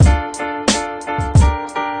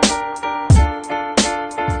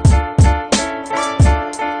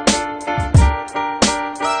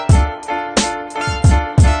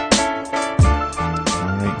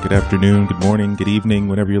good afternoon, good morning, good evening,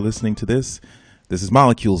 whenever you're listening to this. This is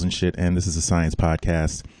Molecules and Shit, and this is a science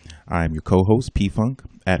podcast. I'm your co-host, P-Funk,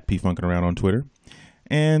 at P-Funkin' on Twitter.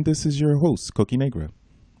 And this is your host, Cokie Negra.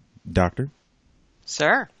 Doctor?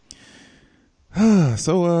 Sir.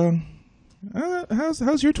 So,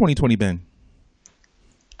 how's your 2020 been?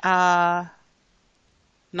 Novel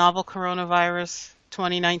coronavirus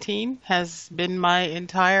 2019 has been my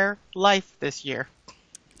entire life this year.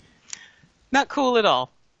 Not cool at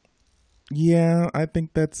all. Yeah, I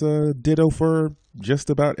think that's a ditto for just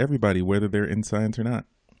about everybody, whether they're in science or not.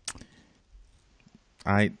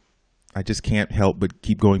 I just can't help but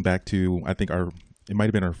keep going back to, I think it might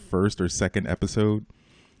have been our first or second episode,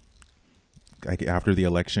 like after the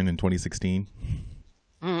election in 2016.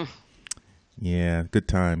 Yeah, good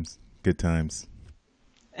times.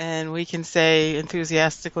 And we can say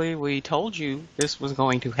enthusiastically, we told you this was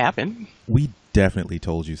going to happen. We definitely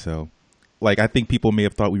told you so. Like, I think people may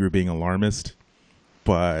have thought we were being alarmist,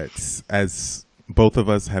 but as both of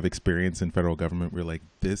us have experience in federal government, we're like,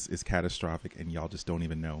 this is catastrophic and y'all just don't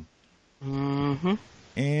even know. Mm-hmm.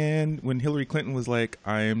 And when Hillary Clinton was like,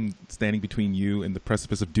 I am standing between you and the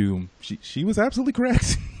precipice of doom, she was absolutely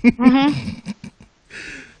correct. Mm-hmm.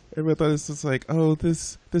 Everyone thought this was like, oh,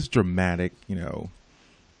 this dramatic,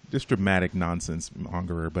 this dramatic nonsense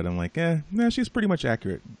mongerer. But I'm like, no, she's pretty much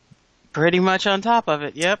accurate. Pretty much on top of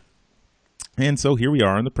it, yep. And so here we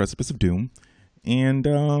are on the precipice of doom, and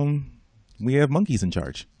we have monkeys in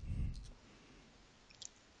charge.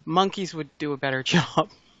 Monkeys would do a better job.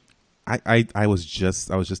 I was just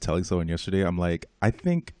telling someone yesterday, I'm like, I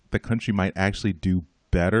think the country might actually do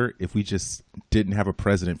better if we just didn't have a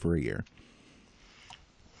president for a year.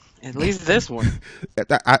 At least this one.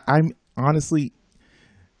 I'm honestly,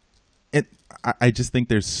 I just think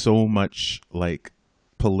there's so much like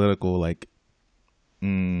political like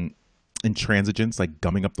intransigence, like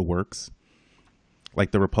gumming up the works.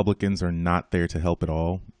 Like the Republicans are not there to help at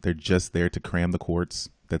all. They're just there to cram the courts.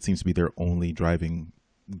 That seems to be their only driving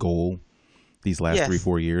goal these last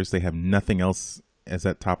 3-4 years. They have nothing else as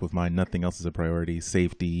at top of mind. Nothing else is a priority.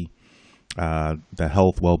 Safety, the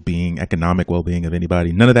health, well-being, economic well-being of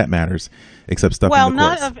anybody. None of that matters except stuff in the courts. Well,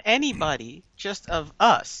 not of anybody, just of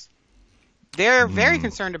us. They're very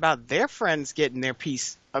concerned about their friends getting their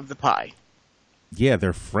piece of the pie. Yeah,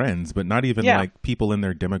 they're friends, but not even like people in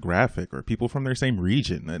their demographic or people from their same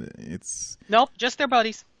region. Nope, just their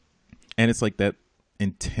buddies. And it's like that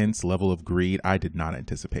intense level of greed I did not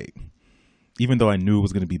anticipate. Even though I knew it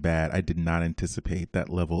was going to be bad, I did not anticipate that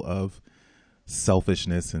level of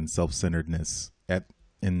selfishness and self-centeredness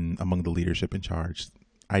among the leadership in charge.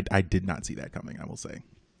 I did not see that coming, I will say.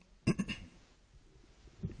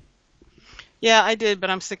 Yeah, I did, but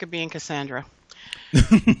I'm sick of being Cassandra.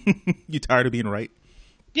 You tired of being right?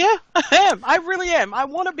 Yeah, I am. I really am. I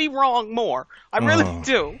want to be wrong more. I really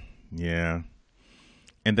do. Yeah.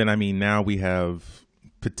 And then, I mean, now we have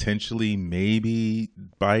potentially maybe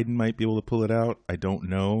Biden might be able to pull it out. I don't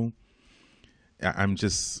know. I'm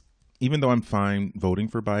just, even though I'm fine voting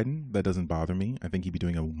for Biden, that doesn't bother me. I think he'd be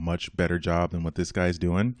doing a much better job than what this guy's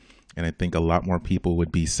doing. And I think a lot more people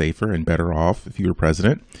would be safer and better off if he were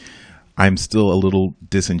president. I'm still a little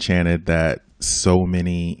disenchanted that so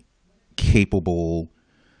many capable,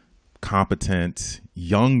 competent,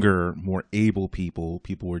 younger, more able people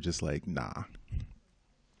were just like, nah.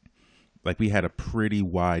 Like we had a pretty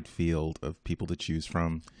wide field of people to choose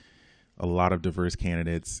from, a lot of diverse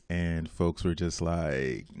candidates, and folks were just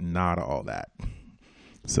like, not all that.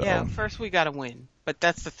 So yeah, first we got to win, but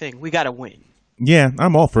that's the thing, we got to win. Yeah,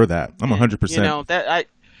 I'm all for that. I'm 100%. You know that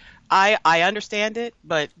I understand it,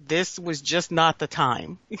 but this was just not the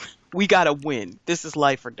time. We got to win. This is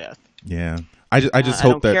life or death. Yeah. I just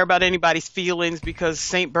hope that I don't care about anybody's feelings because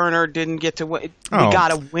St. Bernard didn't get to win. We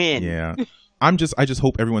got to win. Yeah. I just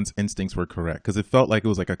hope everyone's instincts were correct, because it felt like it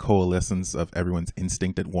was like a coalescence of everyone's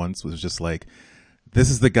instinct at once. Was just like, this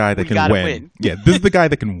is the guy that can win. Yeah, this is the guy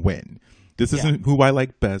that can win. This isn't who I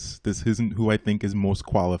like best. This isn't who I think is most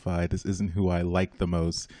qualified. This isn't who I like the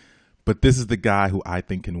most. But this is the guy who I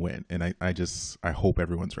think can win. And I hope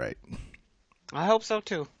everyone's right. I hope so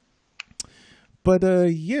too. But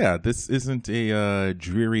yeah, this isn't a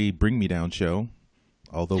dreary bring me down show.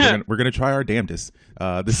 Although we're gonna try our damnedest.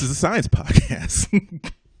 This is a science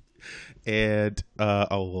podcast, and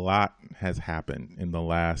a lot has happened in the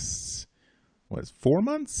last 4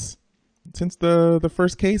 months since the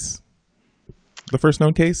first case, the first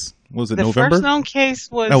known case. Was it November? The first known case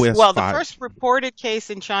was the first reported case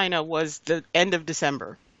in China was the end of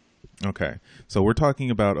December. Okay, so we're talking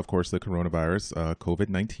about, of course, the coronavirus,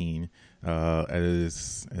 COVID-19.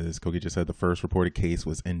 As Cokie just said, the first reported case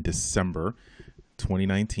was in December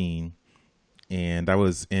 2019, and that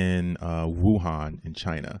was in Wuhan in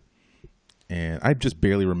China. And I just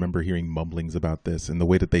barely remember hearing mumblings about this. And the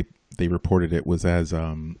way that they reported it was as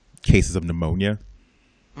cases of pneumonia,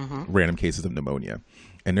 random cases of pneumonia.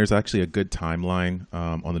 And there's actually a good timeline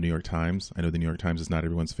on the New York Times. I know the New York Times is not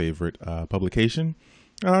everyone's favorite publication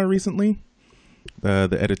recently.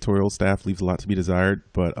 The editorial staff leaves a lot to be desired,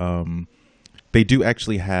 but they do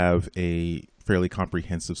actually have a fairly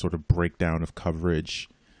comprehensive sort of breakdown of coverage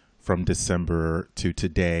from December to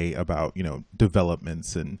today about,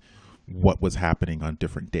 developments and what was happening on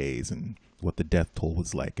different days and what the death toll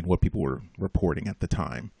was like and what people were reporting at the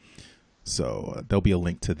time. So there'll be a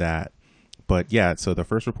link to that. But yeah, so the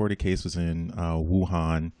first reported case was in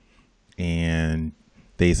Wuhan, and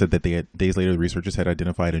they said that days later, the researchers had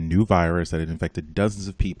identified a new virus that had infected dozens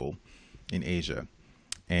of people in Asia.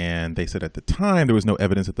 And they said at the time there was no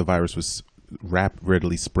evidence that the virus was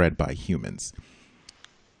rapidly spread by humans,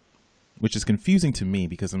 which is confusing to me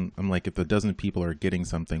because I'm like, if a dozen people are getting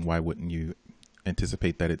something, why wouldn't you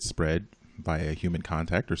anticipate that it's spread via human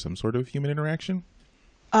contact or some sort of human interaction?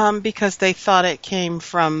 Because they thought it came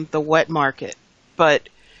from the wet market. But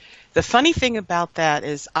the funny thing about that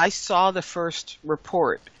is I saw the first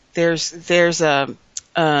report. There's a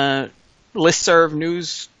listserv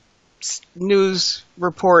news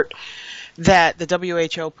report that the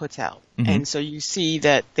WHO puts out. And so you see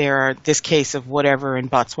that there are this case of whatever in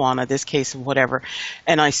Botswana, this case of whatever.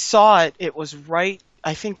 And I saw it was right,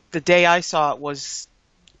 I think the day I saw it was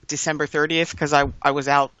December 30th because I was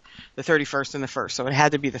out the 31st and the 1st. So it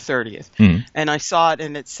had to be the 30th. And I saw it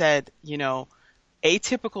and it said,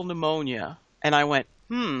 atypical pneumonia. And I went,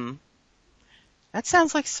 that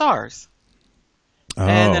sounds like SARS.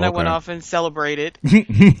 And then I went off and celebrated.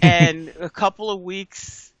 And a couple of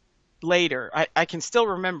weeks later, I can still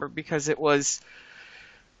remember because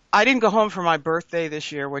I didn't go home for my birthday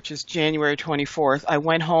this year, which is January 24th. I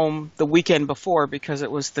went home the weekend before because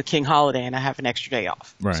it was the King holiday and I have an extra day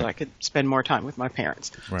off. Right. So I could spend more time with my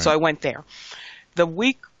parents. Right. So I went there. The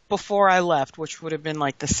week before I left, which would have been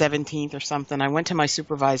like the 17th or something, I went to my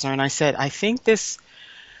supervisor and I said, I think this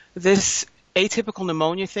atypical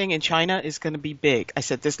pneumonia thing in China is going to be big. I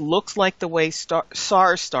said, this looks like the way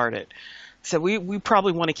SARS started. I said, we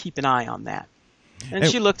probably want to keep an eye on that. And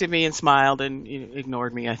she looked at me and smiled and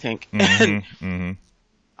ignored me, I think.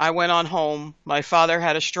 I went on home. My father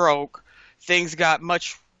had a stroke. Things got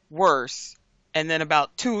much worse. And then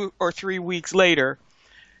about 2 or 3 weeks later,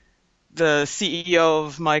 the CEO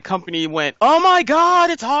of my company went, "Oh my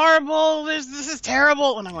God, it's horrible. This is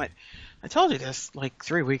terrible." And I went, I told you this like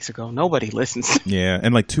 3 weeks ago. Nobody listens. Yeah.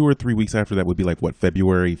 And like 2 or 3 weeks after that would be like, what,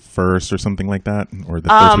 February 1st or something like that? Or the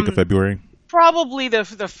first week of February? Probably the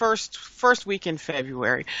first week in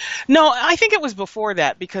February. No, I think it was before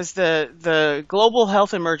that because the global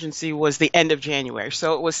health emergency was the end of January.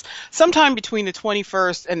 So it was sometime between the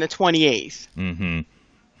 21st and the 28th.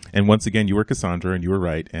 And once again, you were Cassandra and you were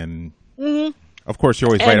right. And of course, you're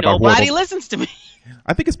always right about nobody horrible. listens to me.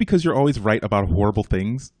 I think it's because you're always right about horrible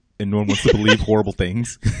things and no one wants to believe horrible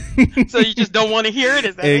things. So you just don't want to hear it,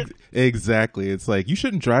 is that it? Exactly. It's like, you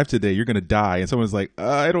shouldn't drive today. You're going to die. And someone's like,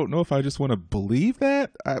 I don't know if I just want to believe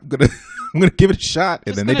that. I'm going to give it a shot.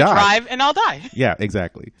 And then they die. Drive and I'll die. Yeah,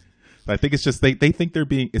 exactly. I think it's just they think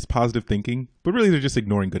it's positive thinking, but really they're just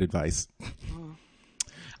ignoring good advice.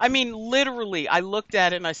 I mean, literally, I looked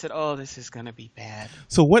at it and I said, oh, this is going to be bad.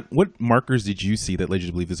 So what markers did you see that led you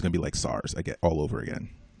to believe this is going to be like SARS all over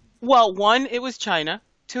again? Well, 1, it was China.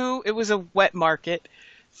 2, it was a wet market.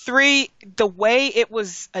 3, the way it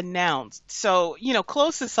was announced. So,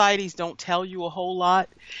 closed societies don't tell you a whole lot.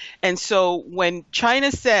 And so when China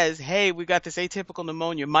says, hey, we got this atypical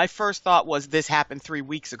pneumonia, my first thought was this happened 3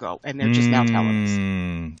 weeks ago and they're just now telling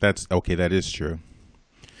us. That's okay. That is true.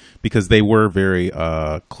 Because they were very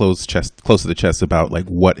close to the chest about like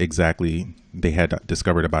what exactly they had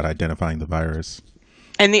discovered about identifying the virus.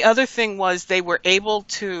 And the other thing was they were able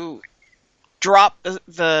to drop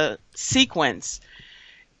the sequence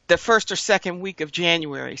the first or second week of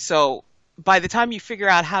January. So by the time you figure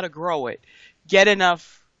out how to grow it, get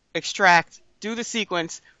enough extract, do the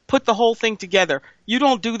sequence, put the whole thing together, you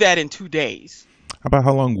don't do that in 2 days. How about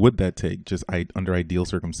how long would that take, just under ideal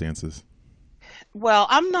circumstances? Well,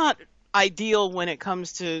 I'm not ideal when it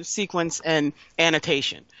comes to sequence and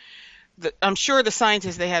annotation. I'm sure the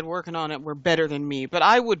scientists they had working on it were better than me, but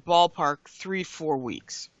I would ballpark 3-4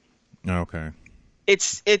 weeks. Okay.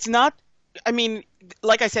 It's not, I mean,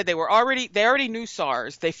 like I said, they already knew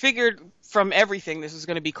SARS. They figured from everything this was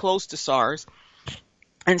going to be close to SARS.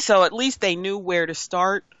 And so at least they knew where to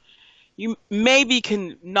start. you maybe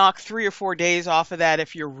can knock 3 or 4 days off of that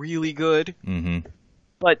if you're really good. Mm-hmm.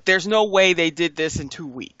 But there's no way they did this in 2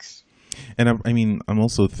 weeks. And I mean, I'm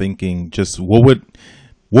also thinking, just what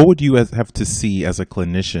would you have to see as a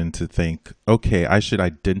clinician to think, okay, I should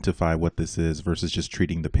identify what this is versus just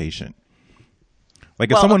treating the patient?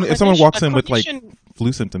 Like Well, if someone walks in with like clinician,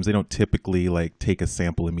 flu symptoms, they don't typically like take a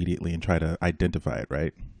sample immediately and try to identify it,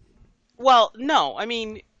 right? well, no, I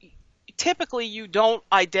mean, typically you don't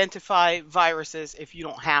identify viruses if you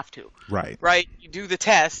don't have to, Right. right? You do the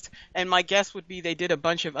test, and my guess would be they did a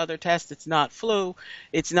bunch of other tests. It's not flu,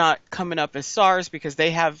 it's not coming up as SARS because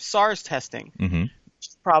they have SARS testing. Mm-hmm.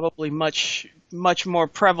 Probably much more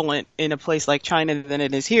prevalent in a place like China than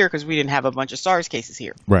it is here because we didn't have a bunch of SARS cases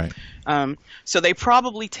here. Right. So they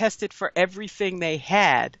probably tested for everything they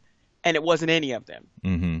had, and it wasn't any of them.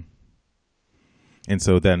 Mm-hmm. And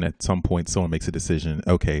so then at some point, someone makes a decision.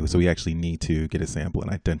 Okay, so we actually need to get a sample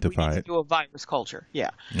and We identify need to it. do a virus culture,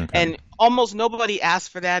 yeah. Okay. And almost nobody asks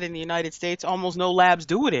for that in the United States. Almost no labs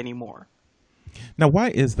do it anymore. Now, why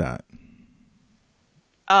is that?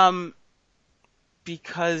 Um,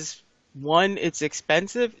 because one, it's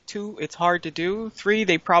expensive. Two, it's hard to do. Three,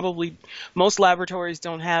 most laboratories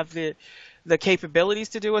don't have the capabilities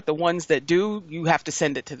to do it. The ones that do, you have to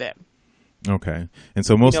send it to them. Okay. And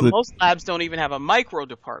so most of the Most labs don't even have a micro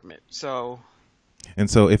department. So, And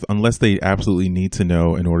so if unless they absolutely need to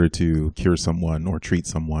know in order to cure someone or treat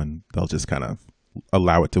someone, they'll just kind of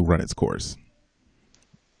allow it to run its course.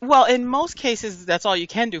 well, in most cases, that's all you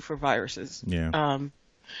can do for viruses. Yeah.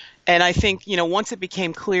 And I think, once it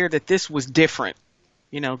became clear that this was different,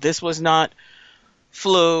 this was not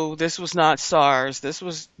flu, this was not SARS, this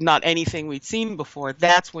was not anything we'd seen before,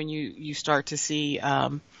 that's when you start to see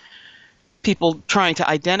people trying to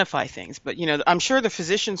identify things. But, I'm sure the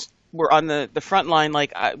physicians were on the front line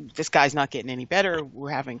like, this guy's not getting any better. We're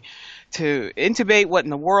having to intubate. What in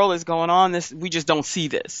the world is going on? We just don't see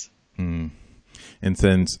this. Mm. And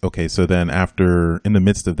since, okay, so then in the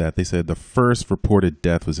midst of that, they said the first reported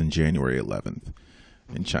death was in January 11th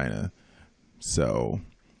in China. So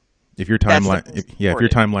if your if your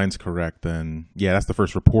timeline's correct, then yeah, that's the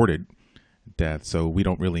first reported death. So we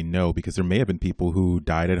don't really know because there may have been people who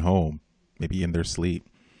died at home, maybe in their sleep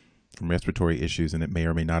from respiratory issues, and it may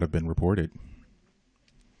or may not have been reported.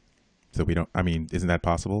 So isn't that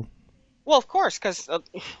possible? Well, of course, because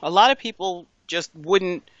a lot of people just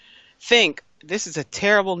wouldn't think this is a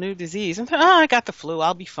terrible new disease. And I got the flu,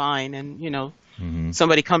 I'll be fine. And, Mm-hmm.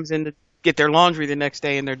 somebody comes in to get their laundry the next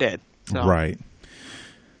day and they're dead. So. Right.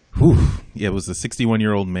 Whew. Yeah, it was a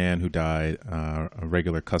 61-year-old man who died, a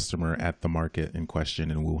regular customer at the market in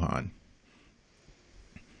question in Wuhan.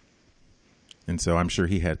 And so I'm sure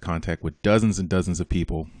he had contact with dozens and dozens of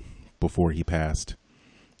people before he passed.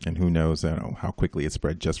 And who knows how quickly it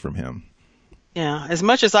spread just from him. Yeah, as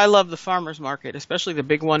much as I love the farmers market, especially the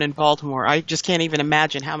big one in Baltimore, I just can't even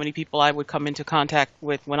imagine how many people I would come into contact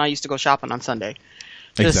with when I used to go shopping on Sunday.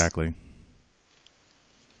 Exactly.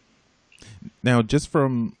 Now, just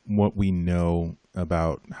from what we know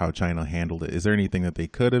about how China handled it, is there anything that they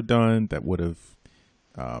could have done that would have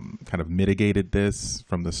kind of mitigated this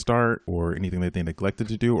from the start, or anything that they neglected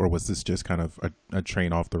to do, or was this just kind of a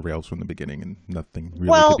train off the rails from the beginning and nothing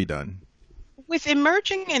really could be done? With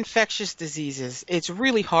emerging infectious diseases, it's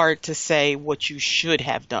really hard to say what you should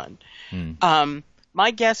have done.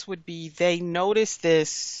 My guess would be they noticed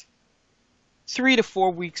this 3 to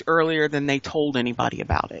 4 weeks earlier than they told anybody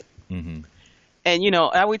about it. Mm-hmm. And,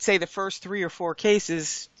 I would say the first 3 or 4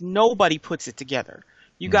 cases, nobody puts it together.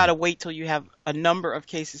 You got to wait till you have a number of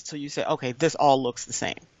cases till you say, okay, this all looks the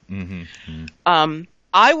same. Mm-hmm.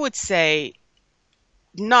 I would say,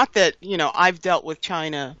 not that, I've dealt with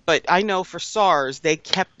China, but I know for SARS, they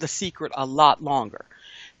kept the secret a lot longer.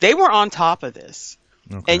 They were on top of this.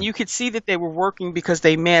 Okay. And you could see that they were working because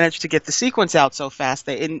they managed to get the sequence out so fast.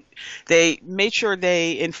 They made sure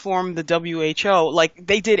they informed the WHO. Like,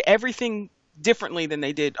 they did everything differently than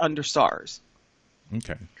they did under SARS.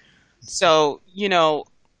 Okay. So,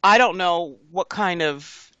 I don't know what kind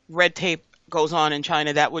of red tape goes on in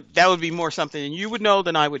China. That would be more something you would know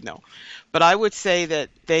than I would know. But I would say that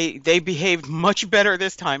they behaved much better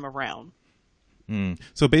this time around.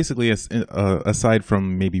 So basically, aside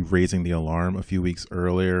from maybe raising the alarm a few weeks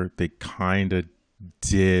earlier, they kind of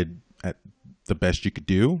did at the best you could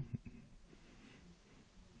do.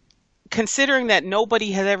 Considering that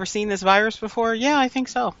nobody had ever seen this virus before, yeah, I think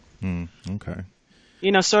so. Okay.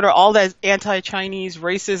 Sort of all that anti-Chinese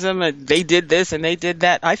racism, they did this and they did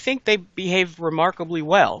that. I think they behaved remarkably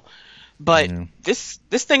well. But this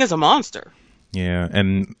thing is a monster. Yeah,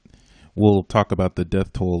 and We'll talk about the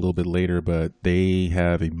death toll a little bit later, but they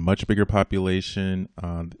have a much bigger population,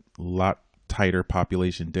 a lot tighter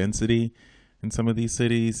population density in some of these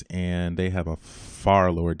cities, and they have a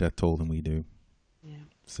far lower death toll than we do. Yeah.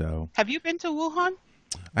 So, Have you been to Wuhan?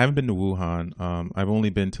 I haven't been to Wuhan. I've only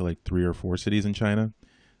been to like 3 or 4 cities in China,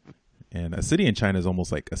 and a city in China is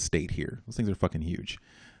almost like a state here. Those things are fucking huge.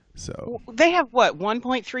 So They have what,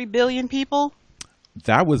 1.3 billion people?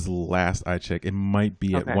 that was last I checked. It might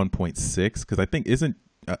be at Okay. 1.6 because I think isn't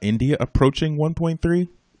India approaching 1.3?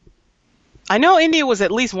 I know India was at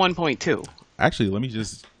least 1.2. Actually, let me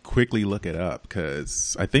just quickly look it up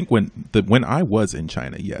because I think when I was in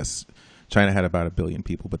China, yes, China had about 1 billion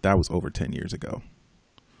people, but that was over 10 years ago.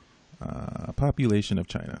 Population of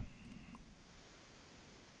China.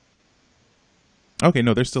 Okay,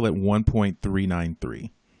 no, they're still at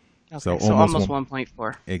 1.393. So Okay, so almost almost one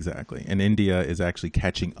 1.4. exactly. And India is actually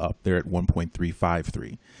catching up. They're at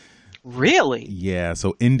 1.353. Really? Yeah,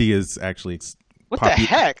 so India's actually What the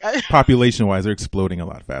heck? population wise, they're exploding a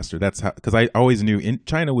lot faster. That's how, because I always knew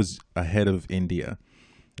China was ahead of India,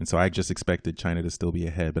 and so I just expected China to still be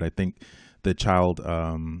ahead. But I think the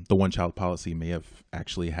one child policy may have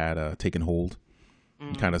actually had taken hold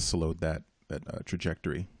and kind of slowed that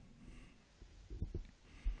trajectory.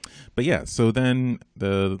 But yeah, so then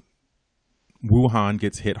the Wuhan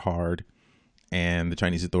gets hit hard, and the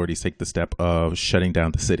Chinese authorities take the step of shutting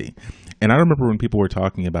down the city. And I remember when people were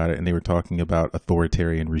talking about it, and they were talking about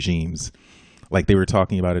authoritarian regimes, like they were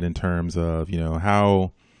talking about it in terms of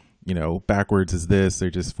how backwards is this? They're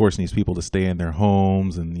just forcing these people to stay in their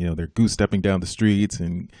homes, and they're goose stepping down the streets,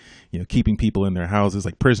 and keeping people in their houses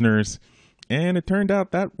like prisoners. And it turned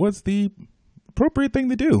out that was the appropriate thing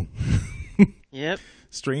to do. Yep.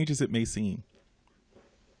 Strange as it may seem.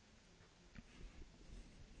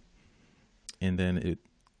 And then it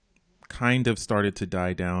kind of started to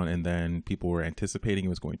die down, and then people were anticipating it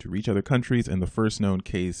was going to reach other countries, and the first known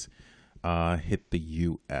case hit the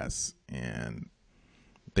U.S. and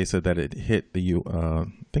they said that it hit I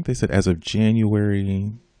think they said as of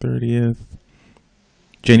January 30th,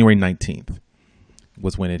 January 19th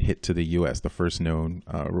was when it hit to the U.S., the first known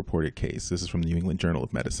reported case. This is from the New England Journal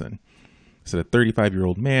of Medicine. It said a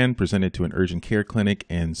 35-year-old man presented to an urgent care clinic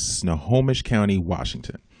in Snohomish County,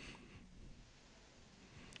 Washington.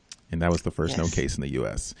 And that was the first known Yes. case in the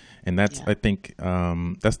U.S. And that's, Yeah. I think,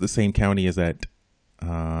 that's the same county as that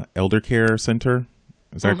Elder Care Center.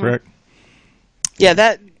 Is that correct? Yeah,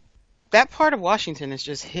 that part of Washington is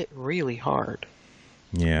just hit really hard.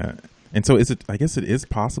 Yeah. And so I guess it is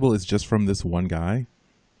possible it's just from this one guy.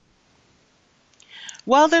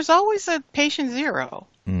 Well, there's always a patient zero.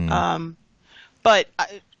 Mm. Um, but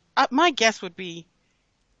my guess would be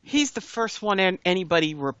he's the first one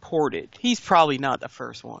anybody reported. He's probably not the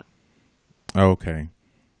first one. Okay.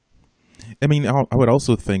 I mean, I would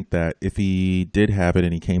also think that if he did have it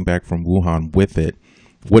and he came back from Wuhan with it,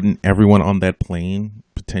 wouldn't everyone on that plane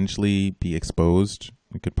potentially be exposed?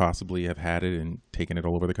 We could possibly have had it and taken it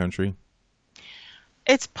all over the country.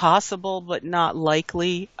 It's possible, but not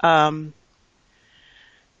likely.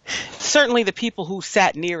 Certainly the people who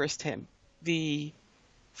sat nearest him, the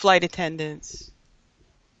flight attendants,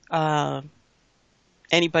 uh,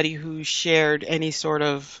 anybody who shared any sort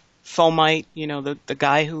of fomite, the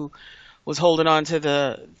guy who was holding on to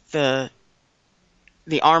the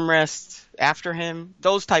armrest after him,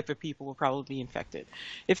 those type of people will probably be infected.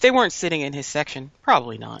 If they weren't sitting in his section,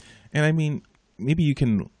 probably not. And I mean, maybe you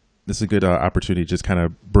can. This is a good opportunity to just kind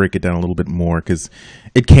of break it down a little bit more because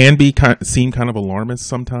it can seem kind of alarmist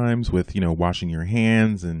sometimes with washing your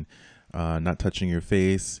hands and not touching your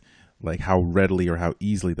face, like how readily or how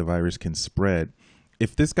easily the virus can spread.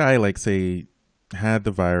 If this guy, like, say, had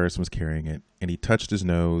the virus and was carrying it, and he touched his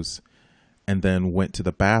nose and then went to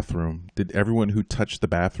the bathroom, did everyone who touched the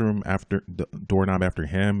bathroom after the doorknob after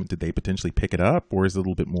him, did they potentially pick it up, or is it a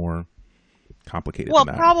little bit more complicated Well,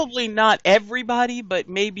 than that? probably not everybody, but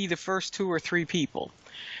maybe the first two or three people.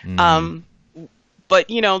 Mm, Um, but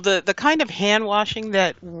the kind of hand washing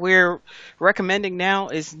that we're recommending now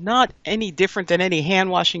is not any different than any hand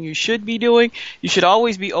washing you should be doing. You should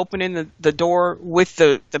always be opening the door with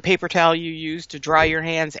the paper towel you use to dry your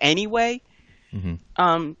hands anyway. hmm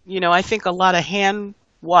I think a lot of hand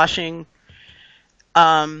washing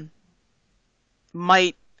um,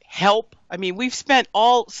 might help. I mean, we've spent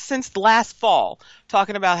all since last fall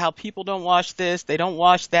talking about how people don't wash this, they don't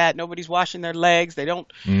wash that, nobody's washing their legs, they don't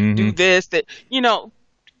do hmm this, that,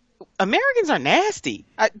 Americans are nasty.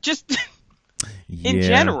 Just in Yeah.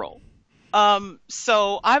 general.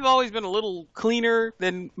 So I've always been a little cleaner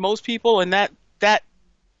than most people, and that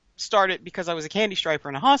started because I was a candy striper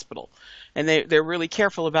in a hospital, and they're really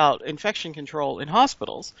careful about infection control in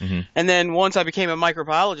hospitals. Mm-hmm. And then once I became a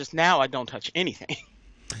microbiologist, now I don't touch anything.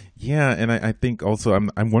 Yeah, and I think also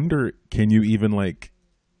I wonder, can you even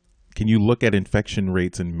can you look at infection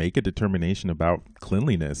rates and make a determination about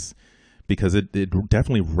cleanliness? Because it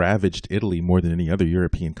definitely ravaged Italy more than any other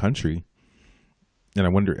European country. And I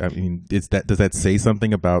wonder, I mean, does that say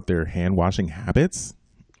something about their hand washing habits?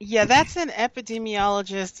 Yeah, that's an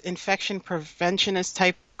epidemiologist, infection preventionist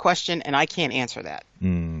type question, and I can't answer that.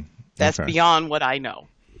 That's Okay. beyond what I know.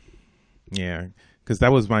 Yeah, because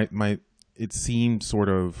that was my. It seemed sort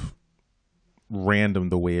of random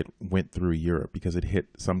the way it went through Europe because it hit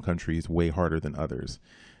some countries way harder than others.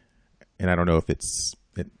 And I don't know if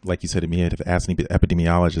like you said to me, I'd have asked any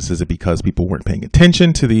epidemiologists, is it because people weren't paying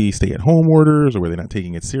attention to the stay-at-home orders, or were they not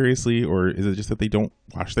taking it seriously, or is it just that they don't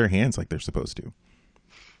wash their hands like they're supposed to?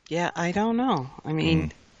 Yeah, I don't know. I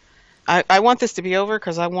mean, I want this to be over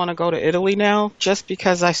because I want to go to Italy now, just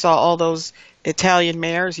because I saw all those Italian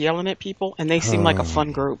mayors yelling at people, and they seem like a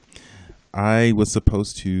fun group. I was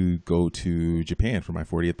supposed to go to Japan for my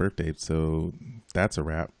 40th birthday, so that's a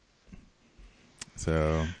wrap.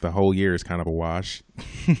 So the whole year is kind of a wash.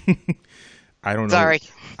 I don't know. Sorry.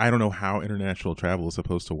 I don't know how international travel is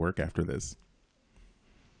supposed to work after this.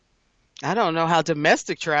 I don't know how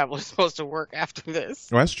domestic travel is supposed to work after this.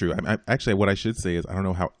 Well, that's true. Actually, what I should say is I don't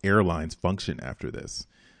know how airlines function after this.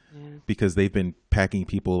 Because they've been packing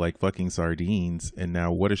people like fucking sardines, and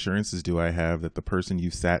now what assurances do I have that the person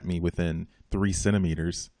you sat me within 3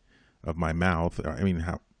 centimeters of my mouth? I mean,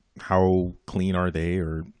 how clean are they,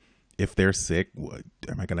 or if they're sick,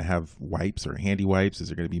 am I going to have wipes or handy wipes? Is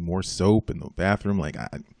there going to be more soap in the bathroom? Like,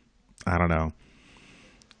 I don't know,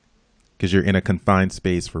 because you're in a confined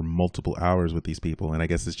space for multiple hours with these people, and I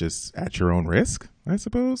guess it's just at your own risk, I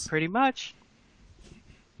suppose. Pretty much.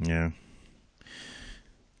 Yeah.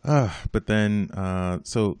 But then,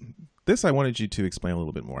 so this I wanted you to explain a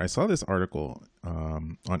little bit more. I saw this article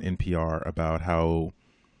on NPR about how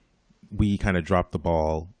we kind of dropped the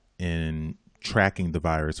ball in tracking the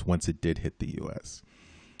virus once it did hit the U.S.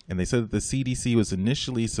 And they said that the CDC was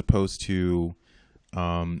initially supposed to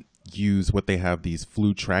use what they have, these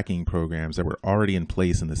flu tracking programs that were already in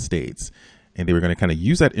place in the States. And they were going to kind of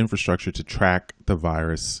use that infrastructure to track the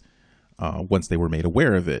virus once they were made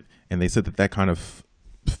aware of it. And they said that kind of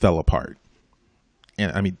fell apart.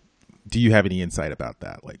 And I mean, do you have any insight about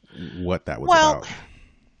that? Like what that was about?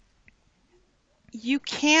 You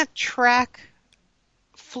can't track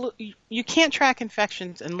you can't track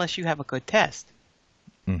infections unless you have a good test.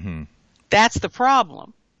 Mm-hmm. That's the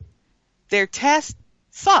problem. Their test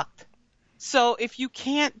sucked. So if you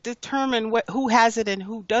can't determine who has it and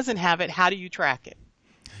who doesn't have it, how do you track it?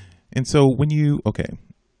 And so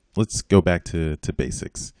let's go back to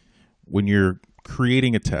basics. When you're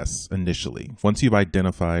creating a test initially, once you've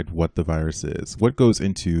identified what the virus is, what goes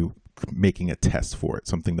into making a test for it,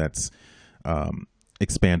 something that's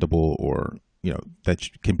expandable or that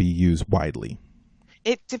can be used widely?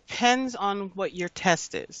 It depends on what your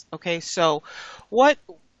test is. Okay, so what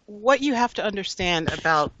you have to understand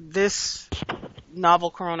about this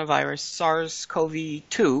novel coronavirus,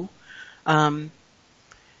 SARS-CoV-2,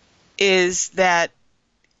 is that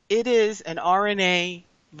it is an RNA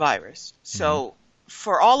virus. So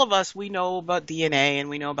for all of us, we know about DNA and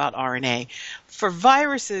we know about RNA. For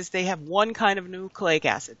viruses, they have one kind of nucleic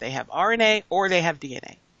acid. They have RNA or they have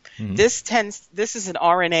DNA. This is an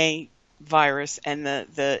RNA virus, and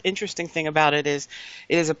the interesting thing about it is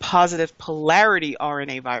a positive polarity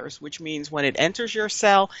RNA virus, which means when it enters your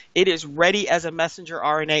cell, it is ready as a messenger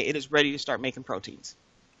RNA. It is ready to start making proteins.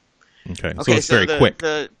 Okay, so it's very quick.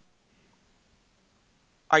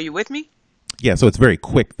 Are you with me? Yeah, so it's very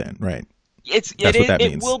quick then, right? That's what that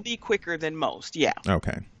means. It will be quicker than most, yeah.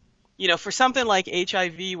 Okay. For something like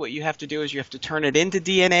HIV, what you have to do is you have to turn it into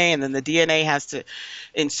DNA, and then the DNA has to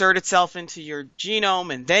insert itself into your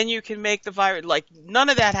genome, and then you can make the virus. Like, none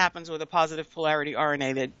of that happens with a positive polarity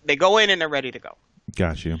RNA. They go in and they're ready to go.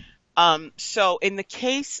 Got you. So in the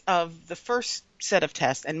case of the first set of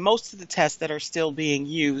tests, and most of the tests that are still being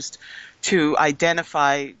used to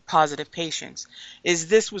identify positive patients,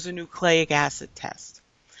 this was a nucleic acid test.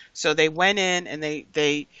 So they went in and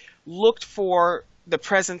they looked for the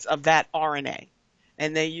presence of that RNA,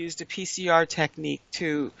 and they used a PCR technique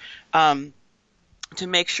to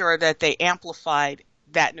make sure that they amplified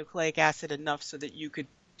that nucleic acid enough so that you could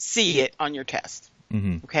see it on your test.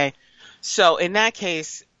 Mm-hmm. Okay, so in that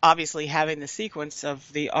case, obviously having the sequence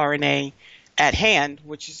of the RNA at hand,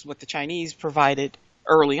 which is what the Chinese provided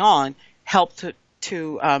early on, helped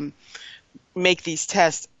to make these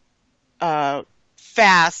tests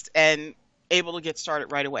fast and able to get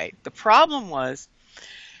started right away. The problem was,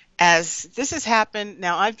 as this has happened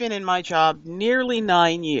now, I've been in my job nearly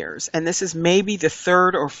 9 years, and this is maybe the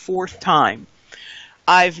third or fourth time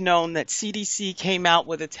I've known that CDC came out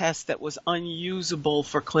with a test that was unusable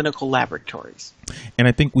for clinical laboratories. And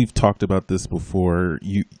I think we've talked about this before.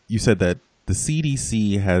 You said that the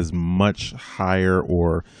CDC has much higher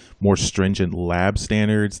or more stringent lab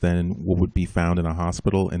standards than what would be found in a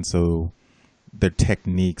hospital, and so their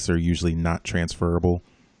techniques are usually not transferable.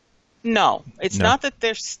 No, it's No. not that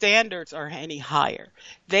their standards are any higher.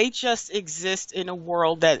 They just exist in a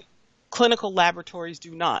world that clinical laboratories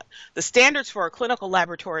do not. The standards for a clinical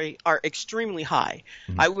laboratory are extremely high.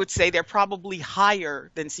 I would say they're probably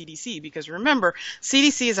higher than CDC because remember,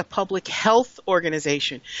 CDC is a public health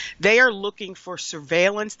organization. They are looking for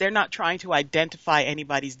surveillance. They're not trying to identify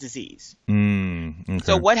anybody's disease.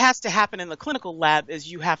 So Okay. what has to happen in the clinical lab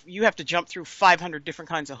is you have to jump through 500 different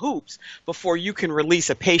kinds of hoops before you can release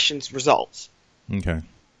a patient's results. Okay.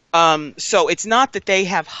 So it's not that they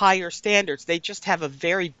have higher standards, they just have a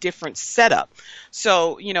very different setup.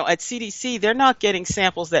 So, at CDC, they're not getting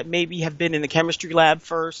samples that maybe have been in the chemistry lab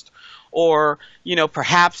first, or,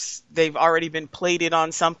 perhaps they've already been plated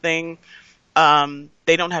on something.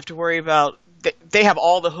 They don't have to worry about, they have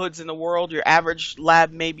all the hoods in the world. Your average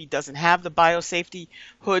lab maybe doesn't have the biosafety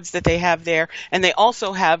hoods that they have there. And they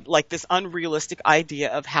also have like this unrealistic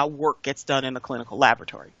idea of how work gets done in a clinical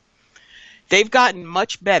laboratory. They've gotten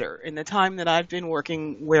much better in the time that I've been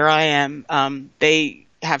working where I am. They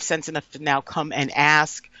have sense enough to now come and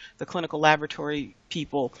ask the clinical laboratory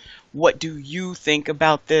people, what do you think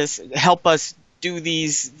about this? Help us do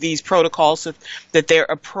these protocols so that they're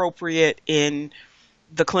appropriate in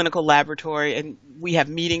the clinical laboratory. And we have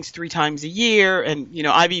meetings 3 times a year. And,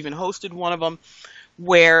 I've even hosted one of them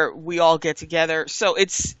where we all get together. So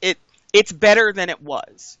it's better than it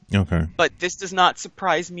was. Okay. But this does not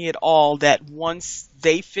surprise me at all that once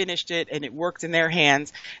they finished it and it worked in their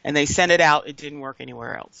hands and they sent it out, it didn't work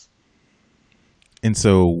anywhere else. And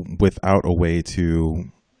so, without a way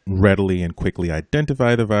to readily and quickly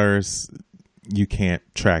identify the virus, you can't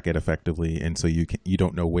track it effectively, and so you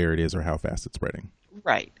don't know where it is or how fast it's spreading.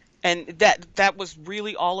 Right. And that was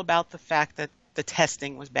really all about the fact that the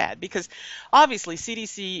testing was bad, because obviously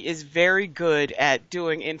CDC is very good at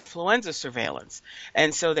doing influenza surveillance.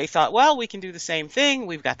 And so they thought, well, we can do the same thing.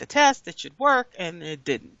 We've got the test. It should work. And it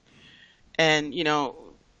didn't. And,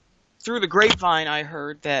 through the grapevine, I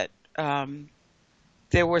heard that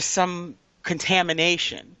there was some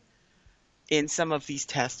contamination in some of these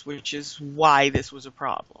tests, which is why this was a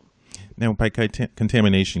problem. Now, by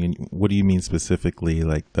contamination, what do you mean specifically?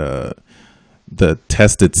 Like the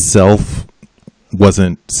test itself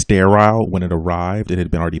wasn't sterile when it arrived? It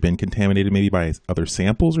had already been contaminated, maybe by other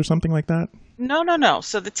samples or something like that? No.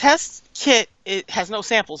 So the test kit, it has no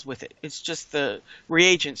samples with it. It's just the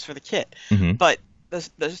reagents for the kit. Mm-hmm. But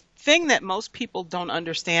the thing that most people don't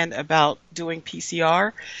understand about doing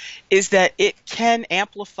PCR is that it can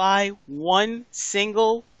amplify one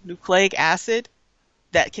single nucleic acid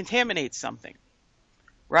that contaminates something,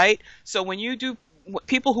 right? So when you do,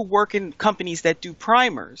 people who work in companies that do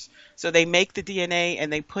primers, so they make the DNA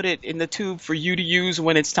and they put it in the tube for you to use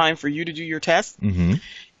when it's time for you to do your test. Mm-hmm.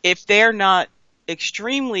 If they're not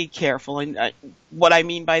extremely careful, and what I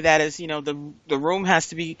mean by that is, the room has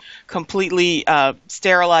to be completely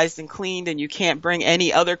sterilized and cleaned, and you can't bring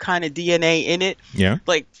any other kind of DNA in it. Yeah.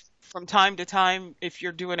 Like from time to time, if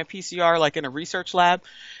you're doing a PCR like in a research lab,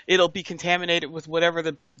 it'll be contaminated with whatever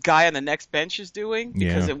the guy on the next bench is doing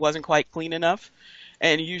because Yeah. it wasn't quite clean enough.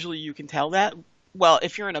 And usually you can tell that. Well,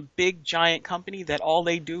 if you're in a big giant company that all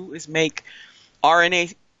they do is make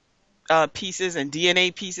RNA pieces and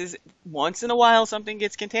DNA pieces, once in a while something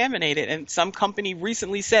gets contaminated. And some company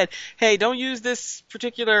recently said, hey, don't use this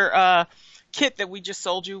particular kit that we just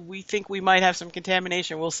sold you. We think we might have some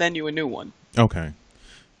contamination. We'll send you a new one. Okay.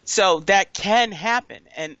 So that can happen.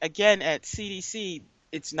 And again, at CDC,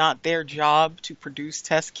 it's not their job to produce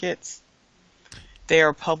test kits. They are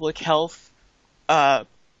a public health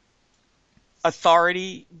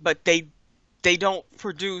authority, but they don't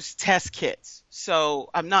produce test kits. So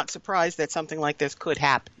I'm not surprised that something like this could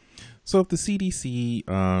happen. So if the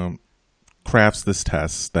CDC crafts this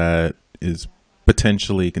test that is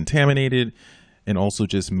potentially contaminated and also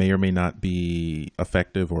just may or may not be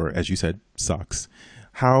effective, or as you said, sucks,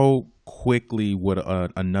 how quickly would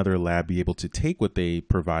another lab be able to take what they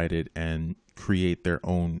provided and create their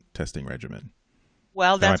own testing regimen?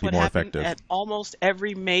 Well, That that's might what be more happened effective. at almost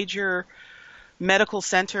every major medical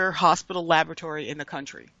center, hospital, laboratory in the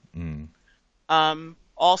country. Mm.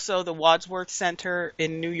 Also, the Wadsworth Center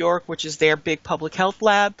in New York, which is their big public health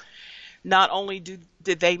lab, not only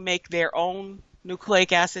did they make their own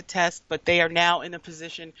nucleic acid test, but they are now in a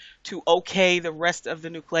position to okay the rest of the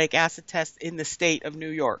nucleic acid tests in the state of New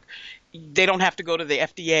York. They don't have to go to the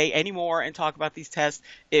FDA anymore and talk about these tests.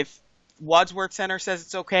 If Wadsworth Center says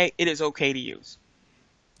it's okay, it is okay to use.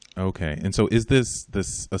 Okay. And so is this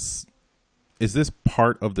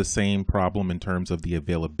part of the same problem in terms of the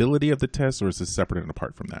availability of the test, or is this separate and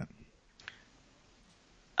apart from that?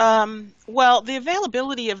 Well, the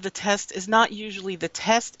availability of the test is not usually the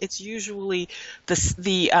test. It's usually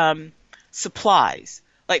the supplies.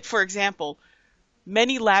 Like, for example,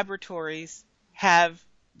 many laboratories have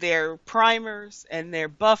their primers and their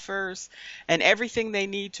buffers and everything they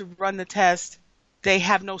need to run the test. They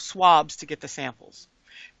have no swabs to get the samples.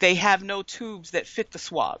 They have no tubes that fit the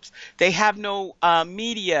swabs. They have no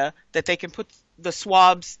media that they can put the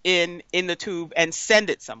swabs in the tube and send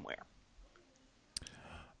it somewhere.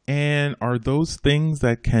 And are those things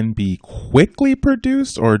that can be quickly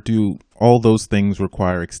produced, or do all those things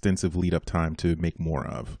require extensive lead up time to make more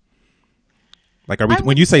of? Like,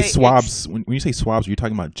 when you say swabs, when you say swabs, are you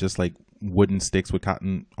talking about just like wooden sticks with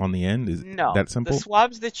cotton on the end? Is that simple? The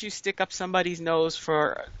swabs that you stick up somebody's nose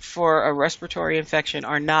for a respiratory infection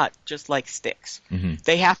are not just like sticks. Mm-hmm.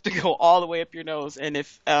 They have to go all the way up your nose. And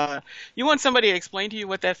if you want somebody to explain to you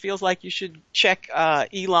what that feels like, you should check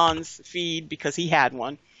Elon's feed, because he had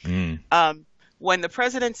one. When the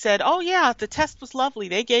president said, "Oh yeah, the test was lovely,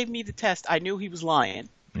 they gave me the test," I knew he was lying.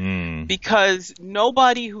 Because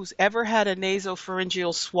nobody who's ever had a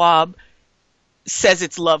nasopharyngeal swab says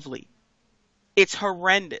it's lovely. It's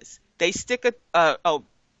horrendous. They stick a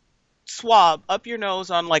swab up your nose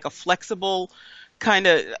on like a flexible kind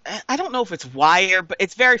of, I don't know if it's wire, but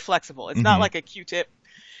it's very flexible. It's not like a Q-tip.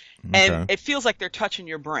 Okay. And it feels like they're touching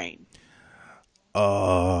your brain.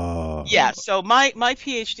 Yeah, so my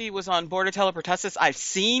PhD was on border pertussis. I've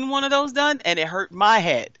seen one of those done, and it hurt my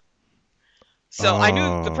head. So I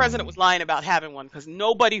knew the president was lying about having one, because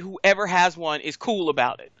nobody who ever has one is cool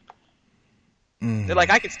about it. They're like,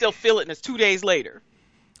 I can still feel it, and it's 2 days later.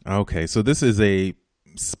 Okay, so this is a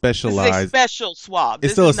specialized... This is a special swab.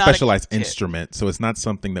 It's still a specialized instrument, so it's not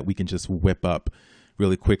something that we can just whip up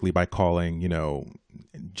really quickly by calling,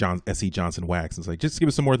 S.E. Johnson Wax. It's like, just give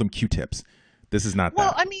us some more of them Q-tips. This is not that.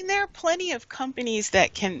 Well, I mean, there are plenty of companies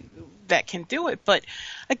that can do it, but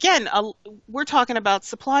again, we're talking about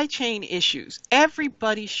supply chain issues.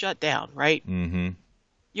 Everybody shut down, right? Mm-hmm.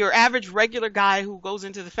 Your average regular guy who goes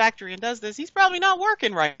into the factory and does this, he's probably not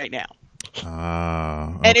working right now. Okay.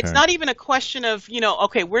 And it's not even a question of,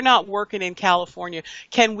 okay, we're not working in California.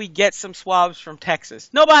 Can we get some swabs from Texas?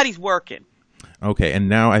 Nobody's working. Okay, and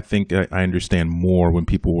now I think I understand more when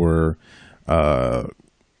people were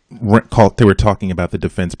they were talking about the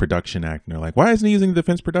Defense Production Act, and they're like, why isn't he using the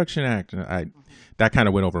Defense Production Act? And that kind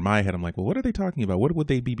of went over my head. I'm like, well, what are they talking about? What would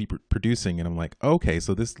they be producing? And I'm like, okay,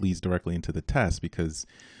 so this leads directly into the test, because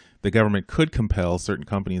the government could compel certain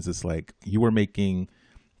companies. It's like, you were making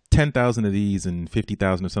 10,000 of these and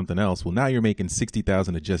 50,000 of something else. Well, now you're making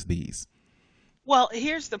 60,000 of just these. Well,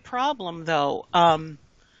 here's the problem, though.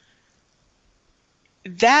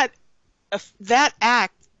 That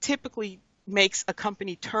act typically makes a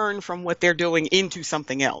company turn from what they're doing into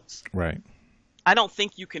something else. Right. I don't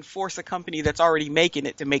think you can force a company that's already making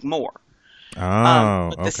it to make more.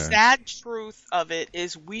 But the sad truth of it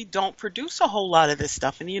is we don't produce a whole lot of this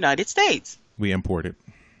stuff in the United States. We import it.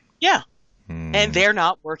 Yeah. And they're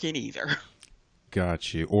not working either.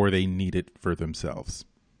 Got you. Or they need it for themselves.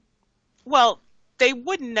 Well, they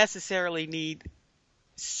wouldn't necessarily need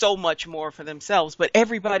so much more for themselves, but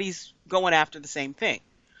everybody's going after the same thing.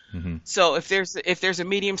 Mm-hmm. So if there's a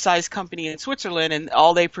medium-sized company in Switzerland and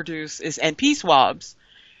all they produce is NP swabs,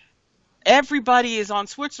 everybody is on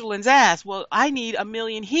Switzerland's ass. Well, I need 1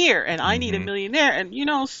 million here and I need 1 million there, and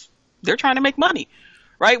they're trying to make money,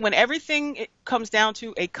 right? When everything comes down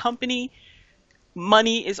to a company,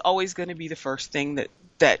 money is always going to be the first thing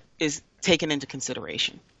that is taken into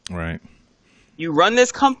consideration. Right. You run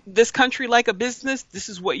this country like a business, this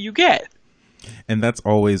is what you get. And that's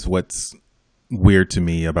always what's weird to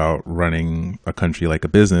me about running a country like a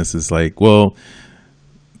business, is like, well,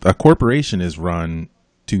 a corporation is run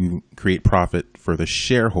to create profit for the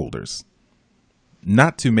shareholders,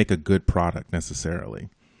 not to make a good product necessarily,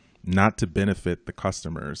 not to benefit the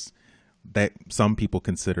customers. That some people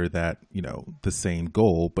consider that, the same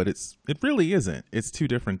goal, but it really isn't. It's two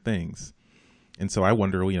different things. And so I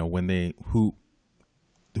wonder, when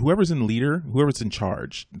whoever's in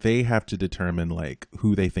charge, they have to determine like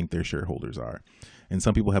who they think their shareholders are. And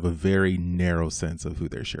some people have a very narrow sense of who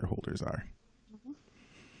their shareholders are.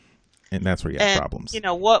 And that's where you have And problems.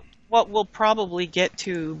 what we'll probably get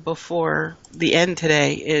to before the end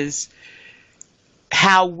today is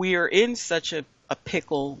how we're in such a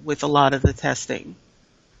pickle with a lot of the testing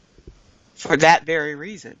for that very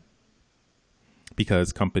reason.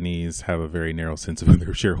 Because companies have a very narrow sense of who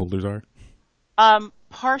their shareholders are.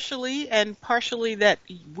 Partially, and partially that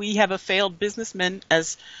we have a failed businessman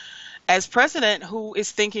as president who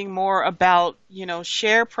is thinking more about,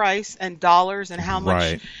 share price and dollars and how much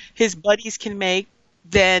Right. his buddies can make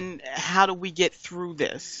than how do we get through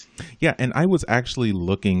this. Yeah, and I was actually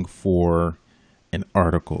looking for an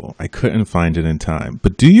article. I couldn't find it in time.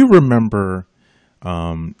 But do you remember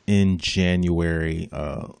in January,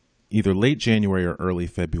 either late January or early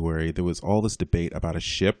February, there was all this debate about a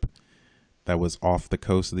ship that was off the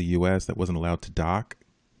coast of the U.S. that wasn't allowed to dock?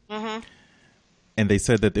 Hmm. And they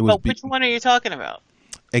said that it was But which one are you talking about?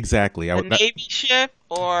 exactly The Navy ship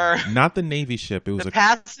or not the Navy ship. It was the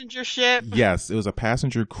passenger ship? yes, it was a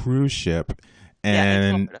passenger cruise ship, Yeah, in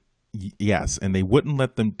and Florida. yes, and they wouldn't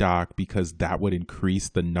let them dock because that would increase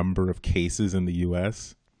the number of cases in the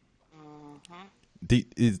U.S. Did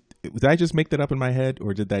I just make that up in my head,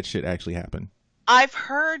 or did that shit actually happen? I've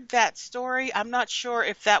heard that story. I'm not sure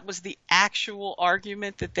if that was the actual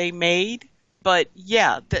argument that they made, but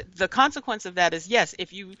yeah, the consequence of that is yes,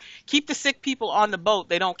 if you keep the sick people on the boat,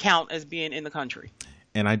 they don't count as being in the country.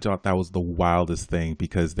 And I thought that was the wildest thing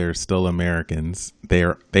because they're still Americans. They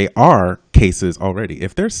are cases already.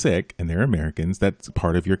 If they're sick and they're Americans, that's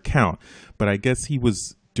part of your count. But I guess he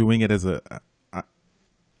was doing it as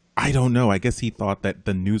I don't know. I guess he thought that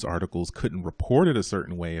the news articles couldn't report it a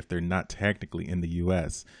certain way if they're not technically in the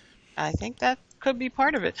U.S. I think that could be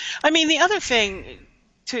part of it. I mean, the other thing,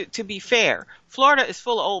 to be fair, Florida is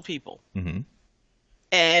full of old people. Hmm.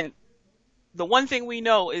 And the one thing we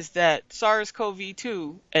know is that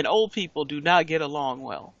SARS-CoV-2 and old people do not get along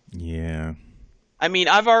well. Yeah. I mean,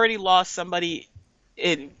 I've already lost somebody.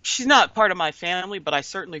 She's not part of my family, but I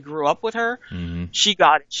certainly grew up with her. Hmm. She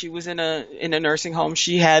got it. She was in a nursing home.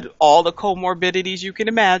 She had all the comorbidities you can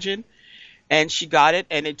imagine, and she got it,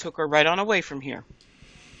 and it took her right on away from here.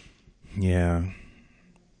 Yeah.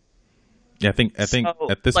 Yeah. I think So,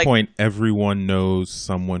 at this like, point, everyone knows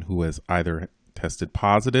someone who has either tested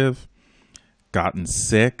positive, gotten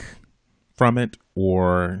sick from it,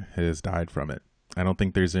 or has died from it. I don't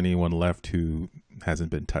think there's anyone left who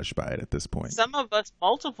hasn't been touched by it at this point. some of us,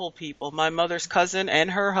 multiple people, my mother's cousin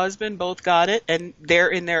and her husband both got it, and they're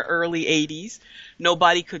in their early 80s.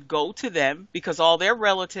 Nobody could go to them because all their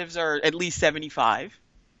relatives are at least 75.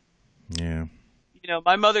 Yeah.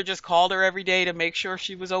 My mother just called her every day to make sure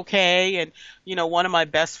she was okay. And, one of my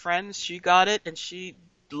best friends, she got it, and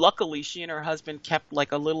luckily, she and her husband kept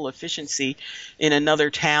like a little efficiency in another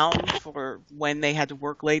town for when they had to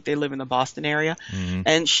work late. They live in the Boston area. Hmm.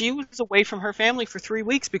 And she was away from her family for 3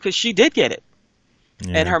 weeks because she did get it.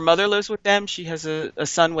 And Yeah. her mother lives with them. She has a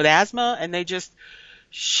son with asthma, and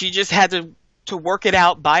she just had to work it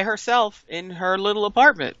out by herself in her little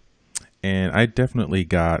apartment. And I definitely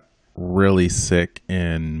got really sick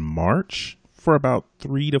in March for about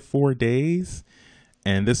 3 to 4 days.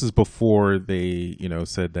 And this is before they,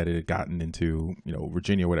 said that it had gotten into,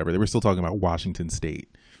 Virginia or whatever. They were still talking about Washington State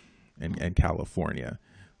and California.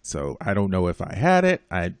 So I don't know if I had it.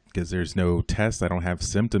 Because there's no test. I don't have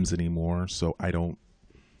symptoms anymore. So I don't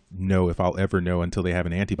know if I'll ever know until they have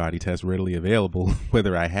an antibody test readily available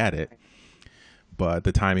whether I had it. But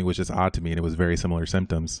the timing was just odd to me, and it was very similar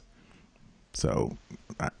symptoms. So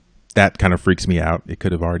that kind of freaks me out. It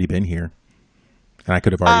could have already been here, and I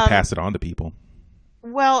could have already Um, passed it on to people.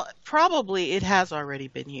 well, probably it has already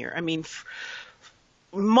been here. I mean,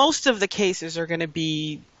 most of the cases are going to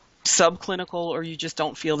be subclinical or you just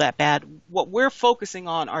don't feel that bad. What we're focusing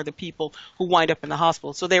on are the people who wind up in the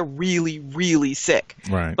hospital. So they're really, really sick.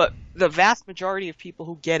 Right. But the vast majority of people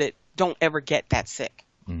who get it don't ever get that sick.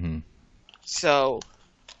 Hmm. So,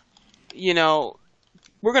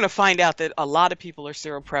 we're going to find out that a lot of people are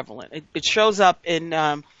seroprevalent. It shows up in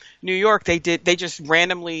New York. They just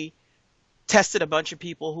randomly tested a bunch of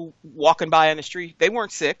people who walking by on the street. They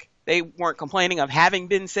weren't sick. They weren't complaining of having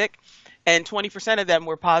been sick, and 20% of them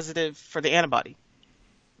were positive for the antibody.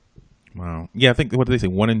 Wow. Yeah, I think what did they say?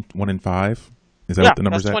 One in five. Is that Yeah, what the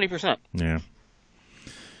number's that's at? 20%. Yeah.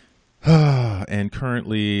 And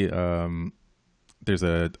currently, there's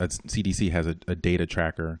a CDC has a data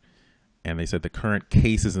tracker, and they said the current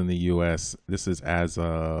cases in the U.S. This is as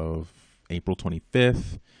of April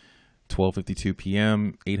 25th. 12:52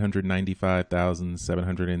 p.m.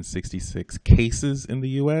 895,766 cases in the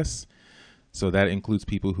U.S. So that includes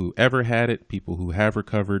people who ever had it, people who have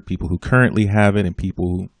recovered, people who currently have it, and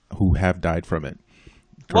people who have died from it.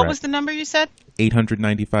 What was Correct. the number you said?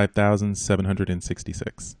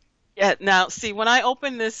 895,766. Yeah. Now, see, when I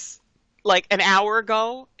opened this like an hour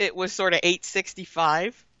ago, it was sort of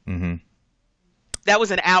 865. Mm-hmm. That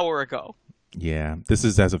was an hour ago. Yeah. This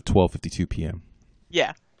is as of 12:52 p.m.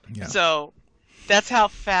 Yeah. Yeah. So that's how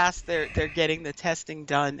fast they're getting the testing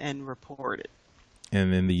done and reported.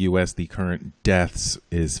 And in the U.S., the current deaths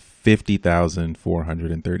is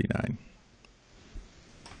 50,439.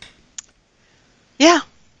 Yeah.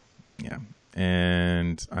 Yeah.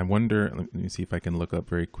 And I wonder, let me see if I can look up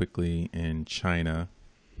very quickly in China.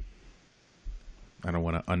 I don't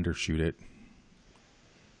want to undershoot it.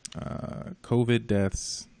 COVID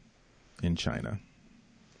deaths in China.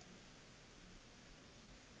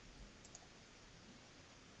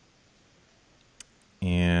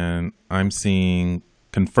 And I'm seeing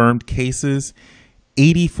confirmed cases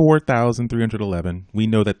 84,311. We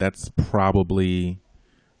know that that's probably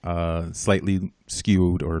slightly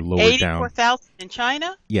skewed or lowered down. 84,000 in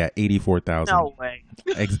China? Yeah, 84,000. No way.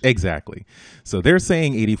 Exactly. So they're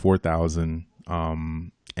saying 84,000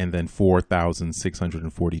 and then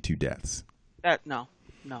 4,642 deaths. No.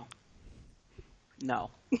 No. No.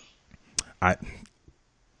 I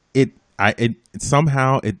it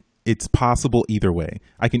somehow it's possible either way.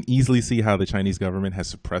 I can easily see how the Chinese government has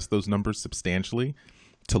suppressed those numbers substantially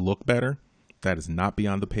to look better. That is not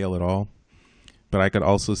beyond the pale at all. But I could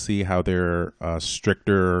also see how their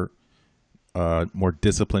stricter, more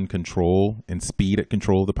disciplined control and speed at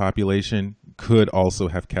control of the population could also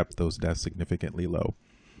have kept those deaths significantly low.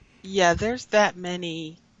 Yeah, there's that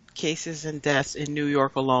many cases and deaths in New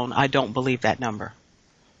York alone. I don't believe that number.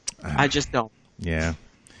 I just don't. Yeah.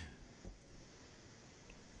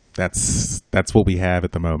 That's what we have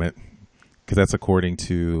at the moment. Because that's according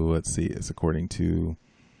to, let's see, it's according to...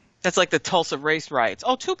 That's like the Tulsa race riots.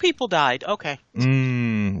 Oh, 2 people died. Okay.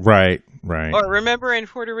 Right. Or remember in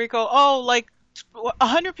Puerto Rico, oh, like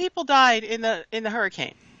 100 people died in the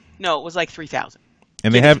hurricane. No, it was like 3,000.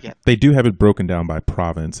 And they do have it broken down by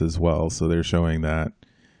province as well. So they're showing that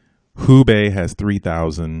Hubei has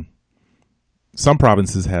 3,000. Some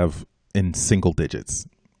provinces have in single digits.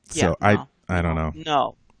 So I don't know.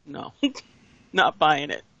 No. Not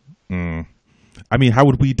buying it. I mean, how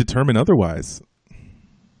would we determine otherwise?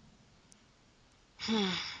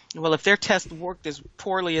 Well, if their test worked as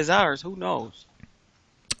poorly as ours, who knows?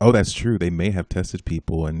 Oh, that's true. They may have tested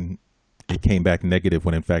people and it came back negative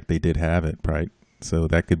when in fact they did have it, right? So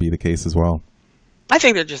that could be the case as well. I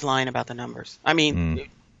think they're just lying about the numbers. I mean,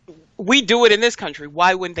 we do it in this country.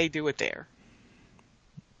 Why wouldn't they do it there?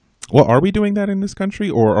 Well, are we doing that in this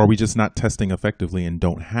country, or are we just not testing effectively and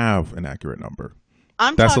don't have an accurate number?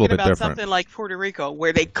 I'm talking about something like Puerto Rico,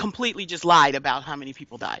 where they completely just lied about how many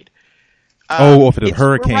people died. After the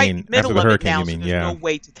hurricane, right in the middle of it now, you mean? So there's no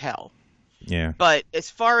way to tell. Yeah. But as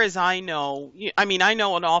far as I know, I mean, I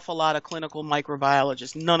know an awful lot of clinical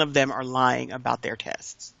microbiologists. None of them are lying about their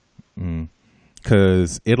tests.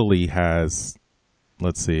 Because Italy has,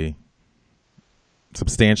 let's see,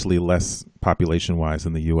 substantially less population-wise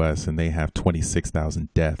than the U.S., and they have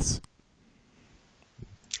 26,000 deaths.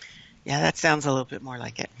 Yeah, that sounds a little bit more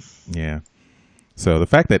like it. Yeah. So the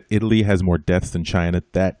fact that Italy has more deaths than China,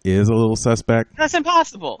 that is a little suspect. That's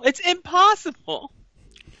impossible. It's impossible.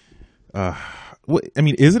 I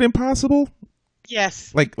mean, is it impossible?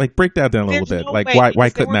 Yes. Like break that down a little bit. No like way, why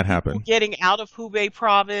couldn't that happen? Getting out of Hubei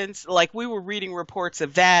province, like we were reading reports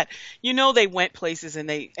of that. You know, they went places and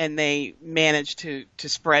they managed to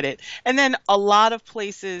spread it. And then a lot of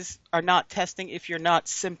places are not testing if you're not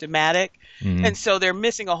symptomatic. And so they're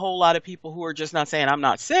missing a whole lot of people who are just not saying I'm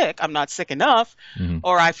not sick enough,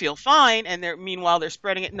 or I feel fine, and meanwhile they're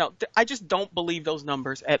spreading it. No, I just don't believe those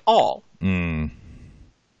numbers at all.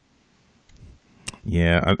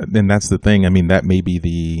 Yeah, and that's the thing. I mean, that may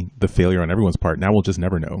be the failure on everyone's part. Now we'll just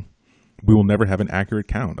never know. We will never have an accurate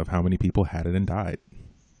count of how many people had it and died.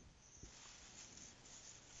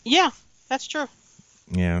 Yeah, that's true.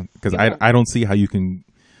 Yeah, because I don't see how you can.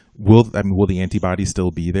 Will the antibodies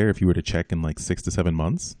still be there if you were to check in like 6 to 7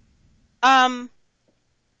 months?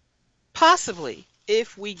 Possibly,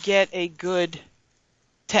 if we get a good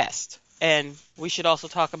test. And we should also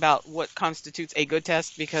talk about what constitutes a good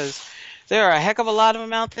test, because there are a heck of a lot of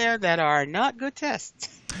them out there that are not good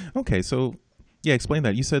tests. Okay, so yeah, explain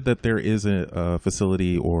that. You said that there is a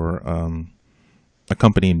facility or a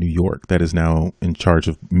company in New York that is now in charge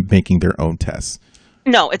of making their own tests.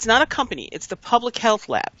 No, it's not a company. It's the Public Health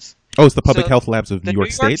Labs. Oh, it's the Public Health Labs of New York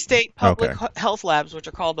State? The New York State Public Health Labs, which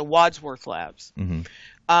are called the Wadsworth Labs.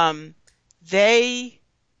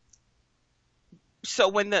 So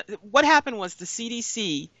what happened was the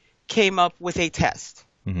CDC came up with a test.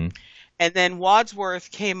 And then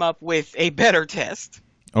Wadsworth came up with a better test.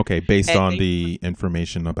 Okay, based And on the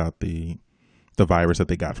information about the virus that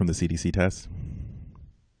they got from the CDC test.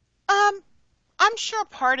 I'm sure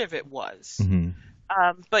part of it was. Hmm.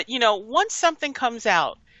 But once something comes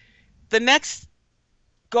out, the next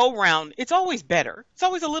go round, it's always better. It's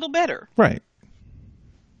always a little better. Right.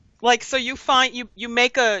 Like, so you find you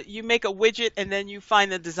make a widget, and then you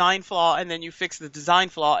find the design flaw, and then you fix the design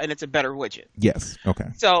flaw, and it's a better widget. Yes. Okay.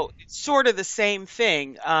 So it's sort of the same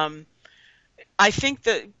thing. I think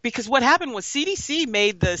that because what happened was CDC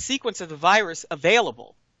made the sequence of the virus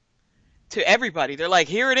available to everybody. They're like,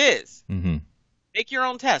 here it is. Hmm. Make your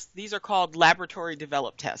own tests. These are called laboratory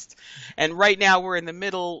developed tests. And right now we're in the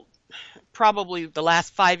middle, probably the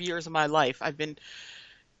last 5 years of my life, I've been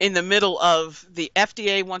in the middle of the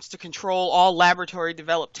FDA wants to control all laboratory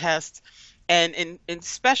developed tests. And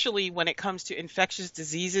especially when it comes to infectious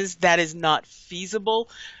diseases, that is not feasible.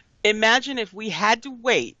 Imagine if we had to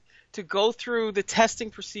wait to go through the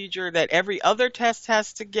testing procedure that every other test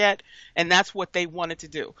has to get, and that's what they wanted to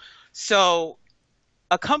do. So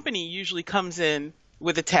a company usually comes in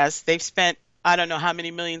with a test. They've spent, I don't know how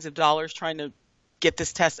many millions of dollars trying to get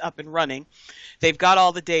this test up and running. They've got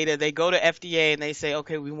all the data. They go to FDA and they say,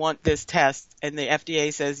 okay, we want this test. And the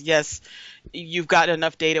FDA says, yes, you've got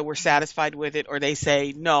enough data. We're satisfied with it. Or they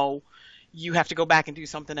say, no, you have to go back and do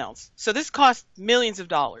something else. So this costs millions of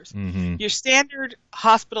dollars. Hmm. Your standard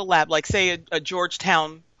hospital lab, like say a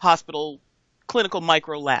Georgetown hospital clinical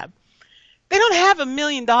micro lab, they don't have $1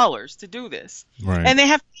 million to do this. Right. And they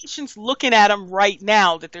have patients looking at them right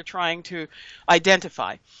now that they're trying to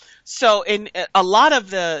identify. So in a lot of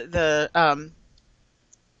the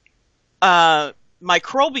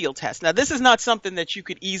microbial tests, now this is not something that you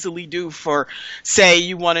could easily do for, say,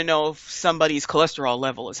 you want to know if somebody's cholesterol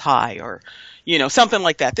level is high or, something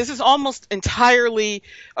like that. This is almost entirely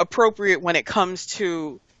appropriate when it comes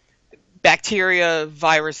to bacteria,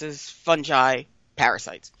 viruses, fungi,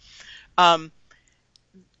 parasites.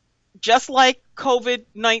 Just like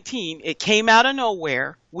COVID-19, it came out of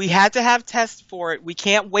nowhere. We had to have tests for it. We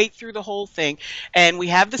can't wait through the whole thing. And we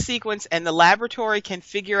have the sequence, and the laboratory can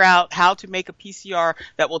figure out how to make a PCR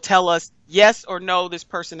that will tell us yes or no, this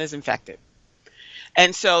person is infected.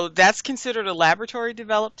 And so that's considered a laboratory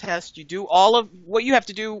developed test. You do all of what you have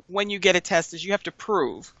to do when you get a test is you have to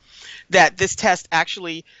prove that this test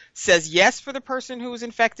actually says yes for the person who is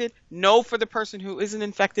infected, no for the person who isn't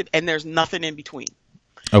infected, and there's nothing in between.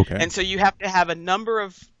 Okay. And so you have to have a number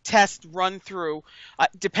of tests run through.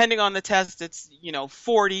 Depending on the test, it's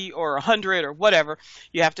 40 or 100 or whatever.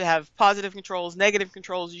 You have to have positive controls, negative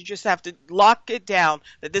controls. You just have to lock it down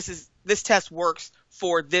that this test works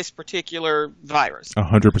for this particular virus.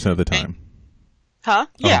 100% of the time. Huh?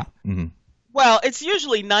 Yeah. Mm-hmm. Well, it's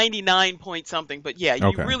usually 99 point something, but yeah, you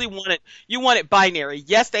Okay. really want it. You want it binary.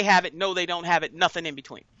 Yes, they have it. No, they don't have it. Nothing in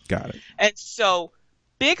between. Got it. And so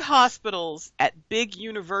big hospitals at big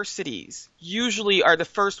universities usually are the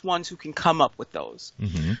first ones who can come up with those.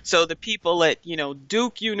 Mm-hmm. So the people at,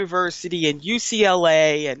 Duke University and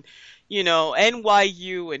UCLA and,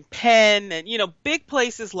 NYU and Penn and, big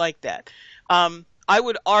places like that. I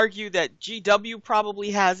would argue that GW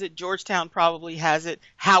probably has it. Georgetown probably has it.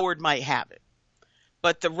 Howard might have it.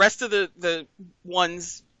 But the rest of the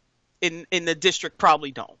ones in the district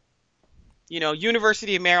probably don't.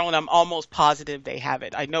 University of Maryland, I'm almost positive they have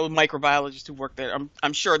it. I know microbiologists who work there.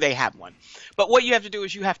 I'm sure they have one. But what you have to do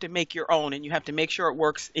is you have to make your own, and you have to make sure it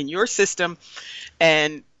works in your system,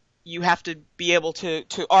 and you have to be able to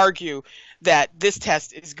argue that this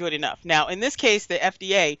test is good enough. Now, in this case, the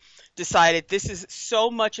FDA decided this is so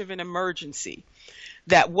much of an emergency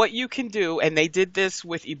that what you can do, and they did this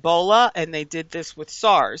with Ebola and they did this with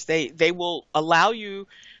SARS, they will allow you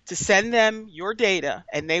to send them your data,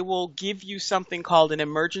 and they will give you something called an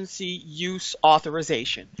emergency use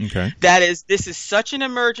authorization. Okay. That is, this is such an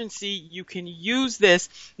emergency, you can use this.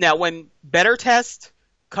 Now, when better tests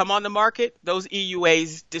come on the market, those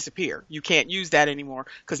EUAs disappear. You can't use that anymore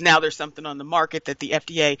because now there's something on the market that the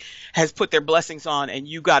FDA has put their blessings on, and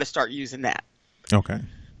you got to start using that. Okay.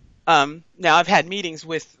 Now, I've had meetings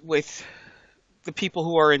with the people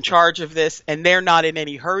who are in charge of this, and they're not in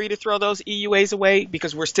any hurry to throw those EUAs away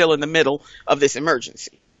because we're still in the middle of this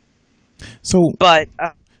emergency. So, But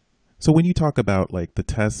so when you talk about like the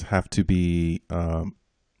tests have to be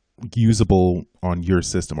usable on your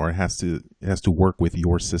system, or it has to work with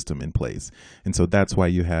your system in place, and so that's why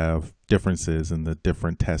you have differences in the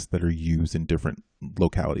different tests that are used in different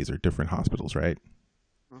localities or different hospitals, right?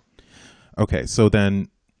 Okay, so then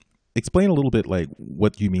explain a little bit like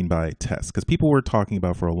what you mean by tests, because people were talking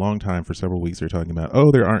about for a long time, for several weeks, they're talking about,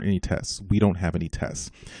 oh, there aren't any tests. We don't have any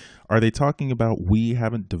tests. Are they talking about we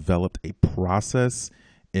haven't developed a process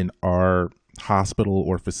in our hospital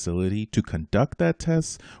or facility to conduct that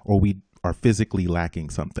test, or we are physically lacking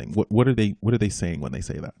something? What are they saying when they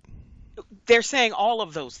say that? They're saying all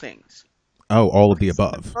of those things. Oh, all of the So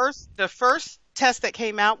above. the first test that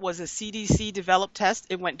came out was a CDC developed test.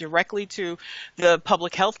 It went directly to the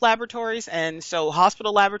public health laboratories, and so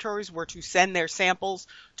hospital laboratories were to send their samples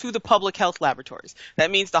to the public health laboratories.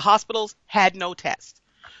 That means the hospitals had no test.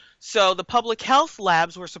 So the public health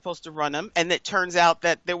labs were supposed to run them, and it turns out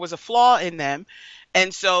that there was a flaw in them,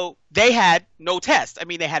 and so they had no test. I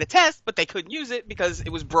mean, they had a test, but they couldn't use it because it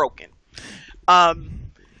was broken.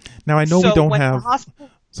 Um, Now I know we so don't when the have. hospital,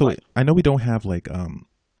 So I know we don't have like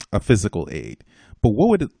a physical aid, but what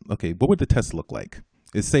would the test look like?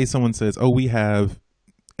 Is say someone says, "Oh, we have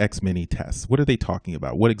X many tests." What are they talking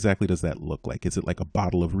about? What exactly does that look like? Is it like a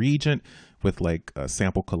bottle of reagent with like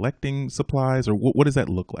sample collecting supplies, or what does that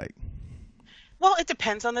look like? well, it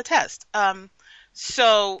depends on the test.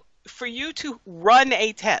 So for you to run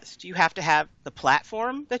a test, you have to have the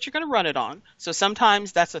platform that you're going to run it on. So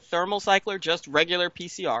sometimes that's a thermal cycler, just regular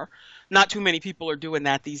PCR. Not too many people are doing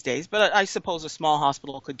that these days, but I suppose a small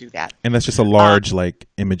hospital could do that. And that's just a Um, large like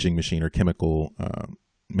imaging machine or chemical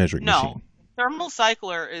measuring no, machine. thermal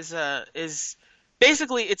cycler is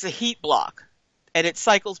basically it's a heat block, and it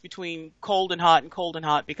cycles between cold and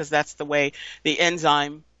hot because that's the way the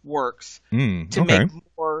enzyme works to make Okay.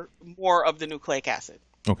 more of the nucleic acid.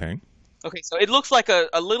 Okay. Okay, so it looks like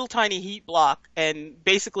a little tiny heat block, and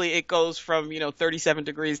basically it goes from, 37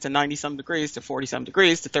 degrees to 90 some degrees to 40 some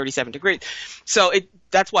degrees to 37 degrees. So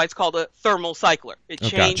that's why it's called a thermal cycler. It Oh,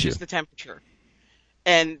 got you. changes the temperature.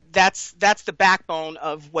 And that's the backbone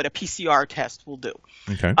of what a PCR test will do.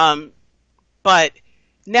 Okay. Um, but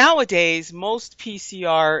nowadays, most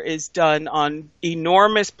PCR is done on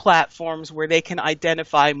enormous platforms where they can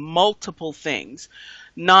identify multiple things,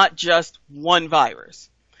 not just one virus.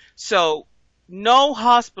 So no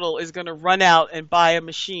hospital is going to run out and buy a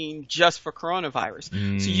machine just for coronavirus.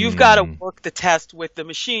 So you've got to Mm, work the test with the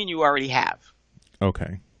machine you already have.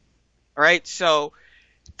 okay. All right. So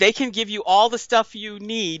they can give you all the stuff you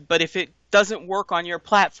need, but if it doesn't work on your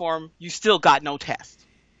platform, you still got no test.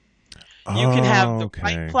 You can have Oh, the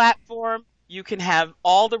right okay. platform. You can have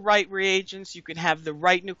all the right reagents. You can have the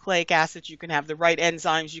right nucleic acids. You can have the right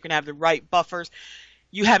enzymes. You can have the right buffers.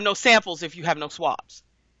 You have no samples if you have no swabs.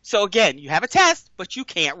 So again, you have a test, but you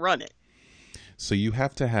can't run it. So you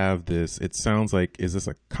have to have this. It sounds like, is this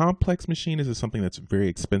a complex machine? Is it something that's very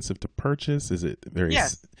expensive to purchase? Is it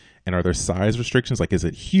Yes, and are there size restrictions? Like, is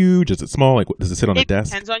it huge? Is it small? Like, does it sit on a it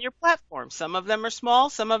desk? depends on your platform. Some of them are small,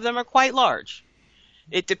 some of them are quite large.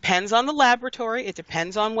 It depends on the laboratory. It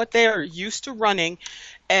depends on what they're used to running.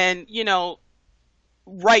 And,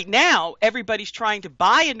 right now, everybody's trying to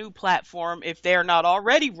buy a new platform if they're not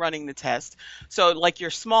already running the test. So, like your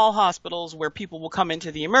small hospitals where people will come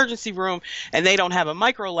into the emergency room and they don't have a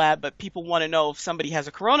micro lab, but people want to know if somebody has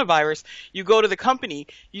a coronavirus, you go to the company,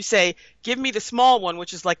 you say, "Give me the small one,"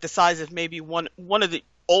 which is like the size of maybe one of the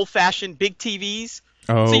old-fashioned big TVs.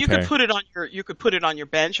 So Oh, you could okay. put it on your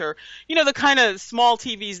bench, or the kind of small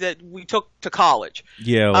TVs that we took to college.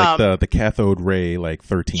 Yeah, like Um, the cathode ray, like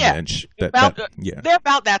 13 yeah, inch. That about yeah. they're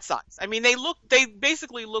about that size. I mean, they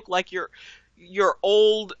basically look like your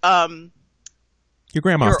old Your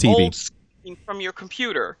grandma's your TV. old screen from your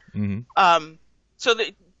computer. Hmm. Um, so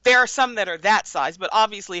there are some that are that size, but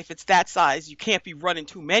obviously, if it's that size, you can't be running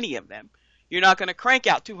too many of them. You're not going to crank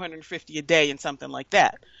out 250 a day and something like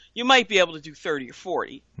that. You might be able to do 30 or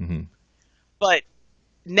 40, Hmm. but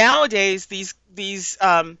nowadays these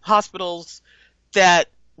hospitals that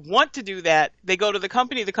want to do that, they go to the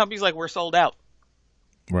company. The company's like, "We're sold out,"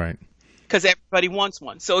 Right. because everybody wants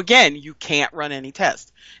one. So again, you can't run any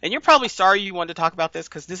tests. And you're probably sorry you wanted to talk about this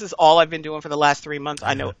because this is all I've been doing for the last 3 months.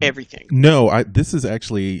 I know everything. No, this is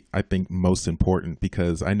actually, I think, most important,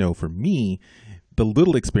 because I know for me, the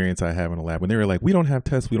little experience I have in a lab, when they were like, we don't have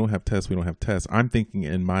tests, we don't have tests, we don't have tests, I'm thinking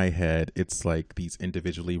in my head, it's like these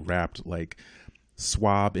individually wrapped, like,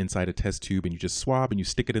 swab inside a test tube, and you just swab and you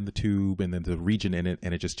stick it in the tube, and then the region in it,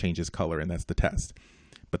 and it just changes color, and that's the test.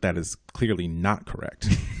 But that is clearly not correct.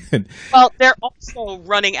 And Well, they're also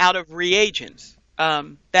running out of reagents.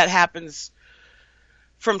 That happens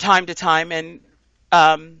from time to time. And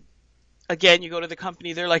um, again, you go to the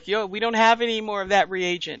company, they're like, "Yo, we don't have any more of that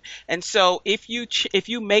reagent." And so if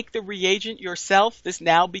you make the reagent yourself, this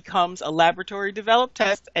now becomes a laboratory developed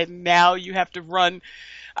test, and now you have to run,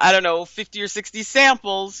 I don't know, 50 or 60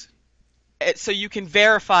 samples so you can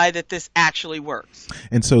verify that this actually works.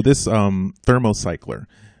 And so this thermocycler,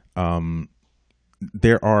 um,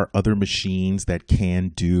 there are other machines that can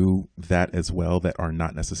do that as well that are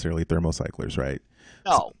not necessarily thermocyclers, right?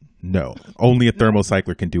 No. No, only a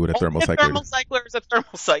thermocycler can do what a Only a thermocycler. thermocycler is a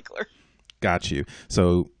thermocycler. Got you.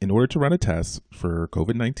 So in order to run a test for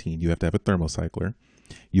COVID-19, you have to have a thermocycler.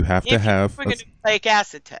 You have to If have. you're doing a nucleic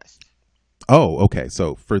acid test. Oh, okay.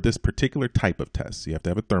 So for this particular type of test, you have to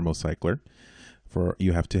have a thermocycler.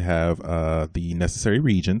 You have to have the necessary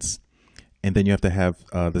reagents, and then you have to have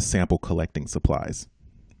the sample collecting supplies.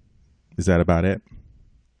 Is that about it?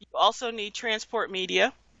 You also need transport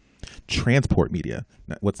media. Transport media.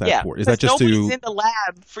 What's that Yeah, for? Is that because just nobody's to? in the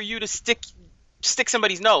lab for you to stick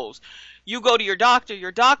somebody's nose. You go to your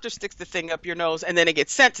doctor sticks the thing up your nose, and then it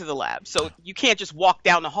gets sent to the lab. So you can't just walk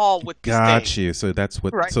down the hall with this Got thing. you. So that's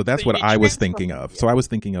what. Right. So that's So you what need I was transport thinking of. media. So I was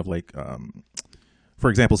thinking of like, for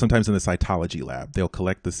example, sometimes in the cytology lab, they'll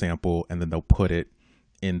collect the sample and then they'll put it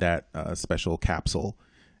in that special capsule,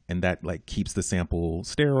 and that like keeps the sample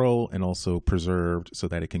sterile and also preserved so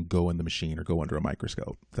that it can go in the machine or go under a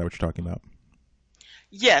microscope. Is that what you're talking about?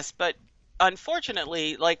 Yes, but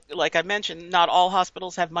unfortunately, like I mentioned, not all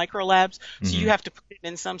hospitals have micro labs, so you Mm-hmm. have to put it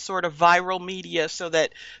in some sort of viral media so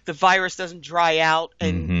that the virus doesn't dry out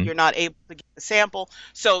and Mm-hmm. you're not able to get the sample.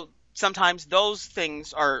 So sometimes those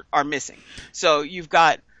things are missing. So you've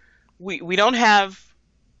got we don't have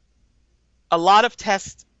a lot of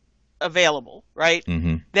tests available, right?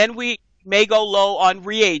 Mm-hmm. Then we may go low on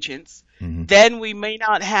reagents. Mm-hmm. Then we may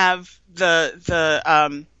not have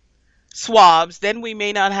the swabs. Then we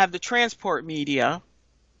may not have the transport media.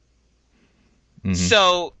 Mm-hmm.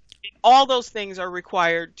 So all those things are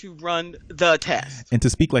required to run the test. And to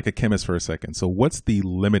speak like a chemist for a second, so what's the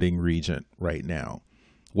limiting reagent right now?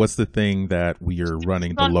 What's the thing that we are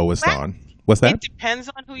running the On lowest lab, on? What's that? it depends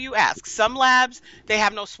on who you ask. Some labs, they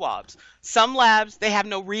have no swabs. Some labs, they have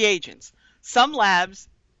no reagents. Some labs,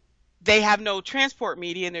 they have no transport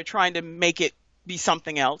media and they're trying to make it be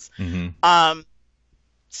something else. Mm-hmm.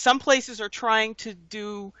 Some places are trying to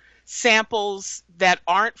do samples that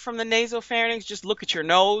aren't from the nasopharynx. Just look at your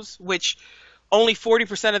nose, which only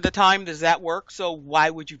 40% of the time does that work. So why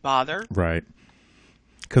would you bother? Right.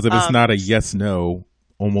 Because if it's Um, not a yes no,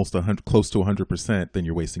 almost 100, close to 100%, then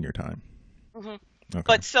you're wasting your time. mhm. Okay.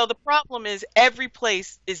 But so the problem is every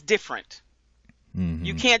place is different. You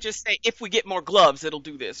Mm-hmm. can't just say, if we get more gloves, it'll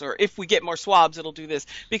do this, or if we get more swabs, it'll do this,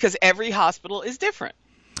 because every hospital is different.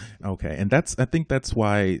 Okay, and I think that's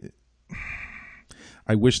why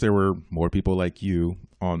I wish there were more people like you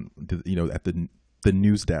on, at the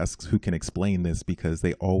news desks who can explain this, because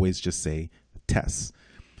they always just say tests.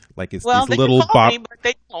 Like it's Well, these they can little call me, but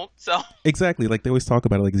they won't. So exactly, like they always talk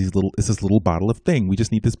about it like it's this little bottle of thing. We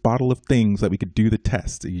just need this bottle of things that we could do the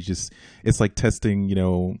test. It's like testing,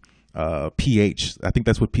 pH. I think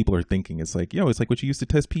that's what people are thinking. It's like, it's like what you use to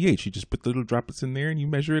test pH. You just put the little droplets in there and you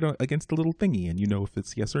measure it against the little thingy, and you know if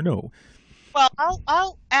it's yes or no. well,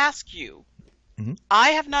 I'll ask you. Hmm. I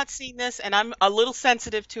have not seen this, and I'm a little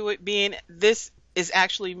sensitive to it, being this is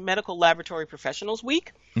actually Medical Laboratory Professionals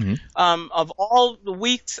Week. Hmm. Of all the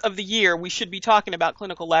weeks of the year, we should be talking about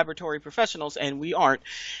clinical laboratory professionals, and we aren't.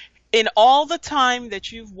 In all the time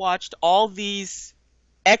that you've watched all these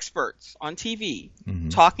experts on TV Hmm.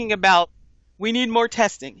 talking about we need more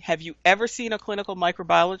testing, have you ever seen a clinical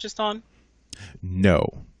microbiologist on? No,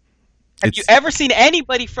 Have you it's ever seen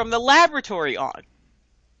anybody from the laboratory on?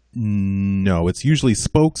 no. It's usually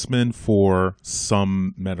spokesman for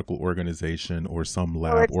some medical organization or some Or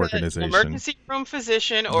lab it's an organization. emergency room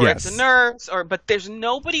physician, or it's a Yes. nurse, but there's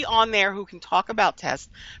nobody on there who can talk about tests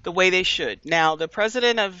the way they should. Now, the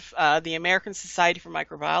president of the American Society for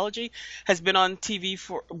Microbiology has been on TV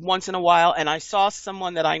for once in a while, and I saw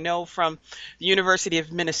someone that I know from the University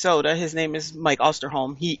of Minnesota. His name is Mike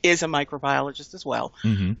Osterholm. He is a microbiologist as well.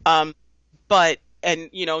 Hmm. But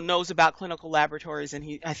and knows about clinical laboratories,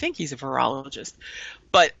 and I think he's a virologist.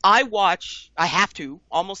 But I have to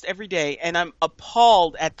almost every day, and I'm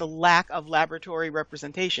appalled at the lack of laboratory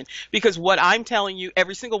representation, because what I'm telling you,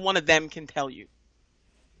 every single one of them can tell you.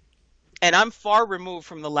 And I'm far removed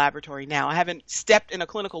from the laboratory now. I haven't stepped in a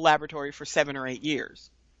clinical laboratory for 7 or 8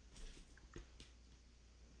 years.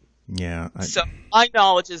 Yeah. So my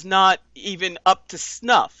knowledge is not even up to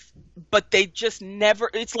snuff, but they just never,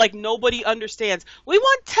 it's like nobody understands. We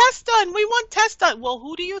want tests done. We want tests done. Well,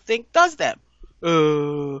 who do you think does them?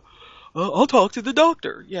 I'll talk to the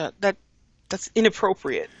doctor. Yeah, that's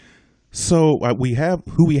inappropriate. So we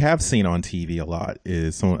have seen on TV a lot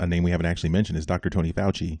is a name we haven't actually mentioned is Dr. Tony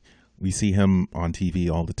Fauci. We see him on TV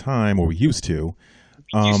all the time, or we used to.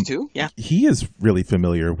 Used to, yeah. He is really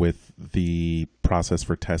familiar with the process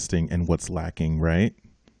for testing and what's lacking, right?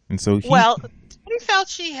 And so Well, Tony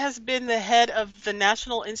Fauci has been the head of the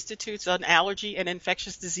National Institutes on Allergy and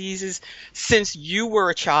Infectious Diseases since you were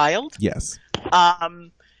a child. yes.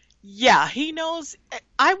 Yeah, he knows.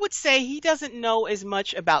 I would say he doesn't know as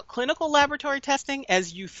much about clinical laboratory testing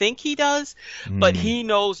as you think he does, but he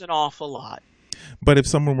knows an awful lot. But if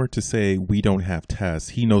someone were to say we don't have tests,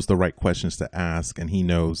 he knows the right questions to ask, and he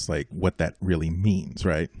knows like what that really means,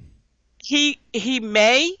 right? He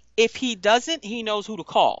may. If he doesn't, he knows who to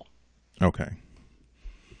call. Okay.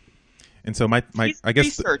 And so my He's I guess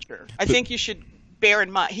researcher. I think you should bear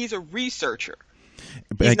in mind he's a researcher.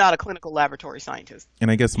 He's not a clinical laboratory scientist.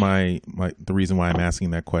 And I guess the reason why I'm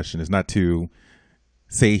asking that question is not to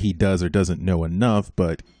say he does or doesn't know enough,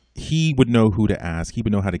 but he would know who to ask. He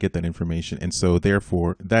would know how to get that information. And so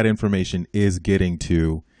therefore that information is getting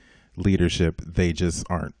to leadership. They just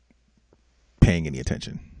aren't paying any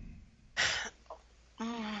attention.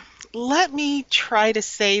 Let me try to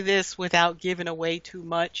say this without giving away too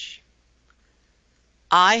much.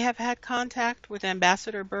 I have had contact with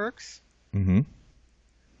Ambassador Birx. Mm-hmm.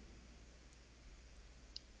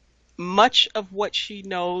 Much of what she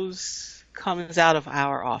knows comes out of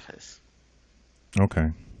our office. Okay.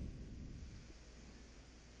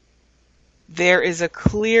 There is a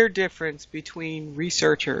clear difference between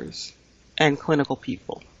researchers and clinical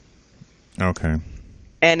people. Okay.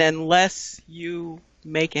 And unless you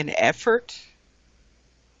make an effort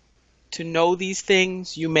to know these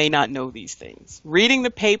things, you may not know these things. Reading the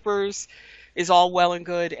papers is all well and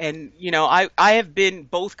good. And, you know, I have been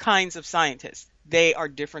both kinds of scientists. They are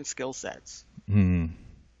different skill sets.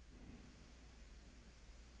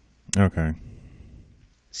 Okay.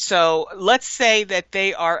 So let's say that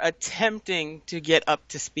they are attempting to get up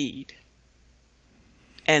to speed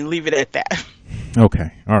and leave it at that.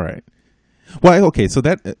 Okay. All right. Well, okay. So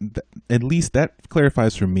that at least that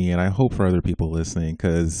clarifies for me, and I hope for other people listening,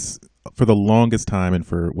 because for the longest time and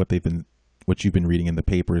for what you've been reading in the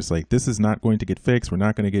papers, like this is not going to get fixed. We're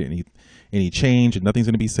not going to get any change, and nothing's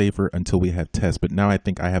going to be safer until we have tests. But now I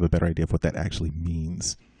think I have a better idea of what that actually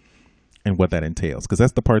means and what that entails, because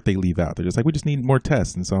that's the part they leave out. They're just like, we just need more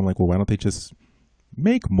tests, and so I'm like, well, why don't they just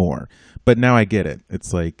make more? But now I get it.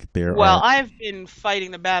 It's like I've been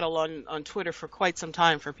fighting the battle on Twitter for quite some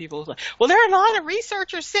time for people who like, well, there are a lot of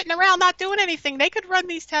researchers sitting around not doing anything. They could run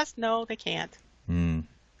these tests. No, they can't.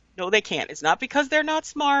 No, they can't. It's not because they're not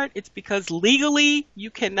smart. It's because legally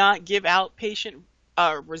you cannot give out patient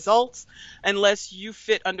results unless you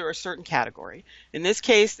fit under a certain category. In this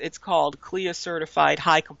case, it's called CLIA certified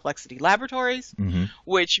high complexity laboratories,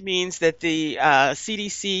 which means that the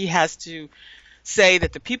CDC has to say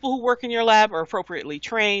that the people who work in your lab are appropriately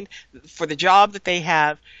trained for the job that they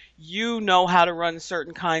have. You know how to run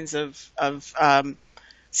certain kinds of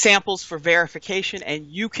samples for verification, and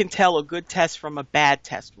you can tell a good test from a bad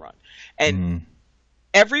test run. And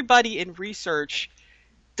everybody in research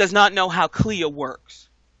does not know how CLIA works.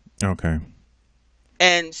 Okay.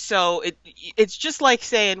 And so it's just like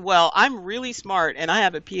saying, well, I'm really smart and I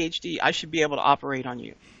have a PhD. I should be able to operate on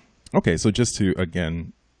you. Okay. So just to,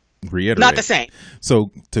 again, reiterate. Not the same. So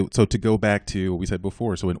to go back to what we said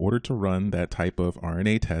before, so in order to run that type of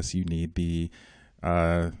RNA test, you need the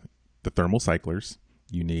thermal cyclers,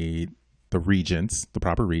 you need the reagents, the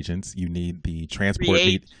proper reagents, you need the transport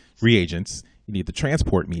reagents, you need the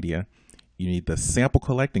transport media, you need the sample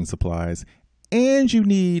collecting supplies, and you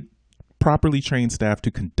need properly trained staff to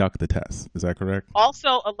conduct the test. Is that correct?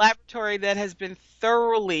 Also, a laboratory that has been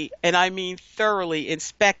thoroughly, and I mean thoroughly,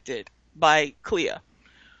 inspected by CLIA,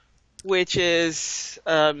 which is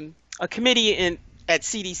a committee at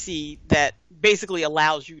CDC that basically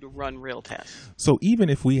allows you to run real tests. So even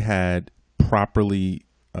if we had properly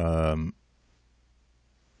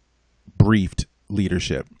briefed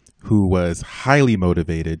leadership who was highly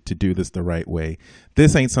motivated to do this the right way,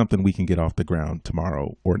 this ain't something we can get off the ground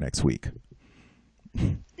tomorrow or next week.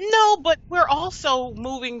 No, but we're also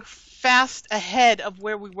moving fast ahead of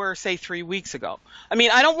where we were, say, 3 weeks ago. I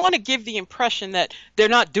mean, I don't want to give the impression that they're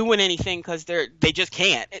not doing anything because they just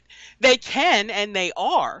can't. They can, and they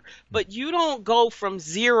are, but you don't go from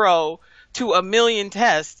 0 to 1 million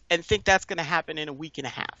tests and think that's going to happen in a week and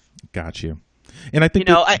a half. Got you. And I think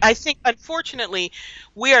I think unfortunately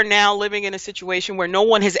we are now living in a situation where no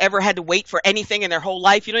one has ever had to wait for anything in their whole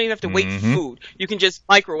life. You don't even have to wait for food. You can just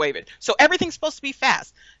microwave it. So everything's supposed to be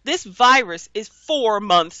fast. This virus is 4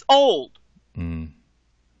 months old.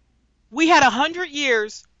 We had 100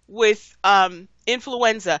 years with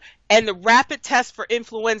influenza, and the rapid tests for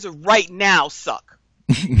influenza right now suck.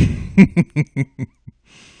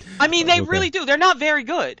 I mean, they Okay. really do. They're not very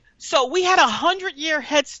good. So we had 100-year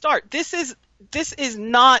head start. This is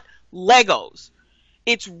not Legos.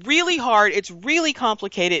 It's really hard. It's really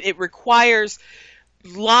complicated. It requires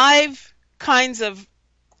live kinds of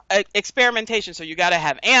experimentation. So you got to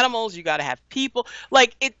have animals, you got to have people.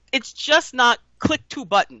 Like it's just not click two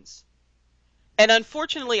buttons. And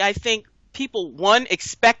unfortunately, I think people one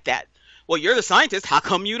expect that. Well, you're the scientist. How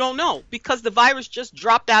come you don't know? Because the virus just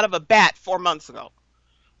dropped out of a bat 4 months ago.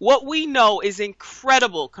 What we know is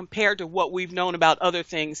incredible compared to what we've known about other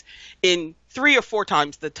things in 3 or 4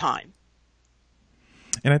 times the time.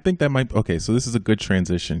 And I think that might, okay, so this is a good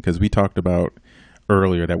transition because we talked about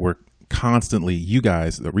earlier that we're constantly, you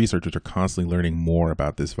guys, the researchers, are constantly learning more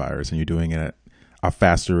about this virus, and you're doing it at a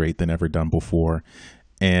faster rate than ever done before.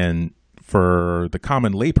 And for the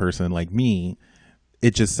common layperson like me,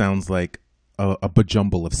 it just sounds like a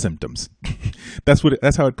bajumble of symptoms.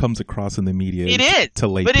 That's how it comes across in the media. It is, to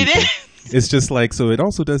lay but people. it is. It's just like, so it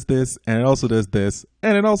also does this, and it also does this,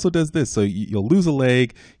 and it also does this. So you'll lose a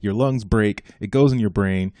leg, your lungs break, it goes in your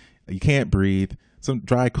brain, you can't breathe, some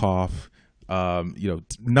dry cough,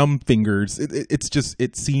 numb fingers. It's just,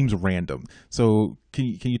 it seems random. So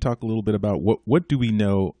can you talk a little bit about what do we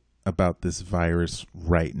know about this virus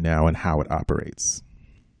right now and how it operates?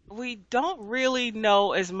 We don't really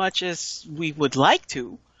know as much as we would like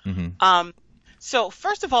to. So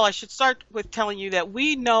first of all, I should start with telling you that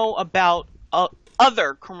we know about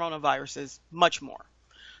other coronaviruses much more.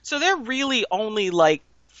 So there are really only like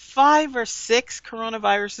 5 or 6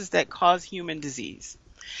 coronaviruses that cause human disease.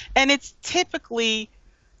 And it's typically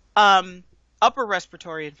upper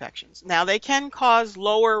respiratory infections. Now, they can cause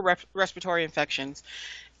lower respiratory infections.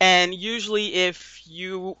 And usually if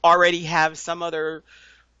you already have some other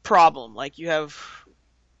problem, like you have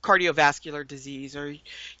cardiovascular disease, or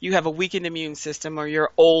you have a weakened immune system, or you're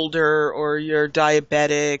older, or you're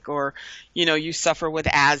diabetic, or you suffer with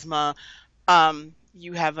asthma,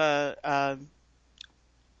 you have a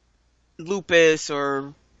lupus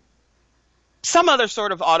or some other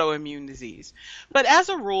sort of autoimmune disease. But as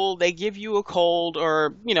a rule, they give you a cold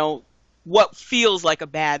or what feels like a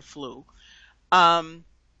bad flu. And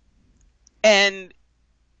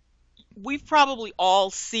we've probably all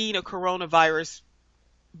seen a coronavirus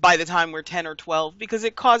by the time we're 10 or 12 because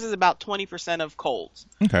it causes about 20% of colds.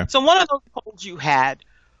 Okay. So one of those colds you had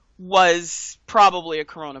was probably a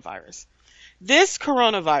coronavirus. This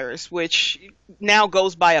coronavirus, which now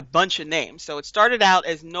goes by a bunch of names, so it started out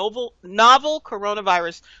as novel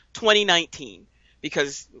coronavirus 2019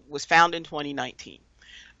 because it was found in 2019.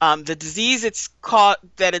 The disease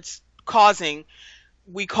that it's causing,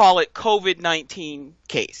 we call it COVID-19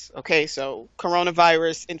 case. Okay, so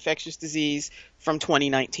coronavirus infectious disease from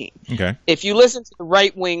 2019. Okay. If you listen to the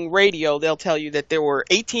right-wing radio, they'll tell you that there were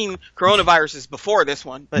 18 coronaviruses before this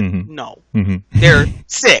one, but no, there are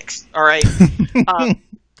 6. All right.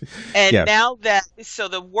 And Yeah. now so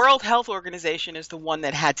the World Health Organization is the one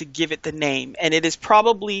that had to give it the name. And it is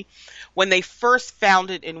probably, when they first found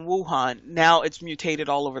it in Wuhan, now it's mutated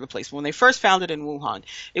all over the place. When they first found it in Wuhan,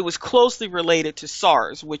 it was closely related to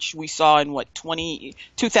SARS, which we saw in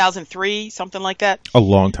 2003, something like that. A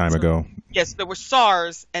long time ago. Yes, there was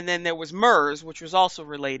SARS, and then there was MERS, which was also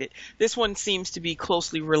related. This one seems to be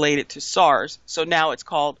closely related to SARS. So now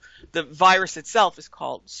the virus itself is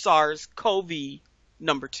called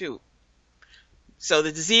SARS-CoV-2. So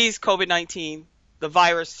the disease, COVID-19, the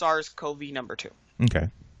virus, SARS-CoV-2. Okay.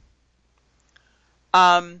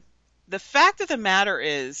 The fact of the matter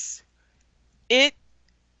is,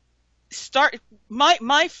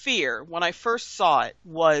 my fear when I first saw it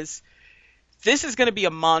was, this is going to be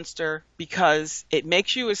a monster because it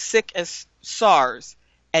makes you as sick as SARS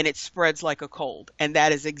and it spreads like a cold. And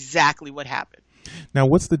that is exactly what happened. Now,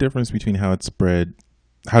 what's the difference between how it spread?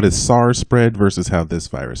 How does SARS spread versus how this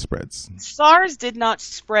virus spreads? SARS did not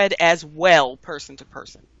spread as well person to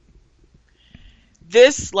person.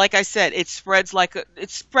 This, like I said, it spreads like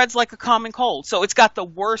a common cold. So it's got the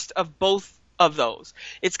worst of both of those.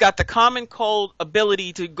 It's got the common cold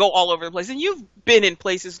ability to go all over the place. And you've been in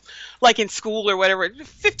places like in school or whatever,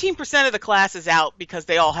 15% of the class is out because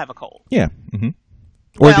they all have a cold. Yeah.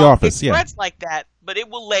 Or the office. It spreads like that, but it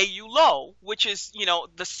will lay you low, which is,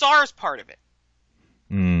 the SARS part of it.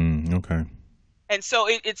 Okay. And so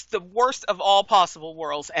it's the worst of all possible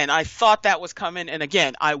worlds. And I thought that was coming. And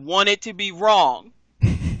again, I wanted to be wrong.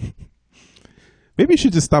 Maybe you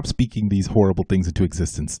should just stop speaking these horrible things into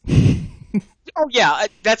existence. Oh, yeah,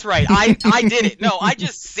 that's right. I did it. No, I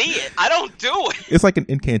just see it. I don't do it. It's like an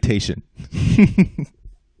incantation.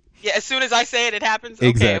 Yeah, as soon as I say it, it happens.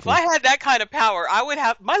 Exactly. Okay, if I had that kind of power,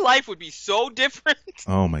 my life would be so different.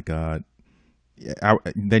 Oh, my God.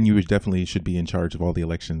 then you definitely should be in charge of all the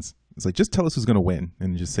elections. It's like, just tell us who's going to win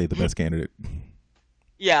and just say the best candidate.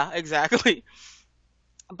 Yeah, exactly.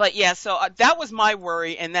 But yeah, so that was my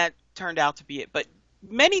worry, and that turned out to be it. But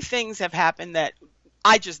many things have happened that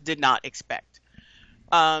I just did not expect.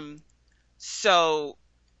 Um, so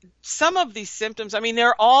some of these symptoms, I mean,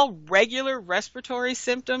 they're all regular respiratory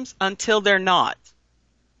symptoms until they're not.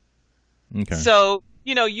 Okay. So,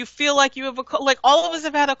 you feel like you have a cold, like all of us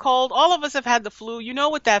have had a cold, all of us have had the flu. You know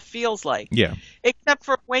what that feels like. Yeah. Except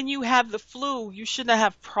for when you have the flu, you shouldn't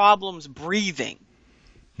have problems breathing.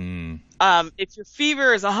 If your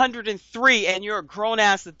fever is 103 and you're a grown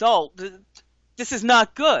ass adult, this is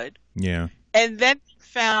not good. Yeah. And then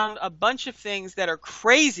found a bunch of things that are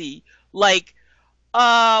crazy, like,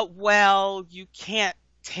 well, you can't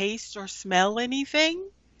taste or smell anything.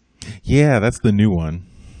 Yeah, that's the new one.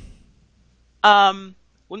 Well,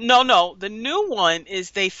 no. The new one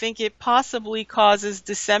is they think it possibly causes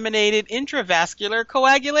disseminated intravascular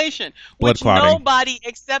coagulation, Blood which clotting. nobody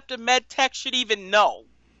except a med tech should even know.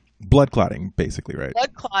 Blood clotting, basically, right?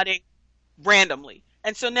 Blood clotting randomly.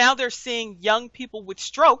 And so now they're seeing young people with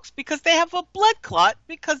strokes because they have a blood clot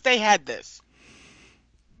because they had this.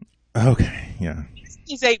 Okay, yeah. This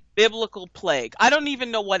is a biblical plague. I don't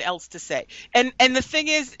even know what else to say. And the thing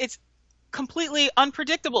is, it's completely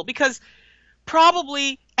unpredictable because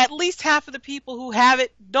probably at least half of the people who have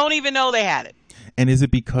it don't even know they had it. And is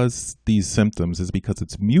it because these symptoms, is it because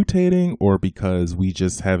it's mutating, or because we're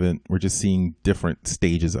just seeing different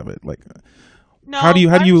stages of it? Like, No, how do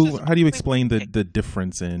you explain the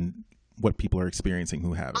difference in what people are experiencing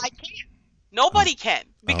who have it? I can't. Nobody can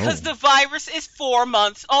because the virus is 4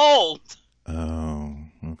 months old. Oh,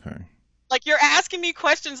 okay. Like, you're asking me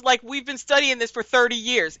questions like we've been studying this for 30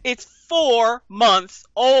 years. It's 4 months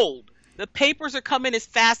old. The papers are coming as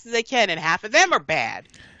fast as they can, and half of them are bad.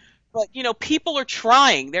 But, people are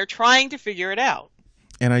trying. They're trying to figure it out.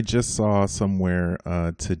 And I just saw somewhere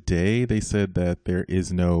today they said that there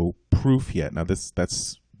is no proof yet. Now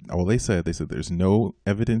that's all they said. They said there's no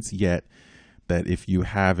evidence yet that if you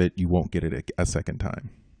have it, you won't get it a second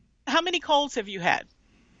time. How many colds have you had?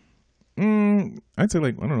 I'd say,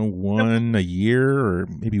 like, I don't know, 1 a year or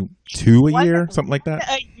maybe 2 a year, something like that.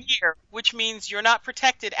 A year, which means you're not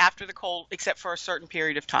protected after the cold except for a certain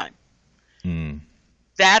period of time.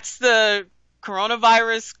 That's the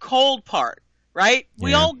coronavirus cold part, right? Yeah.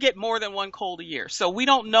 We all get more than one cold a year. So we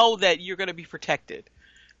don't know that you're going to be protected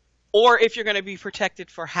or if you're going to be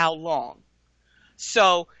protected for how long.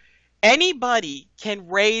 So anybody can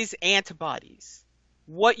raise antibodies.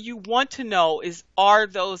 What you want to know is, are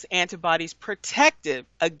those antibodies protective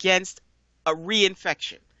against a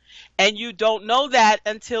reinfection? And you don't know that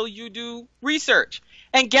until you do research.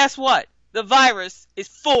 And guess what? The virus is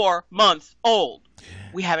 4 months old.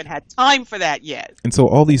 We haven't had time for that yet. And so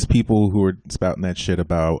all these people who are spouting that shit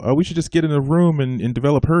about, we should just get in a room and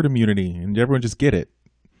develop herd immunity and everyone just get it.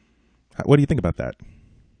 What do you think about that?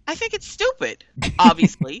 I think it's stupid,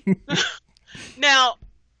 obviously. Now,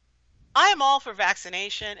 I am all for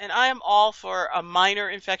vaccination and I am all for a minor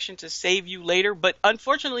infection to save you later, but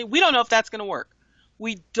unfortunately, we don't know if that's going to work.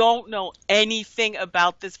 We don't know anything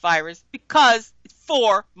about this virus because it's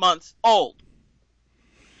 4 months old.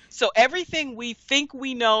 So everything we think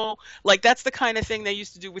we know, like that's the kind of thing they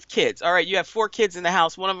used to do with kids. All right, you have 4 kids in the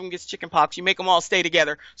house. One of them gets chickenpox. You make them all stay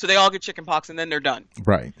together so they all get chickenpox and then they're done.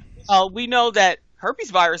 Right. We know that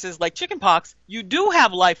herpes viruses like chickenpox, you do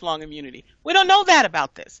have lifelong immunity. We don't know that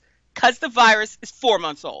about this because the virus is 4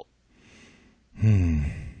 months old.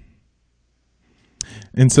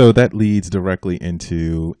 And so that leads directly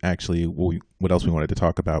into actually what else we wanted to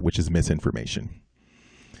talk about, which is misinformation.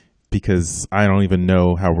 Because I don't even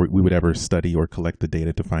know how we would ever study or collect the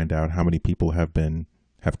data to find out how many people have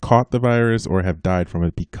caught the virus or have died from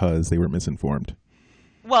it because they were misinformed.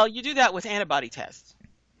 Well, you do that with antibody tests.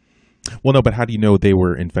 Well, no, but how do you know they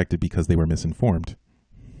were infected because they were misinformed?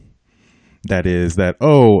 That is that,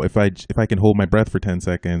 if I can hold my breath for 10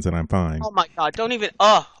 seconds and I'm fine. Oh my God, don't even,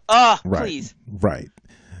 right, please. Right.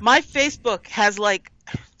 My Facebook has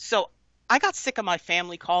so I got sick of my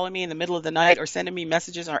family calling me in the middle of the night or sending me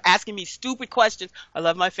messages or asking me stupid questions. I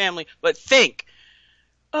love my family, but think,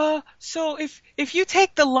 so if you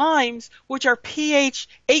take the limes, which are pH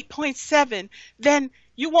 8.7, then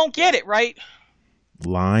you won't get it, right?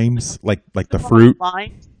 Limes? Like the fruit?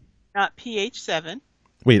 Limes, not pH 7.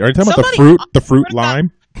 Wait, are you talking about the fruit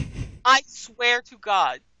lime? I swear to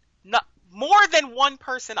God, not more than one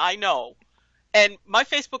person I know. And my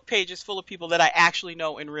Facebook page is full of people that I actually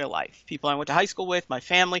know in real life. People I went to high school with, my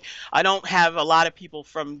family. I don't have a lot of people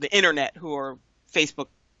from the internet who are Facebook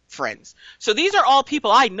friends. So these are all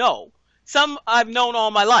people I know Some I've known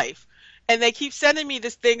all my life. And they keep sending me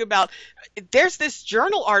this thing about there's this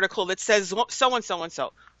journal article that says so and so and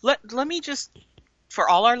so. Let me just, for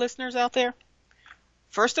all our listeners out there,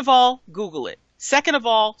 first of all, Google it. Second of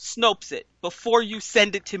all, Snopes it before you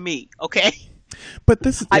send it to me, okay? But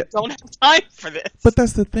this, I don't have time for this. But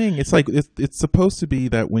that's the thing. It's like it's supposed to be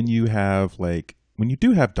that when you have when you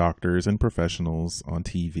do have doctors and professionals on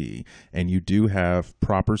TV, and you do have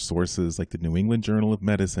proper sources like the New England Journal of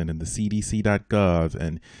Medicine and the CDC.gov,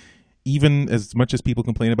 and even as much as people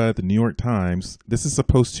complain about it, the New York Times, this is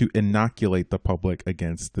supposed to inoculate the public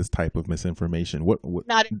against this type of misinformation. What?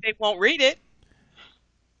 Not if they won't read it.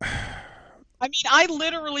 I mean, I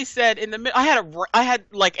literally said I had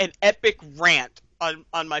like an epic rant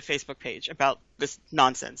on my Facebook page about this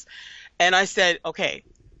nonsense. And I said, okay,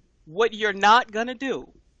 what you're not going to do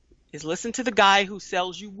is listen to the guy who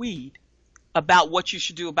sells you weed about what you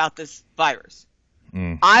should do about this virus.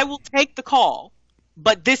 I will take the call,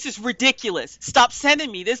 but this is ridiculous. Stop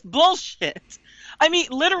sending me this bullshit. I mean,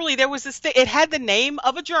 literally, there was this thing. It had the name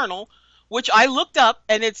of a journal, which I looked up,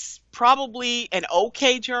 and it's probably an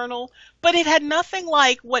okay journal, but it had nothing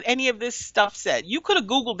like what any of this stuff said. You could have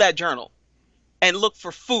Googled that journal and looked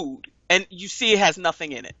for food, and you see it has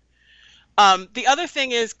nothing in it. The other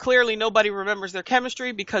thing is clearly nobody remembers their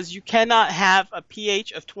chemistry because you cannot have a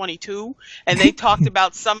pH of 22, and they talked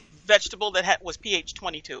about some vegetable that was pH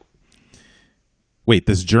 22. Wait,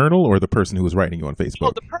 this journal or the person who was writing you on Facebook?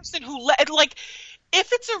 Oh, the person who if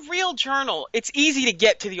it's a real journal, it's easy to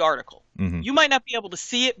get to the article. Mm-hmm. You might not be able to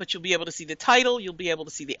see it, but you'll be able to see the title. You'll be able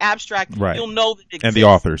to see the abstract. Right. You'll know that it exists. And the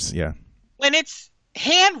authors, yeah. When it's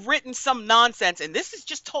handwritten some nonsense, and this is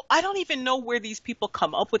just I don't even know where these people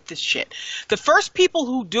come up with this shit. The first people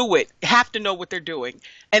who do it have to know what they're doing,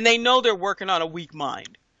 and they know they're working on a weak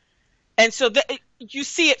mind. And so you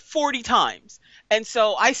see it 40 times. And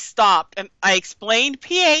so I stopped, and I explained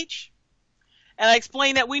pH. And I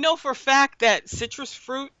explained that we know for a fact that citrus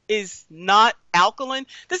fruit is not alkaline.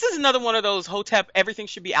 This is another one of those Hotep, everything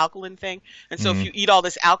should be alkaline thing. And so if you eat all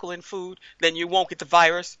this alkaline food, then you won't get the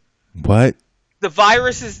virus. What? The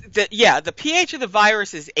virus is, the pH of the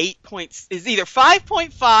virus is is either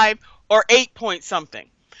 5.5 or 8 point something.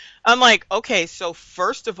 I'm like, okay, so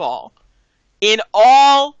first of all, in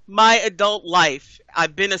all my adult life,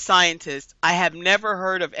 I've been a scientist. I have never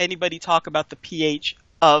heard of anybody talk about the pH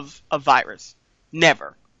of a virus.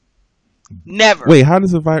 Never. Wait, how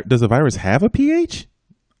does a virus have a pH?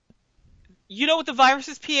 You know what the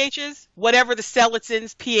virus's pH is? Whatever the cell it's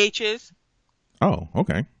in's pH is. Oh,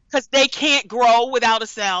 okay. Because they can't grow without a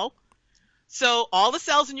cell. So all the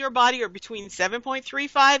cells in your body are between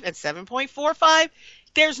 7.35 and 7.45.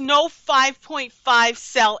 There's no 5.5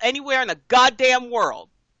 cell anywhere in the goddamn world.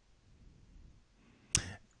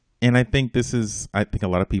 And I think a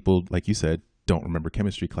lot of people, like you said, don't remember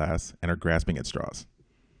chemistry class and are grasping at straws.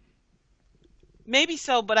 Maybe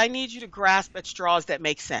so, but I need you to grasp at straws that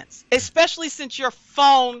make sense. Especially since your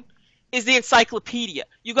phone is the encyclopedia.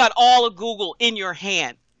 You got all of Google in your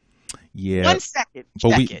hand. Yeah. 1 second.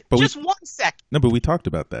 Check it. Just 1 second. No, but we talked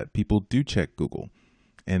about that. People do check Google,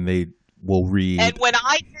 and they will read. And when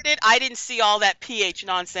I did it, I didn't see all that pH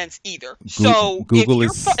nonsense either. So Google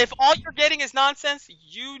if all you're getting is nonsense,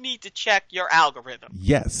 you need to check your algorithm.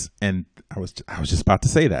 Yes, and I was just about to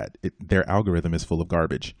say that their algorithm is full of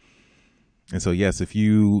garbage. And so, yes, if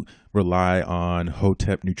you rely on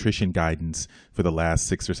Hotep nutrition guidance for the last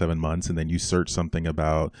 6 or 7 months, and then you search something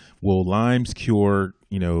about, will limes cure,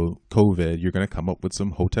 COVID, you're going to come up with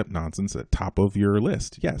some Hotep nonsense at top of your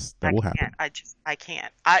list. Yes, that will happen. I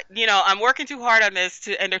can't. I'm working too hard on this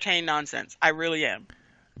to entertain nonsense. I really am.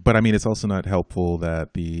 But I mean, it's also not helpful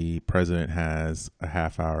that the president has a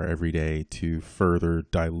half hour every day to further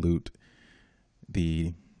dilute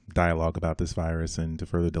the dialogue about this virus and to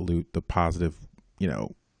further dilute the positive,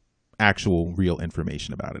 actual real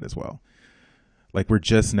information about it as well. Like we're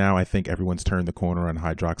just now, I think everyone's turned the corner on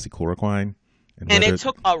hydroxychloroquine. And it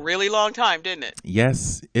took a really long time, didn't it?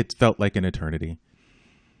 Yes, it felt like an eternity.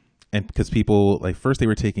 And because people, first they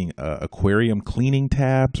were taking aquarium cleaning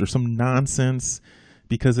tabs or some nonsense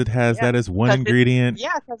because it has that as one ingredient.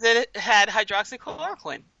 Because it had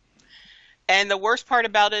hydroxychloroquine. And the worst part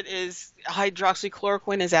about it is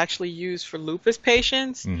hydroxychloroquine is actually used for lupus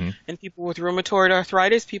patients and people with rheumatoid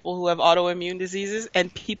arthritis, people who have autoimmune diseases,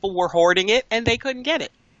 and people were hoarding it and they couldn't get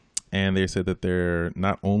it. And they said that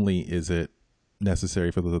not only is it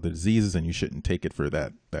necessary for those other diseases and you shouldn't take it for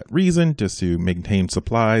that reason, just to maintain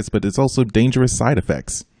supplies, but it's also dangerous side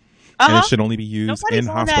effects. And it should only be used in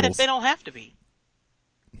hospitals. That if they don't have to be.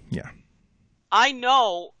 Yeah. I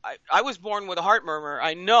know I was born with a heart murmur.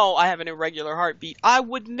 I know I have an irregular heartbeat. I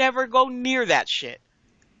would never go near that shit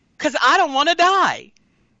because I don't want to die.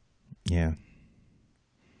 Yeah.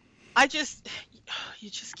 You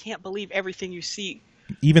just can't believe everything you see.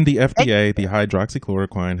 Even the FDA, the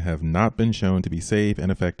hydroxychloroquine, have not been shown to be safe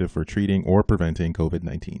and effective for treating or preventing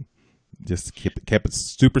COVID-19. Just kept it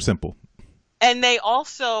super simple. And they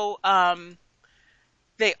also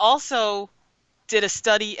did a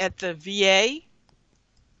study at the VA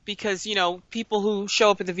because, people who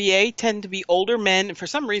show up at the VA tend to be older men. And for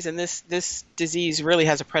some reason, this disease really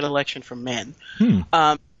has a predilection for men.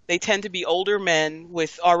 They tend to be older men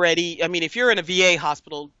with already, if you're in a VA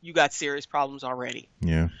hospital, you got serious problems already.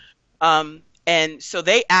 Yeah. And so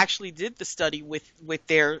they actually did the study with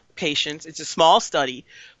their patients. It's a small study,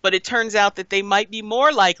 but it turns out that they might be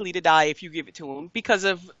more likely to die if you give it to them because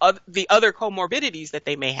of the other comorbidities that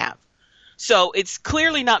they may have. So it's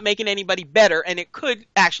clearly not making anybody better, and it could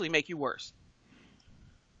actually make you worse.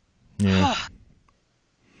 Yeah.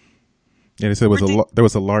 Yeah, they said there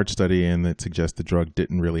was a large study and that suggests the drug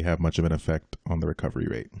didn't really have much of an effect on the recovery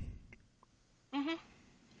rate. Mm-hmm.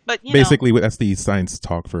 But basically, that's the science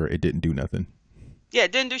talk for it didn't do nothing. Yeah,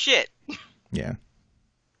 it didn't do shit. Yeah.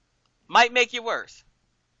 Might make you worse.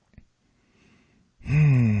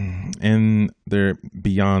 And they're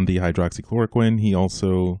beyond the hydroxychloroquine. He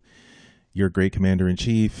also, your great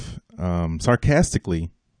commander-in-chief, sarcastically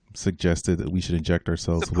suggested that we should inject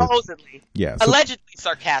ourselves supposedly.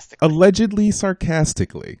 Allegedly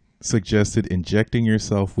sarcastically suggested injecting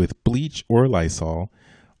yourself with bleach or Lysol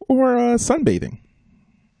or sunbathing.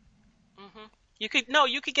 Mm-hmm. You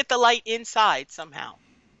could get the light inside somehow.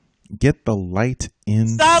 Get the light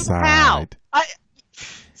inside.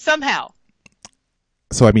 Somehow.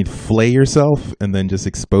 So flay yourself and then just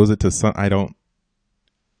expose it to sun.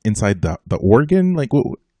 Inside the organ? Like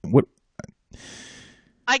what?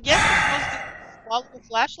 I guess you're supposed to swallow the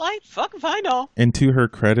flashlight? Fuck if I know. And to her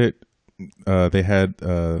credit, they had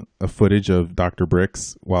a footage of Dr.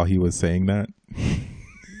 Bricks while he was saying that.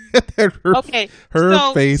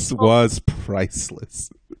 Her face was priceless.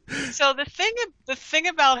 So the thing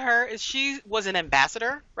about her is she was an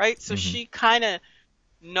ambassador, right? So she kind of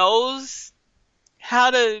knows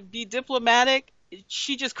how to be diplomatic.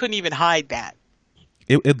 She just couldn't even hide that.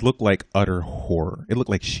 It looked like utter horror. It looked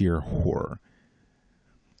like sheer horror.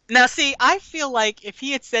 Now, see, I feel like if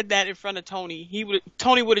he had said that in front of Tony,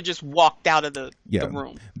 Tony would have just walked out of the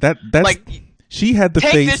room. That's like, she had the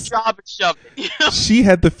take face. This job and shove it. She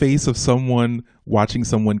had the face of someone watching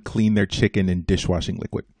someone clean their chicken in dishwashing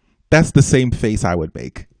liquid. That's the same face I would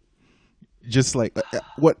make. Just like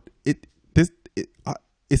what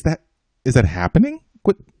is that happening?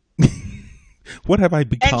 What? What have I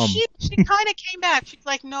become? And she kind of came back. She's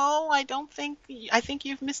like, no, I think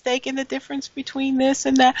you've mistaken the difference between this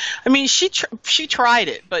and that. She tried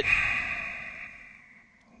it, but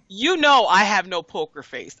I have no poker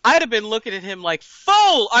face. I'd have been looking at him like,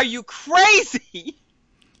 fool, are you crazy?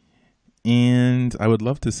 And I would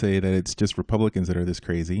love to say that it's just Republicans that are this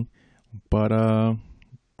crazy, but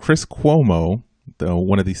Chris Cuomo,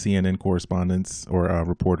 one of the CNN correspondents or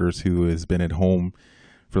reporters who has been at home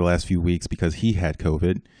for the last few weeks because he had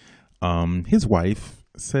COVID, his wife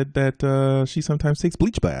said that she sometimes takes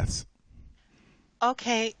bleach baths.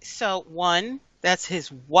 Okay, so one, that's his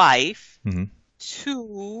wife. Mm-hmm.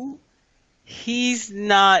 Two, he's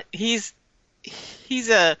a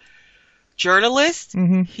journalist.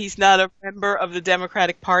 Mm-hmm. He's not a member of the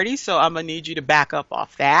Democratic Party, so I'm gonna need you to back up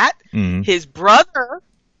off that. Mm-hmm. His brother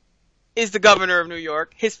is the governor of New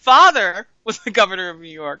York. His father was the governor of New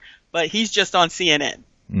York, but he's just on CNN.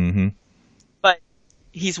 Mm-hmm. But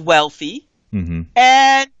he's wealthy. Mm-hmm.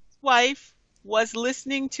 And his wife was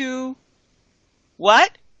listening to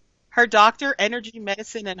what? Her doctor, energy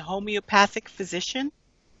medicine, and homeopathic physician?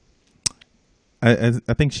 I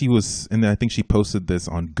think she was, and I think she posted this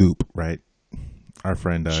on Goop, right? Our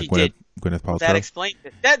friend Gwyneth Paltrow. That explains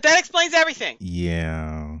it. That explains everything.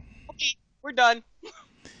 Yeah. Okay, we're done.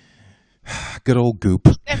 Good old Goop.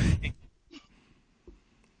 Everything.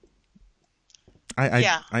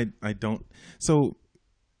 I don't. So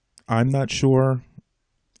I'm not sure.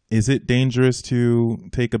 Is it dangerous to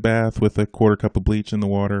take a bath with a quarter cup of bleach in the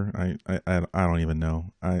water? I don't even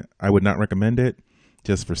know. I would not recommend it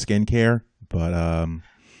just for skincare. But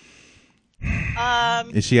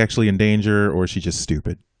is she actually in danger, or is she just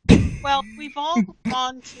stupid? Well, we've all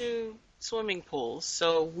gone to swimming pools,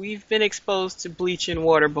 so we've been exposed to bleach in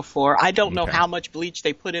water before. I don't know how much bleach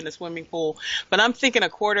they put in a swimming pool, but I'm thinking a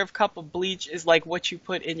quarter of a cup of bleach is like what you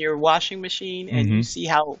put in your washing machine, and you see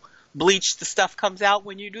how bleach, the stuff comes out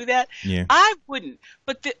when you do that. Yeah. I wouldn't.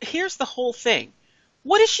 But here's the whole thing.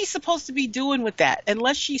 What is she supposed to be doing with that?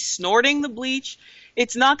 Unless she's snorting the bleach,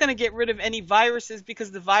 it's not going to get rid of any viruses, because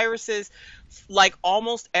the viruses, like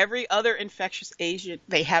almost every other infectious agent,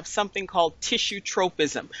 they have something called tissue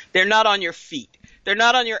tropism. They're not on your feet. They're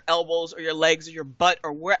not on your elbows or your legs or your butt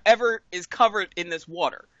or wherever is covered in this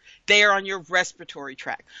water. They are on your respiratory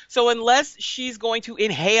tract. So unless she's going to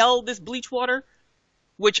inhale this bleach water,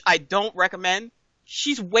 which I don't recommend,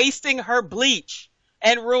 she's wasting her bleach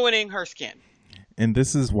and ruining her skin. And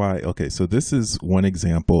this is why, okay, so this is one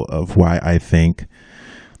example of why I think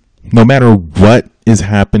no matter what is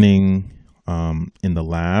happening in the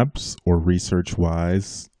labs or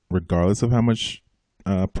research-wise, regardless of how much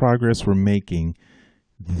progress we're making,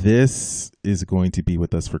 this is going to be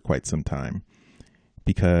with us for quite some time.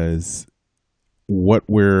 Because what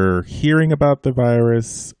we're hearing about the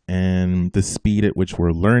virus and the speed at which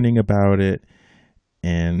we're learning about it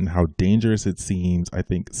and how dangerous it seems, I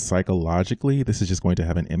think psychologically, this is just going to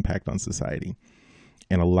have an impact on society.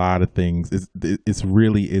 And a lot of things, it's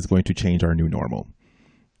really is going to change our new normal.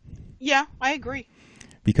 Yeah, I agree.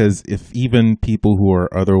 Because if even people who are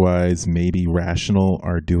otherwise maybe rational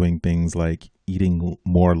are doing things like eating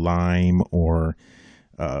more lime or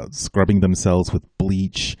scrubbing themselves with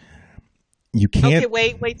bleach, you can't.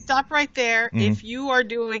 Okay, wait, stop right there. Mm-hmm. If you are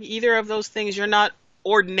doing either of those things, you're not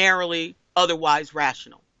ordinarily otherwise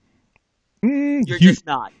rational. You're just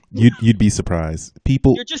not. You'd be surprised.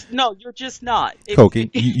 People. You're just not.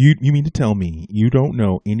 Koki, you mean to tell me you don't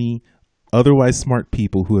know any otherwise smart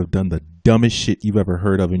people who have done the dumbest shit you've ever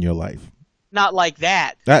heard of in your life? Not like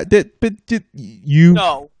that. But you.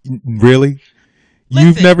 No. Really? Listen,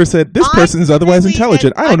 you've never said this person is otherwise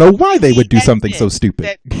intelligent. I don't know why they would do something so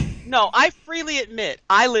stupid. No, I freely admit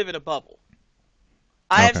I live in a bubble.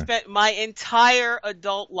 I have spent my entire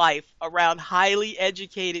adult life around highly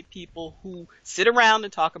educated people who sit around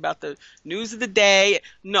and talk about the news of the day.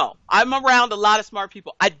 No, I'm around a lot of smart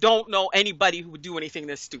people. I don't know anybody who would do anything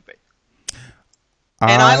this stupid.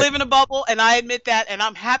 And I live in a bubble, and I admit that, and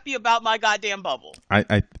I'm happy about my goddamn bubble.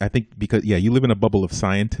 I think because, yeah, you live in a bubble of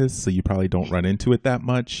scientists, so you probably don't run into it that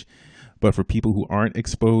much. But for people who aren't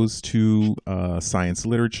exposed to science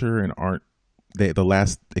literature and aren't, the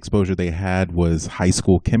last exposure they had was high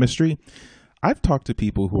school chemistry. I've talked to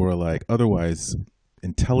people who are like otherwise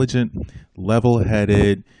intelligent,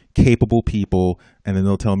 level-headed, capable people, and then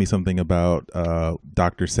they'll tell me something about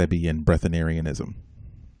Dr. Sebi and breatharianism.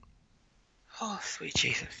 Oh, sweet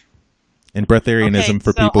Jesus. And breatharianism,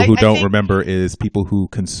 for people who don't remember, is people who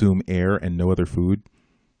consume air and no other food.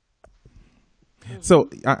 So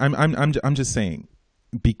I'm just saying,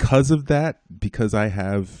 because of that, because I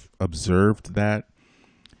have observed that,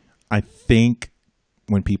 I think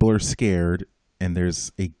when people are scared and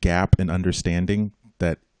there's a gap in understanding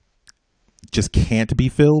that just can't be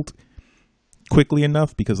filled quickly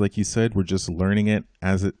enough, because like you said, we're just learning it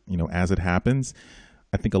as it happens.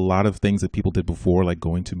 I think a lot of things that people did before, like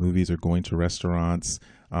going to movies or going to restaurants,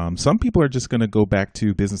 some people are just going to go back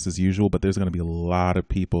to business as usual, but there's going to be a lot of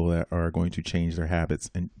people that are going to change their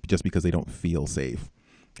habits, and just because they don't feel safe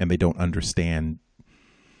and they don't understand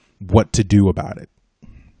what to do about it.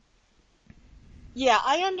 Yeah,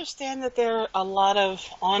 I understand that there are a lot of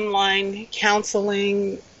online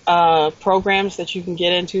counseling programs that you can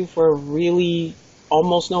get into for really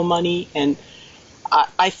almost no money, and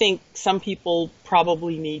I think some people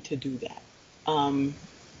probably need to do that.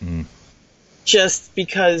 Just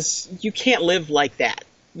because you can't live like that.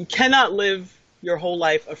 You cannot live your whole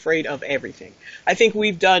life afraid of everything. I think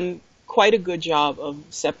we've done quite a good job of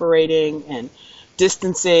separating and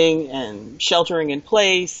distancing and sheltering in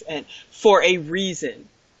place, and for a reason.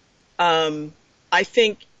 I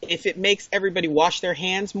think if it makes everybody wash their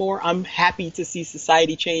hands more, I'm happy to see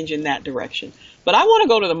society change in that direction. But I want to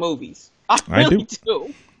go to the movies. I really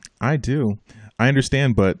do. I do. I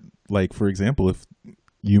understand, but like, for example, if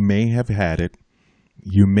you may have had it,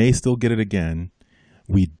 you may still get it again.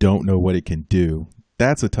 We don't know what it can do.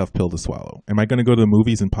 That's a tough pill to swallow. Am I going to go to the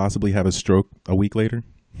movies and possibly have a stroke a week later?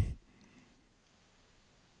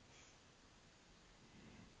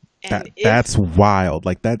 That's wild.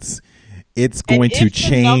 Like it's going to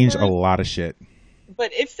change a lot of shit.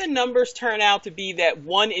 But if the numbers turn out to be that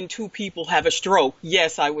 1 in 2 people have a stroke,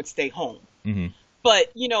 yes, I would stay home. Mm-hmm.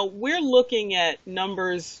 But, we're looking at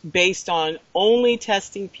numbers based on only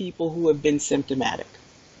testing people who have been symptomatic.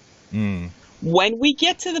 When we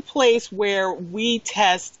get to the place where we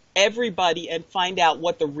test everybody and find out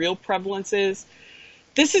what the real prevalence is,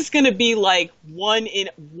 this is going to be like 1 in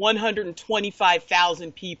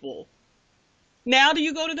 125,000 people. Now, do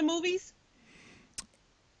you go to the movies?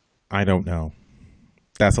 I don't know.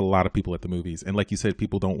 That's a lot of people at the movies, and like you said,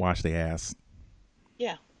 people don't wash their ass.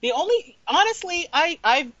 Yeah. The only, honestly,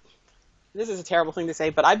 I've, this is a terrible thing to say,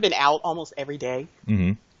 but I've been out almost every day.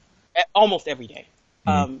 Mm-hmm. Almost every day.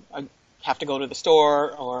 Mm-hmm. I have to go to the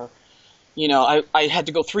store, or, I had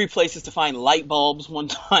to go 3 places to find light bulbs one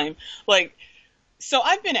time. Like, so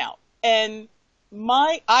I've been out, and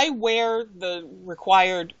I wear the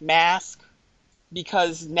required mask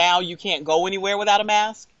because now you can't go anywhere without a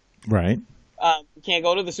mask. Right. You can't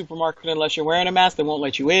go to the supermarket unless you're wearing a mask. They won't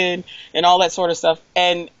let you in and all that sort of stuff.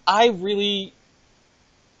 And I really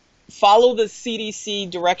follow the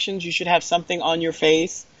CDC directions. You should have something on your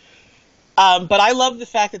face. But I love the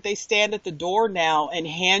fact that they stand at the door now and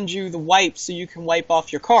hand you the wipes so you can wipe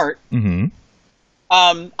off your cart. Mm-hmm.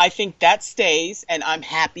 I think that stays, and I'm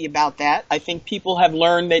happy about that. I think people have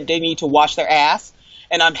learned that they need to wash their ass,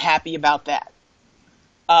 and I'm happy about that.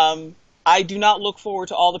 I do not look forward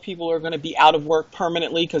to all the people who are going to be out of work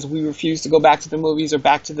permanently because we refuse to go back to the movies or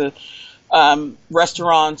back to the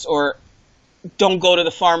restaurants, or don't go to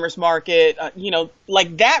the farmer's market.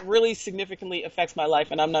 Like that really significantly affects my life,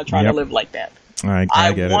 and I'm not trying to live like that.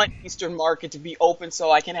 I get want it. Eastern Market to be open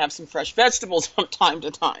so I can have some fresh vegetables from time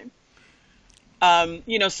to time.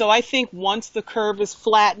 So I think once the curve is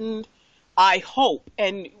flattened, I hope,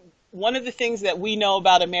 and one of the things that we know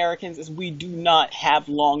about Americans is we do not have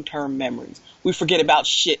long-term memories. We forget about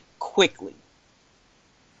shit quickly.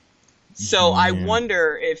 So I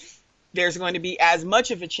wonder if there's going to be as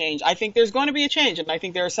much of a change. I think there's going to be a change, and I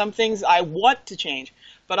think there are some things I want to change.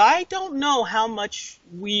 But I don't know how much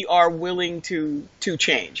we are willing to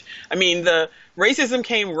change. I mean, the racism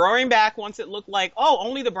came roaring back once it looked like,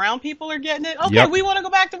 only the brown people are getting it? Okay, we want to go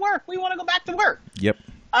back to work. We want to go back to work. Yep.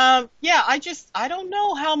 I don't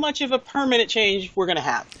know how much of a permanent change we're going to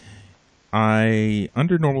have.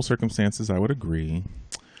 Under normal circumstances, I would agree.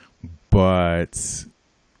 But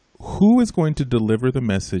who is going to deliver the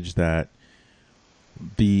message that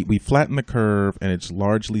we flatten the curve and it's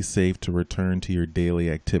largely safe to return to your daily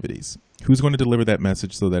activities? Who's going to deliver that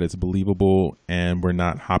message so that it's believable and we're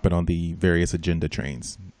not hopping on the various agenda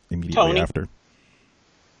trains immediately after?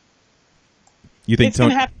 You think it's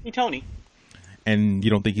going to have to be Tony? And you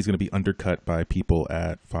don't think he's going to be undercut by people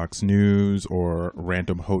at Fox News or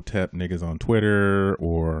random Hotep niggas on Twitter,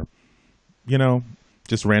 or,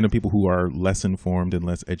 just random people who are less informed and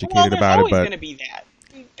less educated about it? There's always going to be that.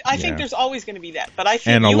 I think there's always going to be that. But I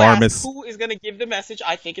think alarmists. Ask who is going to give the message.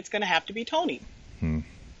 I think it's going to have to be Tony.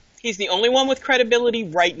 He's the only one with credibility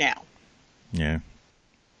right now. Yeah.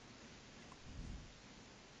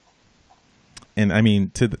 And I mean,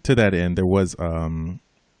 to that end, there was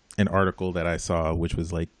an article that I saw, which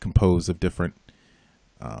was like composed of different,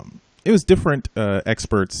 it was different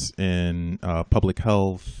experts in public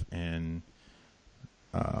health and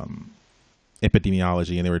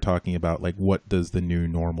epidemiology, and they were talking about like what does the new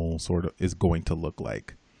normal sort of is going to look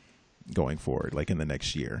like going forward, like in the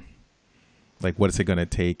next year. Like what is it going to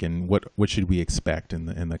take, and what should we expect in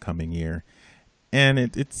the coming year? And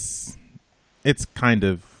it's kind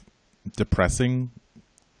of depressing.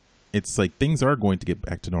 It's like things are going to get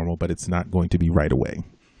back to normal, but it's not going to be right away.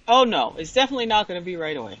 Oh no, it's definitely not going to be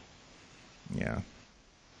right away. Yeah.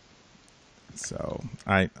 So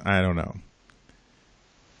I don't know.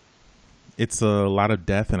 It's a lot of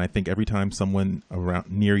death, and I think every time someone around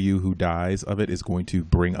near you who dies of it is going to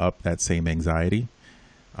bring up that same anxiety.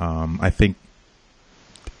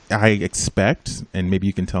 I expect, and maybe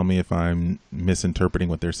you can tell me if I'm misinterpreting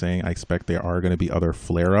what they're saying, I expect there are going to be other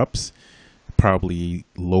flare-ups, probably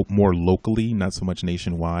more locally, not so much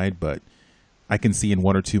nationwide, but I can see in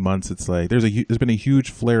 1 or 2 months, it's like there's been a huge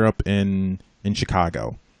flare-up in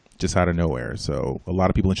Chicago, just out of nowhere. So a lot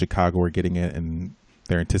of people in Chicago are getting it, and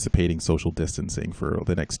they're anticipating social distancing for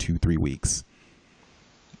the next 2-3 weeks.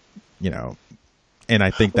 And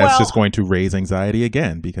I think that's just going to raise anxiety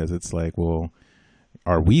again, because it's like, well,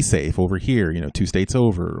 are we safe over here, 2 states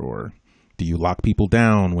over? Or do you lock people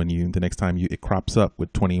down when the next time it crops up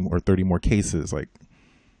with 20 or 30 more cases? Like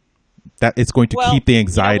that, it's going to keep the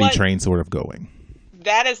anxiety train sort of going.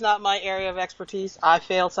 That is not my area of expertise. I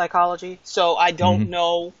failed psychology, so I don't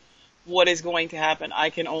know what is going to happen. I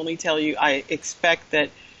can only tell you I expect that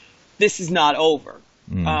this is not over.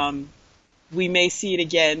 We may see it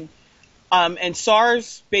again. And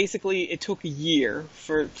SARS, basically, it took a year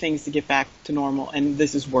for things to get back to normal, and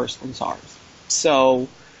this is worse than SARS. So,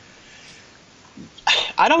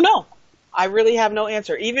 I don't know. I really have no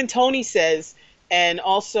answer. Even Tony says, and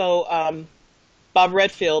also Bob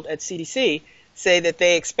Redfield at CDC, say that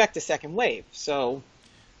they expect a second wave. So,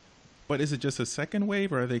 but is it just a second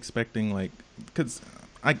wave, or are they expecting, like, because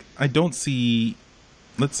I don't see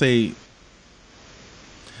let's say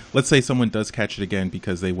someone does catch it again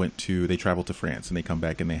because they travel to France and they come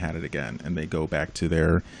back and they had it again and they go back to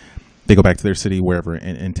their city wherever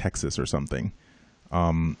in Texas or something.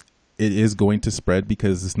 It is going to spread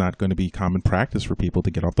because it's not going to be common practice for people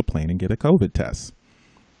to get off the plane and get a COVID test.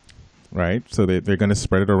 Right, so they're going to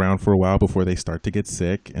spread it around for a while before they start to get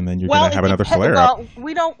sick, and then you're going to have another flare up.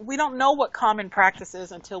 We don't know what common practice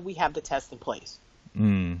is until we have the test in place.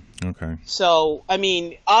 Okay. So, I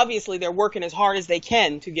mean, obviously they're working as hard as they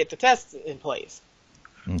can to get the tests in place.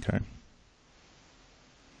 Okay.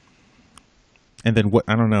 And then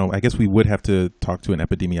I don't know, I guess we would have to talk to an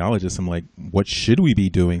epidemiologist. I'm like, what should we be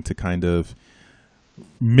doing to kind of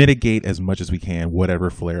mitigate as much as we can whatever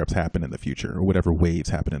flare-ups happen in the future or whatever waves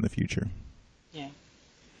happen in the future? Yeah.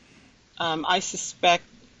 I suspect,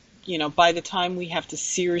 by the time we have to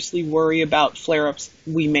seriously worry about flare-ups,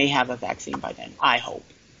 we may have a vaccine by then. I hope.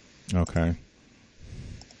 Okay.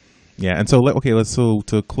 Yeah, and so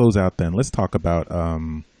to close out then, let's talk about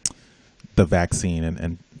the vaccine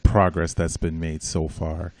and progress that's been made so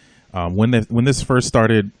far. When this first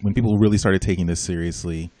started, when people really started taking this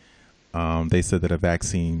seriously, they said that a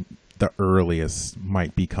vaccine, the earliest,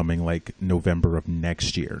 might be coming like November of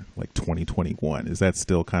next year, like 2021. Is that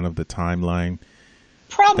still kind of the timeline?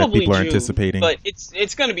 Probably that people are June, anticipating? But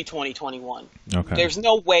it's going to be 2021. Okay. There's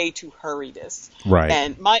no way to hurry this. Right.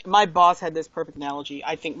 And my boss had this perfect analogy.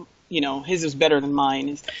 I think, his is better than mine,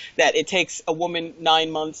 is that it takes a woman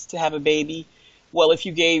 9 months to have a baby. Well, if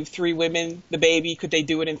you gave 3 women the baby, could they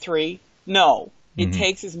do it in 3? No. It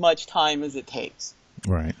takes as much time as it takes.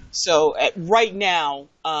 Right. So right now,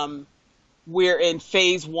 we're in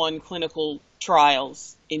phase 1 clinical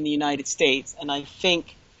trials in the United States, and I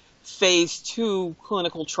think phase 2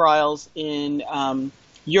 clinical trials in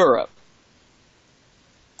Europe.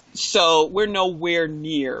 So we're nowhere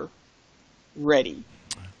near ready.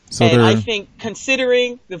 So I think,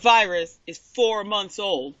 considering the virus is 4 months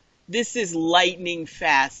old, this is lightning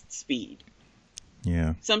fast speed.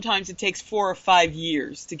 Yeah. Sometimes it takes 4 or 5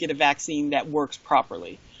 years to get a vaccine that works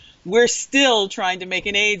properly. We're still trying to make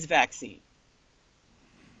an AIDS vaccine.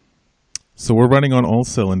 So we're running on all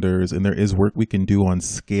cylinders, and there is work we can do on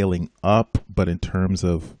scaling up, but in terms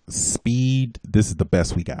of speed, this is the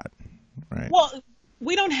best we got, right? Well,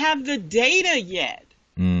 we don't have the data yet,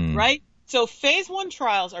 right? So phase 1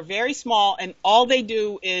 trials are very small, and all they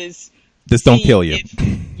do is just don't kill you.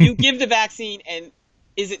 You give the vaccine, and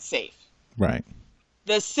is it safe? Right.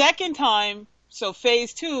 The second time, so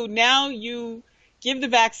phase 2, now you give the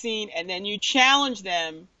vaccine and then you challenge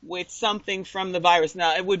them with something from the virus.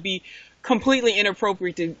 Now, it would be completely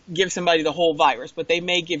inappropriate to give somebody the whole virus, but they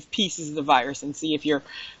may give pieces of the virus and see if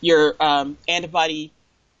your antibody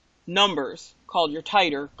numbers, called your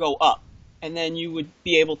titer, go up. And then you would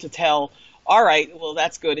be able to tell, all right, well,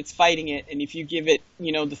 that's good, it's fighting it. And if you give it,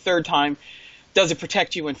 the third time, does it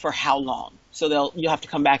protect you and for how long? So you'll have to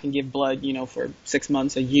come back and give blood, for 6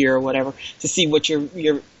 months, a year, or whatever, to see what your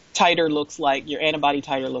titer looks like, your antibody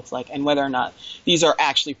titer looks like, and whether or not these are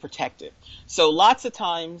actually protective. So lots of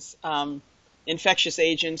times, infectious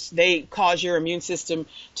agents, they cause your immune system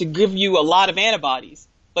to give you a lot of antibodies,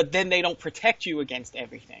 but then they don't protect you against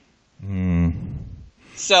everything.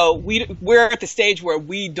 So we're at the stage where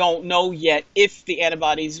we don't know yet if the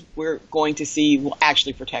antibodies we're going to see will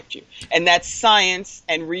actually protect you. And that's science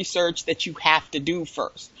and research that you have to do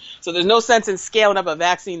first. So there's no sense in scaling up a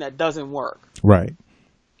vaccine that doesn't work. Right.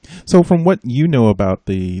 So from what you know about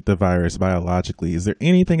the virus biologically, is there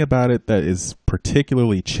anything about it that is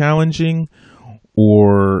particularly challenging?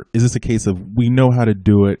 Or is this a case of we know how to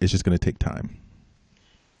do it, it's just going to take time?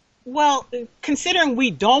 Well, considering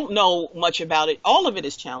we don't know much about it, all of it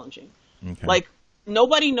is challenging. Okay. Like,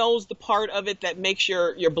 nobody knows the part of it that makes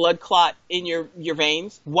your blood clot in your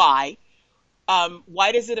veins. Why?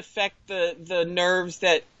 Why does it affect the nerves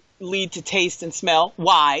that lead to taste and smell?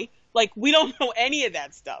 Why? Like, we don't know any of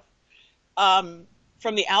that stuff.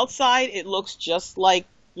 From the outside, it looks just like,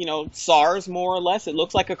 SARS, more or less. It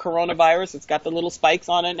looks like a coronavirus. It's got the little spikes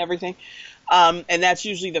on it and everything. And that's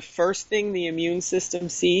usually the first thing the immune system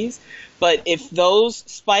sees. But if those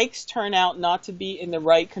spikes turn out not to be in the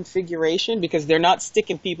right configuration, because they're not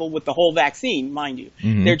sticking people with the whole vaccine, mind you,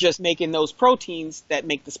 they're just making those proteins that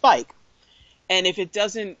make the spike. And if it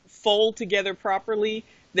doesn't fold together properly,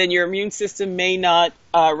 then your immune system may not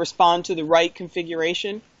respond to the right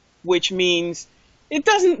configuration, which means it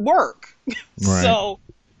doesn't work. Right. So,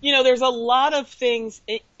 there's a lot of things,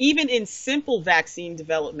 even in simple vaccine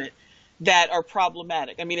development, that are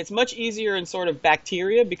problematic. I mean, it's much easier in sort of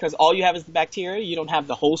bacteria because all you have is the bacteria. You don't have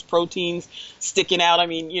the host proteins sticking out. I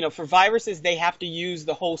mean, for viruses, they have to use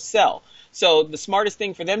the host cell. So the smartest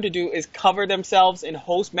thing for them to do is cover themselves in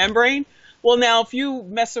host membrane. Well, now, if you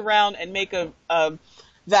mess around and make a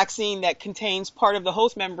vaccine that contains part of the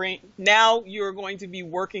host membrane, now you're going to be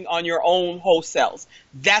working on your own host cells.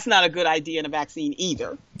 That's not a good idea in a vaccine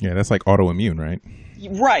either. Yeah, that's like autoimmune, right?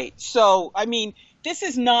 Right. So, I mean, this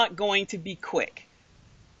is not going to be quick.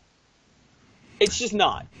 It's just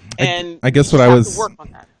not. And I guess what I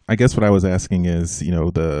was asking is,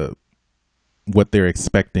 what they're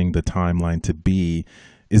expecting the timeline to be.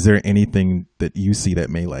 Is there anything that you see that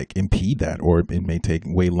may like impede that, or it may take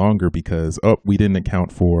way longer because we didn't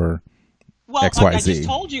account for X, Y, Z? I just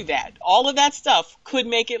told you that all of that stuff could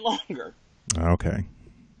make it longer. Okay.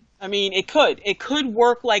 I mean, it could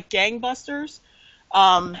work like gangbusters.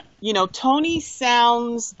 Tony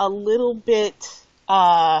sounds a little bit.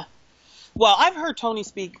 Well, I've heard Tony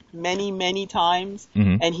speak many, many times,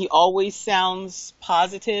 and he always sounds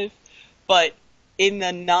positive, but in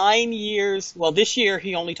the 9 years, well, this year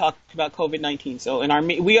he only talked about COVID-19. So in our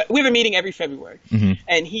we have a meeting every February,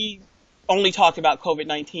 and he only talked about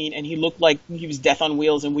COVID-19, and he looked like he was death on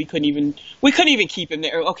wheels, and we couldn't even keep him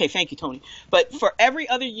there. Okay, thank you, Tony. But for every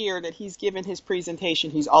other year that he's given his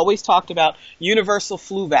presentation, he's always talked about universal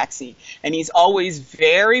flu vaccine, and he's always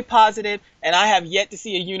very positive. And I have yet to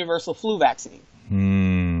see a universal flu vaccine.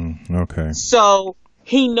 Okay. So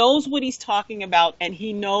he knows what he's talking about, and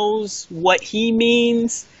he knows what he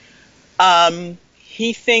means.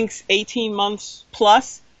 He thinks 18 months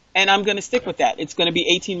plus, and I'm going to stick with that. It's going to be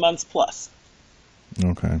 18 months plus.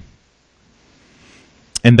 Okay.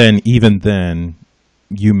 And then, even then,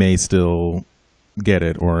 you may still get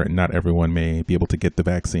it, or not everyone may be able to get the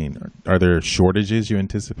vaccine. Are there shortages you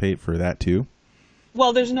anticipate for that too?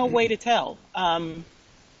 Well, there's no way to tell.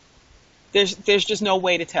 There's just no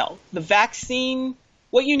way to tell. The vaccine,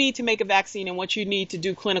 what you need to make a vaccine and what you need to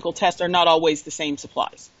do clinical tests are not always the same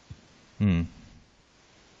supplies.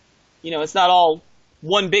 It's not all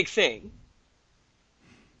one big thing.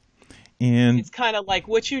 And it's kind of like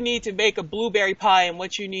what you need to bake a blueberry pie and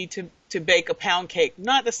what you need to bake a pound cake.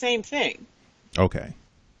 Not the same thing. Okay.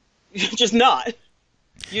 Just not.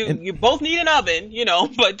 You both need an oven,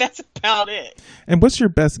 but that's about it. And what's your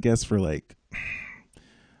best guess for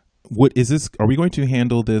what is this? Are we going to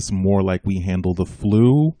handle this more like we handle the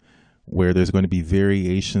flu, where there's going to be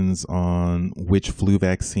variations on which flu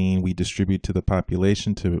vaccine we distribute to the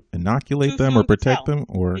population to inoculate them or protect them?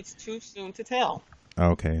 Or it's too soon to tell.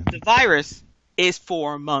 Okay. The virus is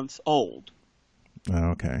 4 months old.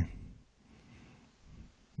 Okay.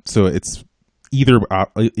 So it's either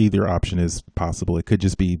option is possible. It could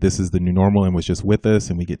just be this is the new normal and was just with us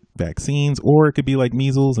and we get vaccines, or it could be like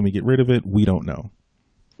measles and we get rid of it. We don't know.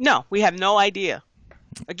 No, we have no idea.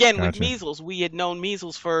 Again, Gotcha. With measles, we had known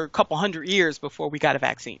measles for a couple hundred years before we got a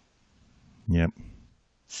vaccine. Yep.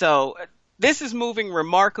 So this is moving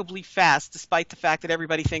remarkably fast, despite the fact that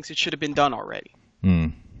everybody thinks it should have been done already.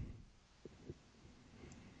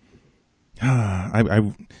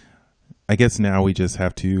 I guess now we just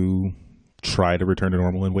have to try to return to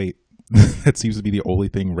normal and wait. That seems to be the only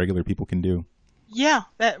thing regular people can do. Yeah,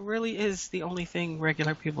 that really is the only thing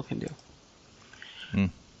regular people can do.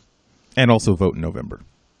 And also vote in November.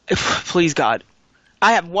 Please, God.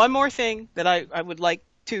 I have one more thing that I would like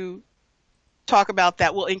to talk about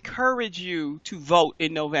that will encourage you to vote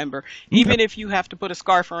in November, even if you have to put a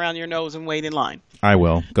scarf around your nose and wait in line. I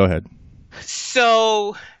will. Go ahead.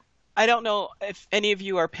 So I don't know if any of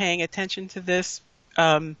you are paying attention to this.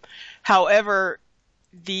 However,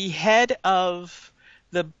 the head of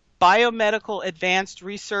the Biomedical Advanced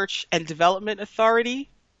Research and Development Authority,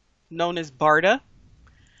 known as BARDA,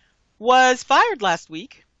 was fired last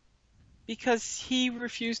week because he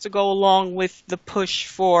refused to go along with the push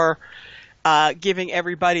for giving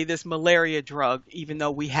everybody this malaria drug, even though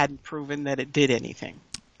we hadn't proven that it did anything.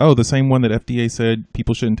 Oh, the same one that FDA said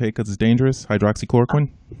people shouldn't take because it's dangerous? Hydroxychloroquine?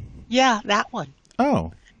 Yeah, that one.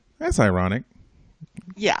 Oh, that's ironic.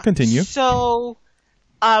 Yeah. Continue. So,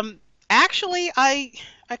 actually, I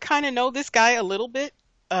kind of know this guy a little bit.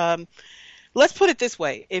 Let's put it this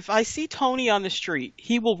way. If I see Tony on the street,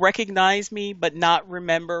 he will recognize me but not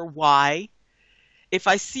remember why. If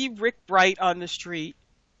I see Rick Bright on the street,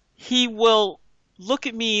 he will look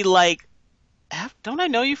at me like, don't I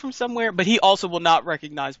know you from somewhere? But he also will not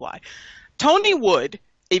recognize why. Tony would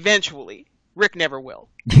eventually. Rick never will.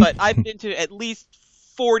 But I've been to at least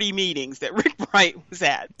 40 meetings that Rick Bright was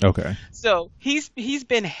at. Okay. So he's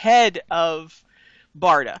been head of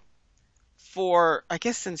BARDA for, I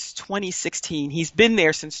guess, since 2016. He's been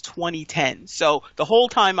there since 2010. So the whole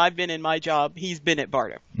time I've been in my job, he's been at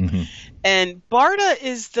BARDA. Hmm. And BARDA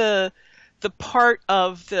is the part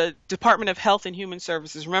of the Department of Health and Human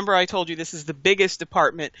Services. Remember, I told you this is the biggest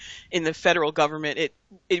department in the federal government.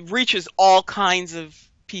 It reaches all kinds of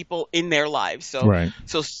people in their lives. So Right.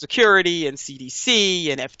 Social Security and CDC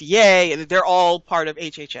and FDA, and they're all part of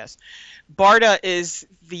HHS. BARDA is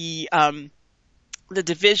the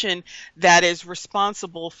division that is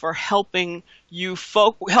responsible for helping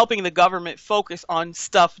helping the government focus on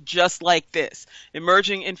stuff just like this: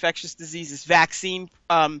 emerging infectious diseases, vaccine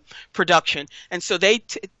production, and so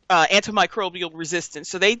antimicrobial resistance.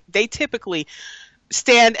 So they typically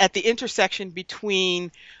stand at the intersection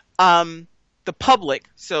between the public,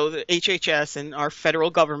 so the HHS and our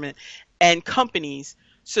federal government, and companies,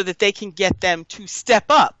 so that they can get them to step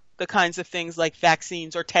up the kinds of things like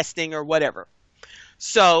vaccines or testing or whatever.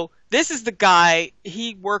 So this is the guy.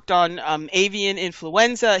 He worked on avian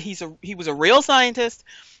influenza. He was a real scientist.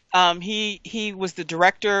 He was the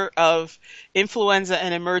director of influenza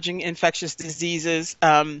and emerging infectious diseases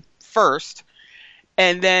first,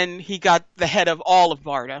 and then he got the head of all of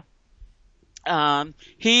BARDA.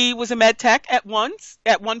 He was a med tech at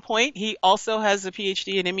one point. He also has a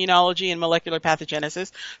PhD in immunology and molecular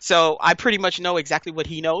pathogenesis. So I pretty much know exactly what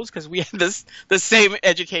he knows because we have the same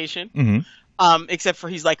education. Hmm. Except for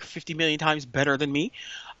he's like 50 million times better than me.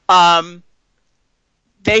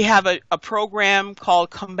 They have a program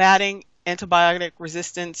called Combating Antibiotic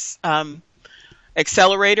Resistance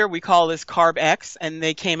Accelerator. We call this CARB-X, and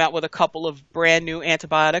they came out with a couple of brand new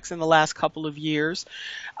antibiotics in the last couple of years.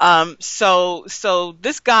 So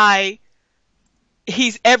this guy,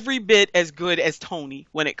 he's every bit as good as Tony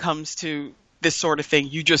when it comes to this sort of thing.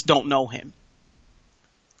 You just don't know him.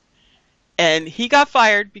 And he got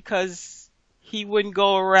fired because he wouldn't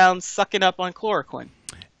go around sucking up on chloroquine.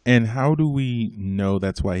 And how do we know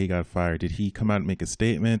that's why he got fired? Did he come out and make a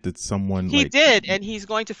statement? Did someone He did, and he's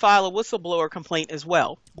going to file a whistleblower complaint as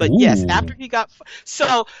well. But Ooh. yes, after he got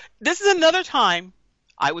so this is another time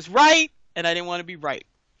I was right and I didn't want to be right.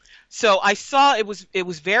 So I saw it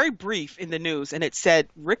was very brief in the news, and it said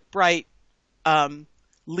Rick Bright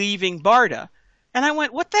leaving BARDA, and I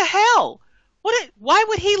went, what the hell? Why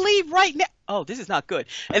would he leave right now? Oh, this is not good.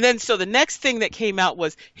 And then so the next thing that came out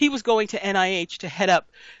was he was going to NIH to head up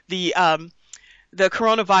the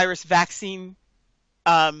coronavirus vaccine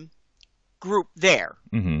group there.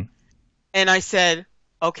 Mm-hmm. And I said,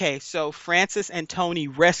 okay, so Francis and Tony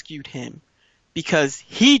rescued him because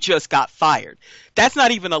he just got fired. That's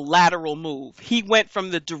not even a lateral move. He went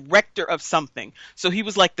from the director of something. So he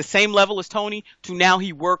was like the same level as Tony to now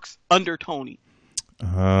he works under Tony.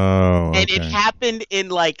 Oh, okay. And it happened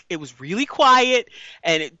it was really quiet,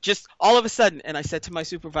 and it just all of a sudden. And I said to my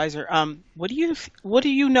supervisor, what do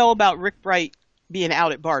you know about Rick Bright being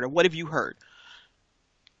out at BARDA? What have you heard?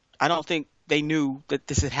 I don't think they knew that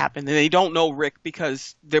this had happened, and they don't know Rick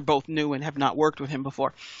because they're both new and have not worked with him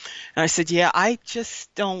before. And I said, yeah, I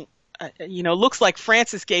just don't. Looks like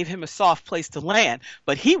Francis gave him a soft place to land,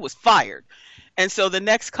 but he was fired. And so the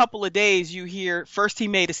next couple of days you hear first he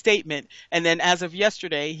made a statement, and then as of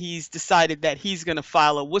yesterday he's decided that he's going to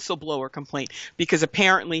file a whistleblower complaint because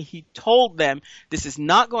apparently he told them this is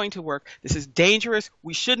not going to work, this is dangerous,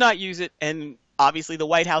 we should not use it, and obviously the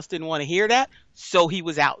White House didn't want to hear that, so he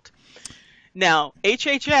was out. Now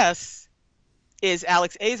HHS is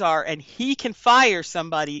Alex Azar, and he can fire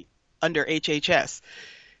somebody under HHS.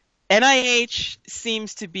 NIH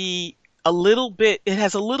seems to be it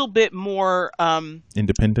has a little bit more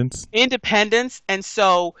independence, and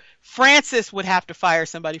so Francis would have to fire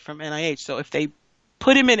somebody from NIH. So if they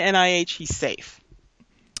put him in NIH, he's safe.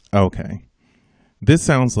 Okay, this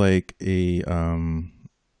sounds like a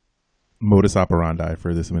modus operandi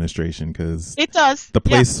for this administration because it does. The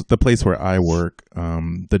place where I work,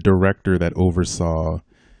 the director that oversaw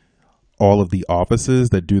all of the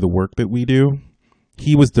offices that do the work that we do,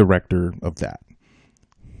 he was director of that.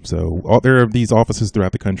 So there are these offices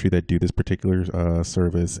throughout the country that do this particular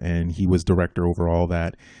service, and he was director over all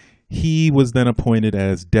that. He was then appointed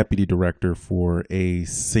as deputy director for a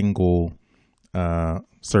single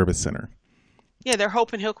service center. Yeah, they're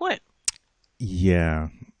hoping he'll quit. Yeah,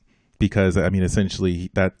 because essentially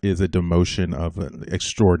that is a demotion of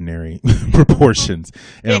extraordinary proportions.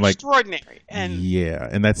 And extraordinary.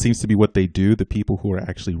 And that seems to be what they do. The people who are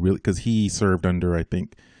actually really, because he served under, I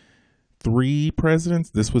think, 3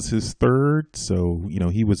 presidents. This was his 3rd, so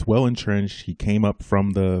he was well entrenched. He came up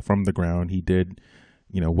from the ground. He did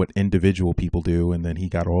what individual people do, and then he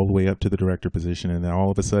got all the way up to the director position, and then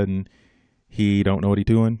all of a sudden he don't know what he's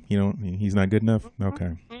doing. He's not good enough.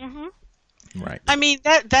 Okay. Mm-hmm. Right. I mean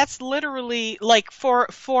that's literally like for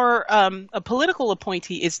a political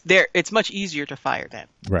appointee, it's much easier to fire them.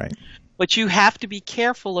 Right. But you have to be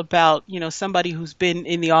careful about, somebody who's been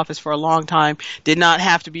in the office for a long time, did not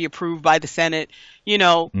have to be approved by the Senate. You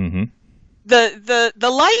know, Mm-hmm. the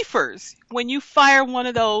lifers, when you fire one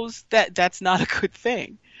of those, that's not a good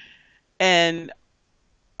thing. And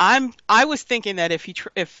I was thinking that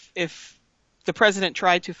if the president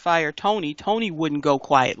tried to fire Tony, Tony wouldn't go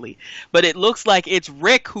quietly. But it looks like it's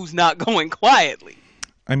Rick who's not going quietly.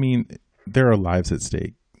 I mean, there are lives at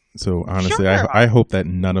stake. So Sure honestly, there I are. hope that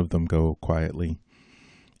none of them go quietly.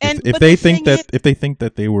 And If but they the think thing is,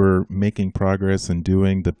 that they were making progress and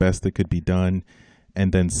doing the best that could be done,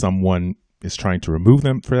 and then someone is trying to remove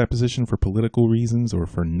them for that position for political reasons or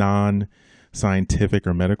for non scientific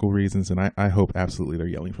or medical reasons, and I hope absolutely they're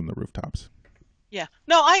yelling from the rooftops. yeah.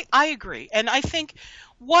 No, I agree. And I think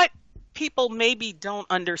what people maybe don't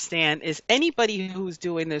understand is anybody who's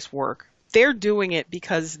doing this work, they're doing it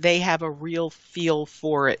because they have a real feel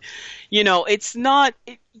for it. It's not,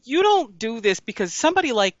 you don't do this because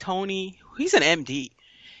somebody like Tony, he's an MD.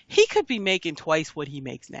 He could be making twice what he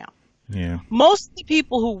makes now. Yeah. Most of the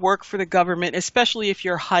people who work for the government, especially if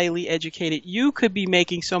you're highly educated, you could be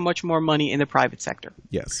making so much more money in the private sector.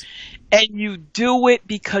 Yes. And you do it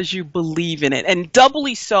because you believe in it. And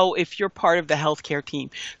doubly so if you're part of the healthcare team,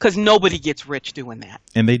 because nobody gets rich doing that.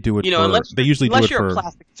 And they do it for. They usually do Unless it you're a for.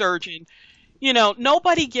 plastic surgeon,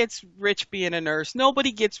 nobody gets rich being a nurse.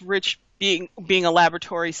 Nobody gets rich being a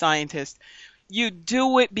laboratory scientist. You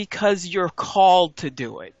do it because you're called to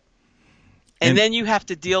do it. And then you have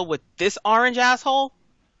to deal with this orange asshole.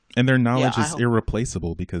 And their Yeah, knowledge I is hope.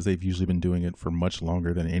 irreplaceable because they've usually been doing it for much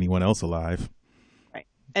longer than anyone else alive. Right.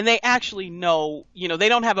 And they actually know, they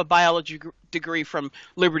don't have a biology degree from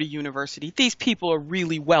Liberty University. These people are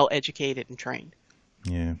really well educated and trained.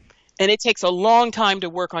 Yeah. And it takes a long time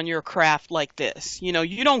to work on your craft like this. You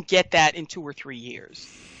don't get that in 2 or 3 years.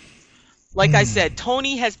 Like I said,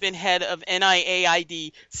 Tony has been head of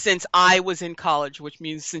NIAID since I was in college, which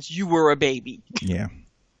means since you were a baby. Yeah.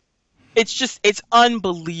 It's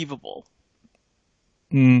unbelievable.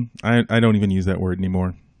 I don't even use that word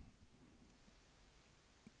anymore.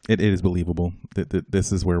 It is believable that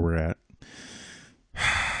this is where we're at.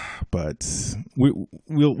 But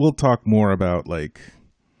we'll talk more about like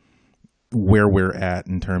where we're at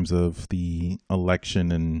in terms of the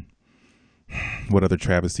election and what other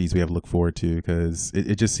travesties we have to look forward to, because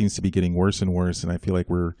it just seems to be getting worse and worse, and I feel like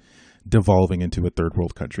we're devolving into a third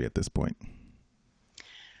world country at this point.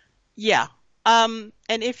 Yeah. And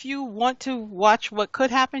if you want to watch what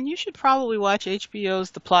could happen, you should probably watch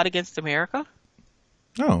HBO's The Plot Against America.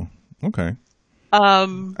 Oh, okay.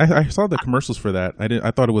 Um, I saw the commercials for that.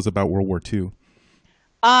 I thought it was about World War II.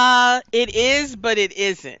 it is, but it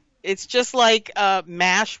isn't. It's just like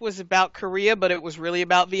MASH was about Korea, but it was really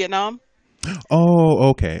about Vietnam. Oh,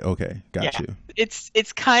 okay, got Yeah. you.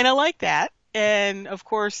 It's kind of like that. And of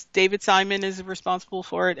course, David Simon is responsible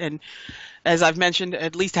for it. And as I've mentioned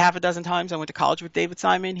at least half a dozen times, I went to college with David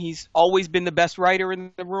Simon. He's always been the best writer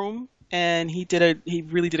in the room, and he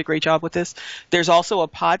really did a great job with this. There's also a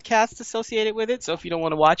podcast associated with it, so if you don't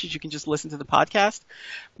want to watch it, you can just listen to the podcast.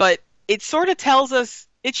 But it sort of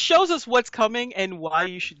it shows us what's coming and why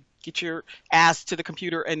you should get your ass to the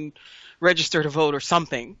computer and register to vote or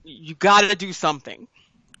something. You got to do something.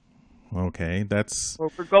 Okay, Or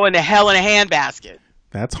we're going to hell in a handbasket.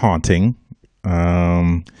 that's haunting.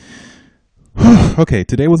 Um, okay,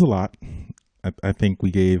 today was a lot. I think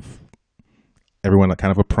we gave everyone a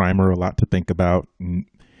kind of a primer, a lot to think about.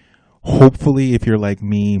 Hopefully, if you're like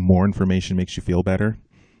me, more information makes you feel better.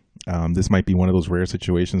 This might be one of those rare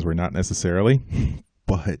situations where not necessarily,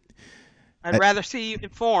 but I'd rather see you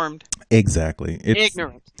informed, exactly.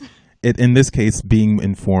 ignorant. In this case, being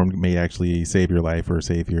informed may actually save your life or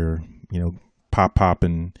save your, pop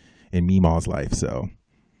and Meemaw's life. So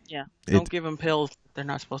Yeah. it Don't give them pills they're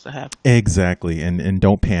not supposed to have. exactly, and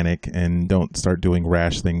don't panic and don't start doing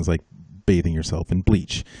rash things like bathing yourself in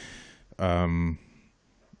bleach.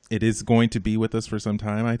 It is going to be with us for some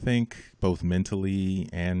time, I think, both mentally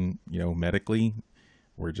and medically.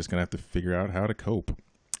 We're just gonna have to figure out how to cope.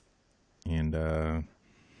 And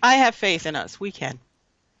I have faith in us. We can.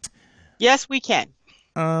 Yes, we can.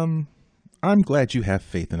 I'm glad you have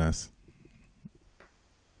faith in us.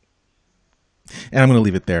 And I'm going to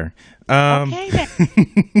leave it there. Okay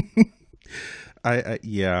then.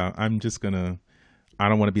 Yeah, I'm just gonna. I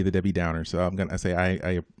don't want to be the Debbie Downer, so I'm gonna say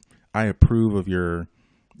I approve of your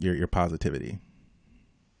positivity.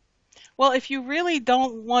 Well, if you really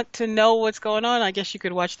don't want to know what's going on, I guess you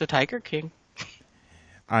could watch The Tiger King.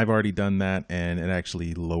 I've already done that, and it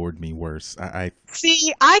actually lowered me worse.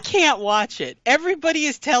 See, I can't watch it. Everybody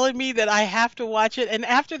is telling me that I have to watch it, and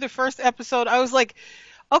after the first episode, I was like,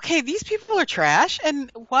 okay, these people are trash, and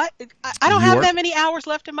what? I don't have that many hours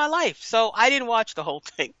left in my life, so I didn't watch the whole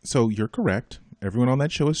thing. So you're correct. Everyone on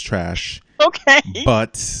that show is trash. Okay.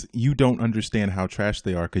 But you don't understand how trash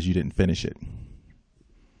they are because you didn't finish it.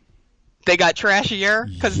 They got trashier?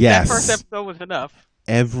 Because yes. That first episode was enough.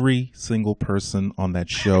 Every single person on that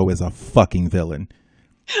show is a fucking villain.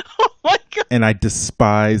 Oh my God. And I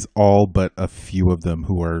despise all but a few of them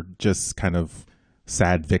who are just kind of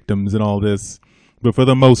sad victims in all this. But for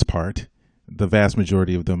the most part, the vast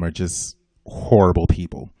majority of them are just horrible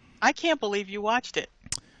people. I can't believe you watched it.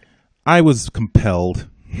 I was compelled.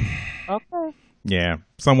 Okay. Yeah,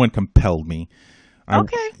 someone compelled me.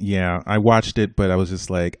 Okay. Yeah, I watched it, but I was just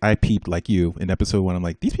like, I peeped like you in episode 1. I'm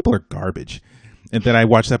like, these people are garbage. And then I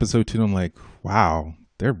watched episode 2 and I'm like, wow,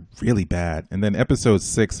 they're really bad. And then episode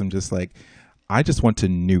 6, I'm just like, I just want to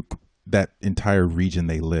nuke that entire region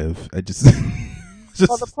they live. I just...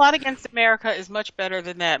 Well, The Plot Against America is much better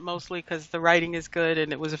than that, mostly because the writing is good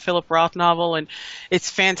and it was a Philip Roth novel and it's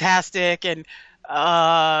fantastic. And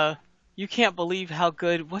you can't believe how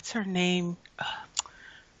good... What's her name?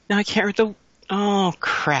 No, I can't remember. Oh,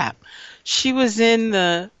 crap. She was in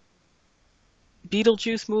the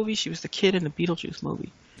Beetlejuice movie. She was the kid in the Beetlejuice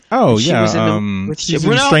movie. Oh, she yeah. She's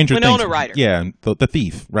in Stranger Things. Winona Ryder. Yeah, the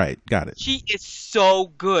thief. Right. Got it. She is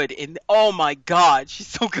so good. Oh, my God. She's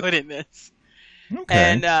so good in this.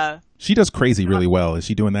 Okay. And she does crazy really well. Is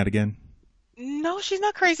she doing that again? No, she's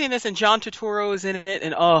not crazy in this. And John Turturro is in it.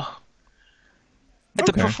 And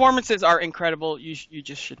the performances are incredible. You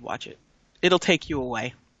just should watch it. It'll take you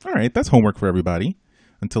away. All right, that's homework for everybody.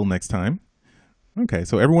 Until next time. Okay,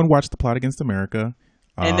 so everyone watch The Plot Against America.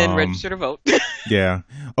 And then register to vote. Yeah.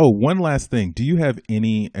 Oh, one last thing. Do you have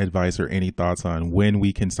any advice or any thoughts on when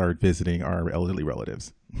we can start visiting our elderly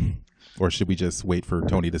relatives? Or should we just wait for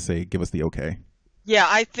Tony to give us the okay? Yeah,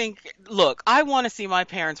 I think, look, I want to see my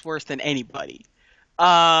parents worse than anybody.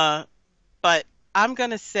 But I'm going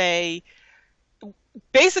to say...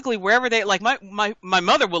 basically wherever they like my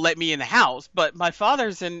mother will let me in the house, but my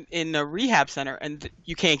father's in a rehab center and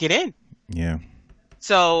you can't get in. Yeah.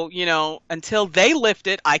 So, until they lift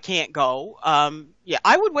it, I can't go. Yeah,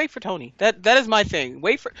 I would wait for Tony. That is my thing.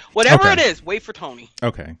 Wait for whatever it is, wait for Tony.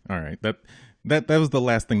 Okay. All right. That was the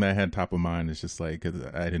last thing that I had top of mind. It's just like, 'cause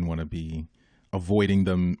I didn't want to be avoiding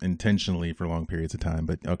them intentionally for long periods of time,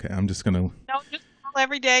 but okay, I'm just going to just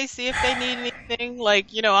every day, see if they need anything. Like,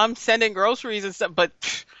 I'm sending groceries and stuff, but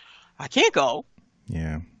I can't go.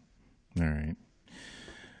 Yeah. All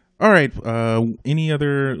right. Any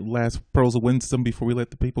other last pearls of wisdom before we let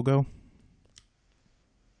the people go?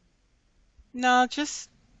 No, just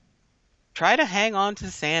try to hang on to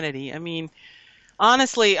sanity. I mean,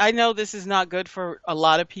 honestly, I know this is not good for a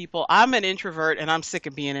lot of people. I'm an introvert and I'm sick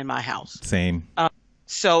of being in my house. Same.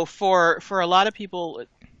 So for a lot of people,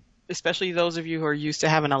 especially those of you who are used to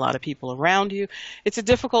having a lot of people around you, it's a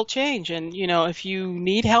difficult change. And, if you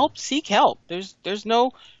need help, seek help. There's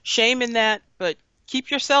no shame in that, but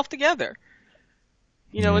keep yourself together.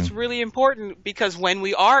 It's really important because when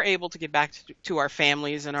we are able to get back to our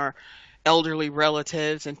families and our elderly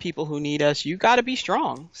relatives and people who need us, you got to be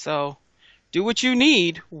strong. So do what you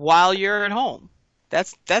need while you're at home.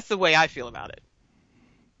 That's the way I feel about it.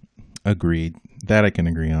 Agreed. That I can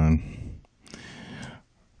agree on.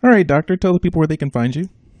 All right, Doctor, tell the people where they can find you.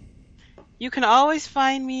 You can always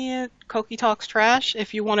find me at Cokie Talks Trash.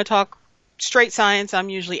 If you want to talk straight science, I'm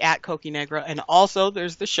usually at Cokie Negra. And also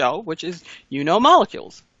there's the show, which is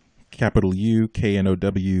Molecules. Capital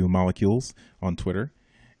UKNOW Molecules on Twitter.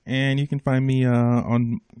 And you can find me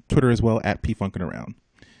on Twitter as well at PFunkinAround.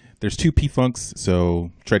 There's 2 P-Funks, so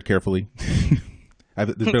tread carefully.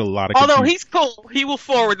 There's been a lot of Although he's cool. He will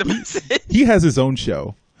forward the message. He has his own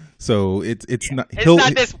show. So it's not. It's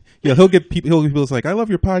not this. Yeah, he'll get people. He'll like, I love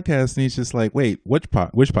your podcast, and he's just like, wait, which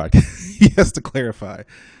podcast? He has to clarify.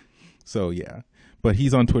 So yeah, but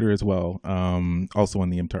he's on Twitter as well. Also on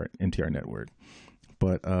the MTR network.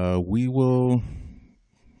 But we will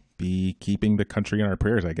be keeping the country in our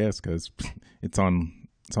prayers, I guess, because it's on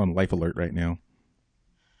life alert right now.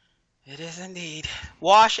 It is indeed.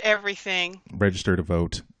 Wash everything. Register to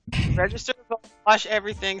vote. Register to vote. Wash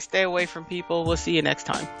everything. Stay away from people. We'll see you next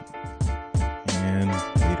time.